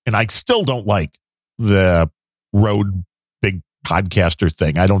 and I still don't like the Rode big podcaster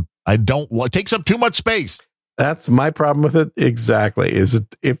thing. I don't. It takes up too much space. That's my problem with it. Exactly. Is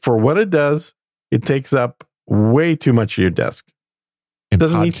it for what it does? It takes up way too much of your desk. And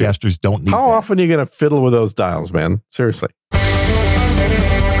podcasters don't need How that. often are you going to fiddle with those dials, man? Seriously.